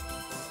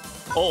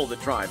 All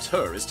that drives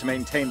her is to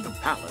maintain the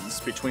balance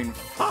between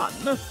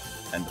fun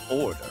and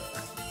order.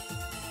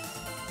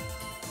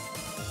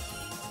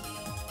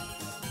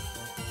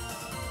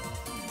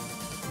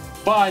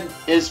 Fun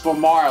is for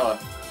Marla.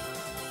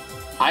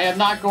 I am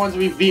not going to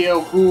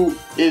reveal who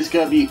is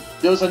going to be.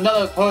 There's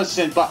another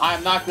person, but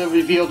I'm not going to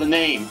reveal the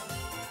name.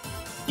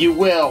 You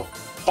will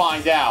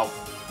find out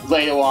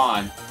later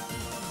on.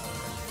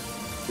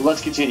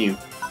 Let's continue.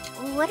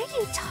 What are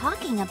you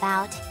talking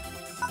about?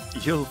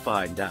 You'll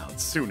find out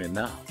soon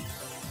enough.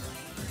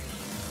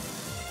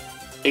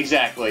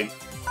 Exactly.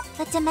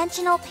 The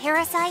dimensional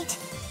parasite?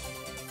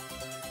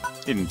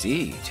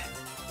 Indeed.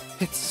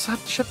 It's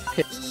such a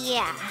pity.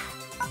 Yeah.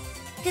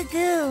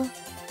 Goo.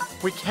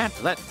 We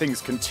can't let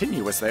things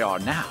continue as they are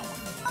now.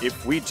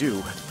 If we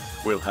do,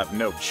 we'll have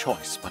no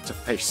choice but to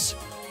face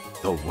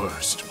the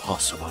worst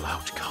possible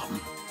outcome.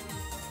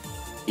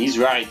 He's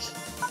right.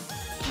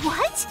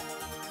 What?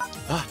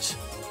 But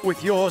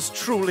with yours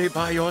truly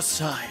by your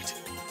side,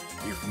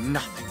 you've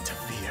nothing to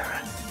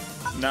fear.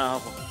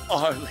 Now,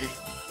 Arlie,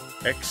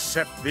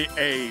 accept the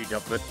aid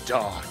of the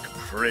Dark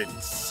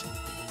Prince.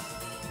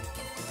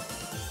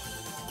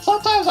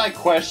 Sometimes I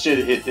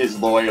question his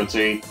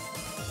loyalty.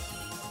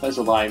 His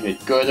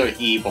alignment, good or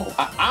evil.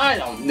 I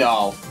don't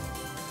know.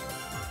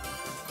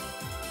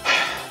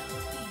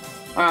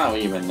 I don't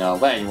even know,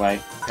 but anyway.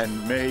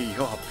 And may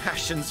your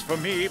passions for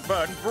me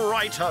burn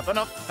brighter than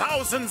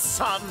 1,000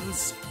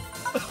 suns!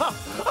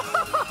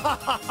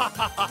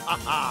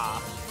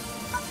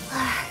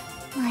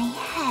 My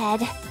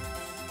head.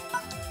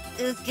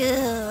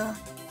 Goo.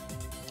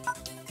 I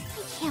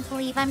can't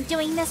believe I'm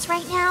doing this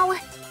right now.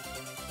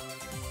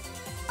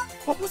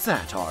 What was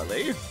that,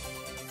 Arlie?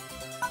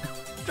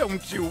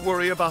 Don't you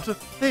worry about a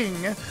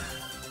thing.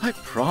 I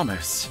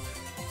promise.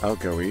 I'll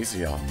go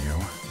easy on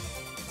you.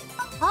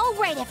 All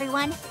right,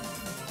 everyone.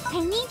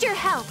 I need your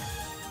help.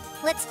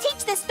 Let's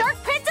teach this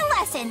Dark Prince a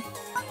lesson.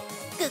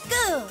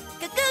 Goo.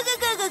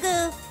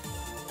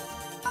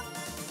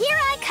 Here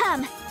I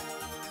come.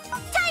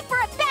 Time for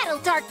a battle,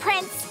 Dark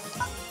Prince.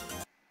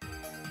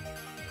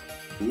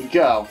 Here we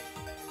go.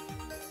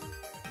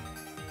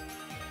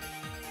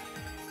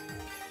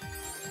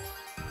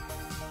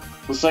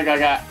 Looks like I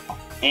got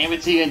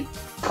Amity and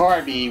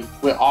Carby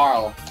with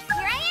Arl.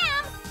 Here I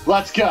am.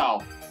 Let's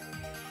go.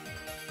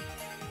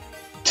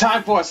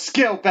 Time for a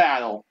skill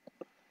battle.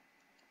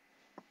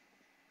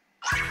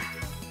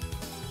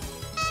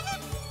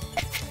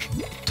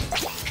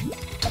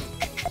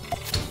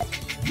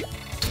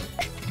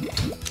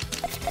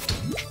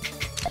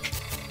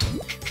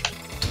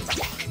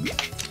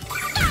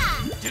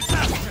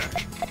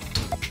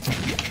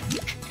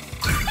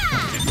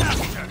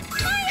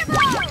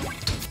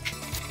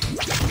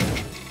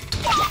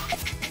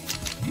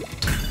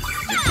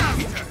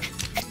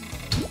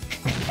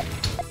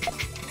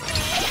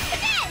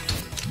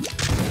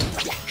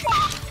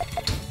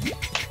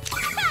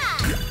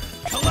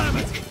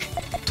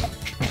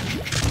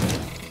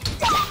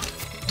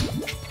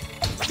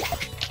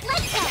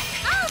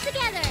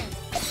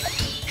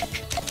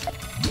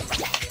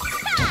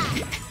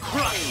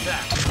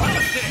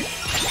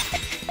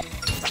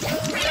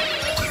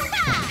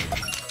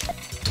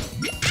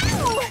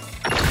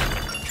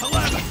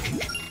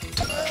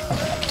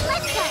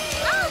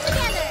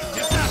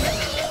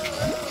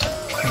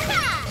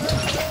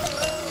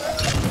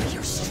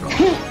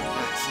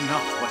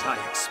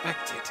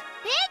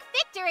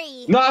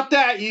 Not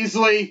that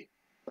easily!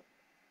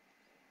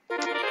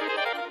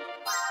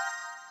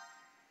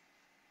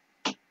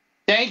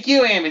 Thank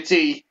you,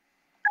 Amity.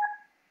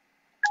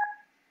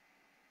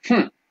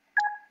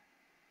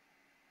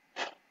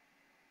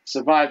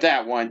 Survived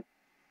that one.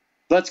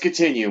 Let's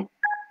continue.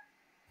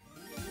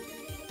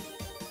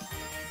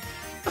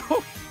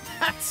 Oh,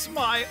 that's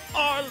my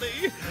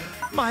Arlie!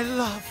 My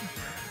love,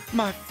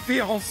 my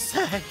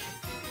fiancé.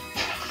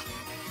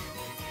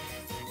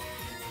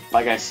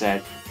 Like I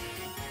said,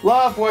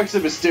 love works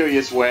in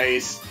mysterious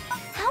ways.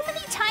 How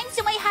many times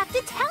do I have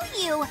to tell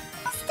you?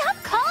 Stop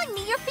calling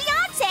me your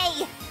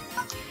fiancé!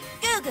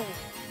 Goo goo.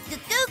 Goo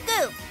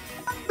goo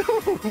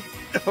goo.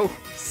 Oh,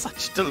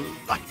 such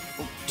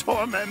delightful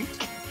torment.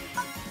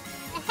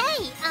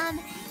 Hey,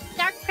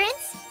 Dark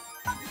Prince?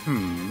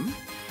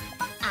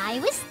 I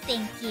was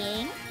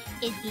thinking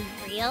it'd be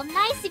real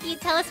nice if you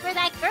tell us where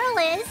that girl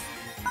is.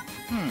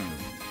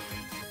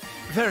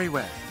 Very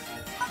well.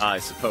 I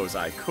suppose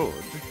I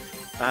could.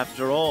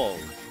 After all,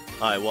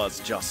 I was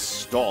just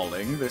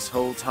stalling this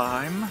whole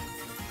time.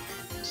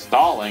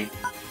 Stalling?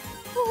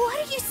 What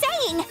are you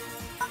saying?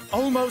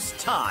 Almost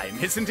time,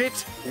 isn't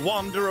it,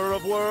 Wanderer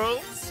of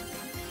Worlds?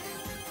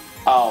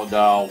 Oh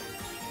no.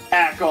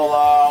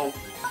 Piccolo!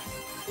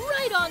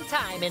 Right on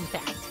time, in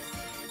fact.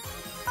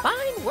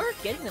 Fine work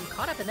getting them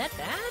caught up in that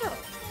battle.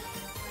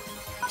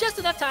 Just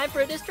enough time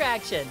for a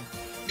distraction.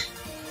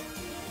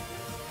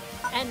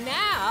 And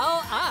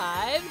now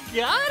I've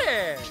got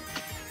her!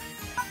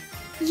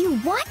 You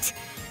what?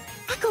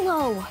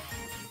 Piccolo!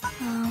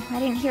 Oh, I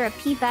didn't hear a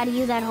peep out of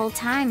you that whole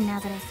time, now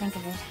that I think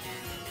of it.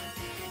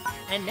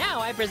 And now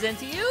I present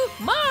to you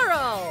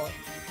Marl,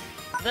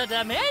 the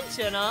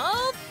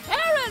Dimensional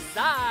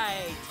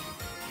Parasite!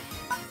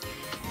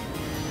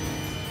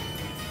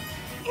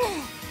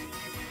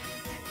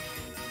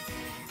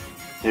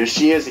 There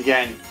she is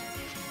again.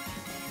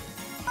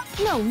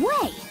 No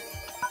way!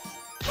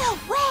 No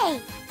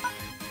way!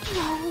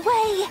 No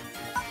way!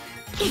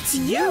 It's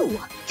you!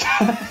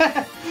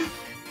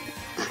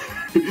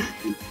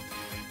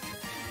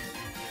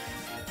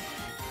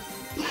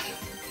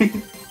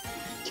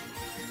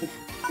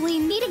 We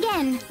meet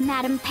again,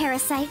 Madam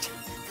Parasite.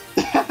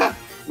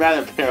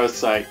 Madam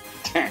Parasite.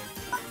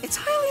 It's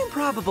highly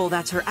improbable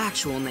that's her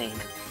actual name.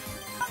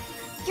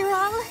 You're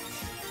all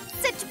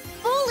such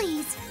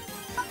bullies.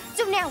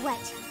 So now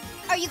what?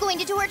 Are you going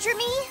to torture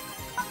me?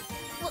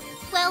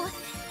 Well,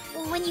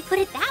 when you put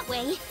it that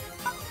way,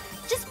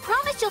 just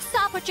promise you'll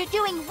stop what you're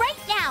doing right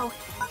now.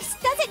 This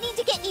doesn't need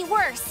to get any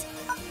worse.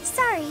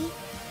 Sorry,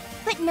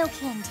 but no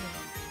can do.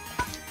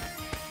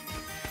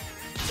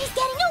 She's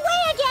getting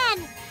away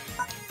again!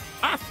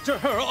 After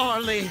her,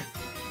 Arlie!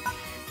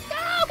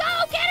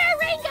 Go get her,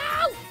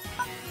 Ringo!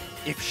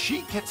 If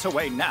she gets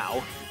away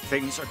now,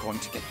 things are going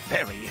to get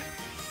very,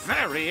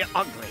 very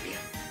ugly.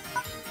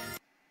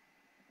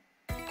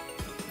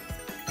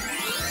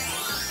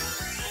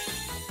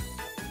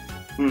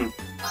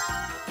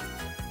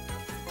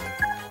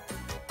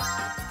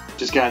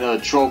 Just got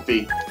another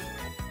trophy.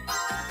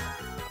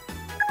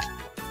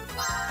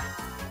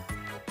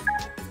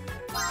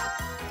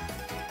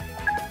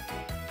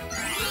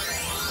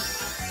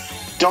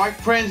 Dark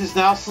Prince is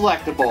now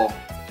selectable.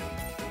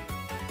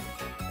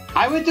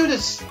 I would do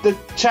the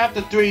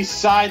Chapter 3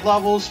 side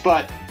levels,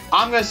 but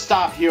I'm gonna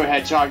stop here,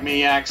 Hedgehog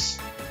Maniacs.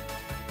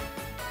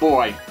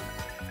 Boy,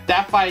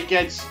 that fight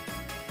against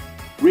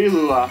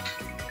Rilua,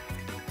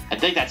 I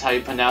think that's how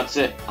you pronounce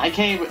it. I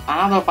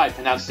don't know if I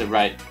pronounced it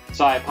right,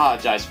 so I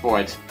apologize for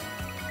it.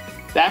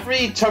 That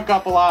really took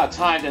up a lot of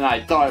time than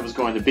I thought it was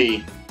going to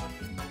be.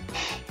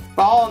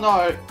 But all in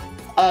all,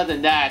 other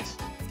than that,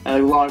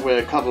 and along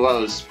with a couple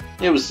others,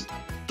 it was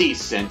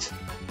decent.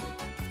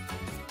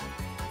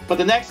 But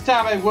the next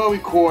time I will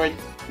record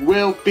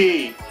will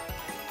be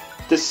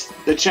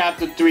the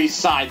Chapter 3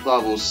 side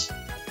levels,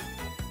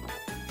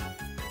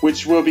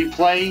 which will be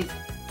playing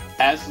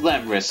as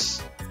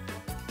Lemres.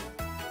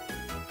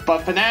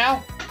 But for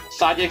now,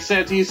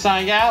 Sonic17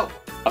 signing out.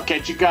 I'll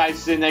catch you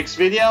guys in the next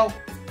video.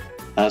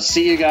 I'll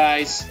see you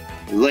guys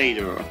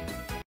later.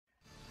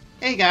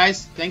 Hey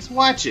guys, thanks for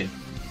watching.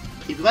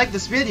 If you like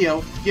this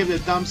video, give it a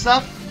thumbs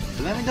up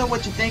and let me know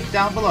what you think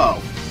down below.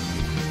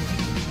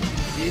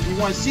 If you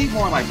want to see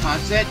more of my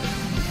content,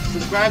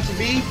 subscribe to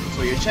me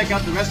so you'll check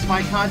out the rest of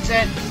my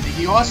content, and you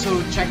can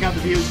also check out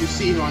the videos you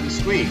see here on the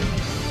screen.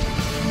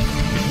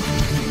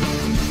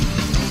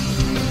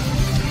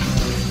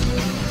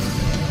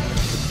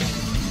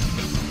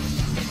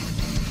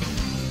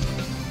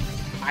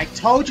 I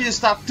told you to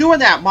stop doing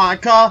that,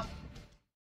 Monica!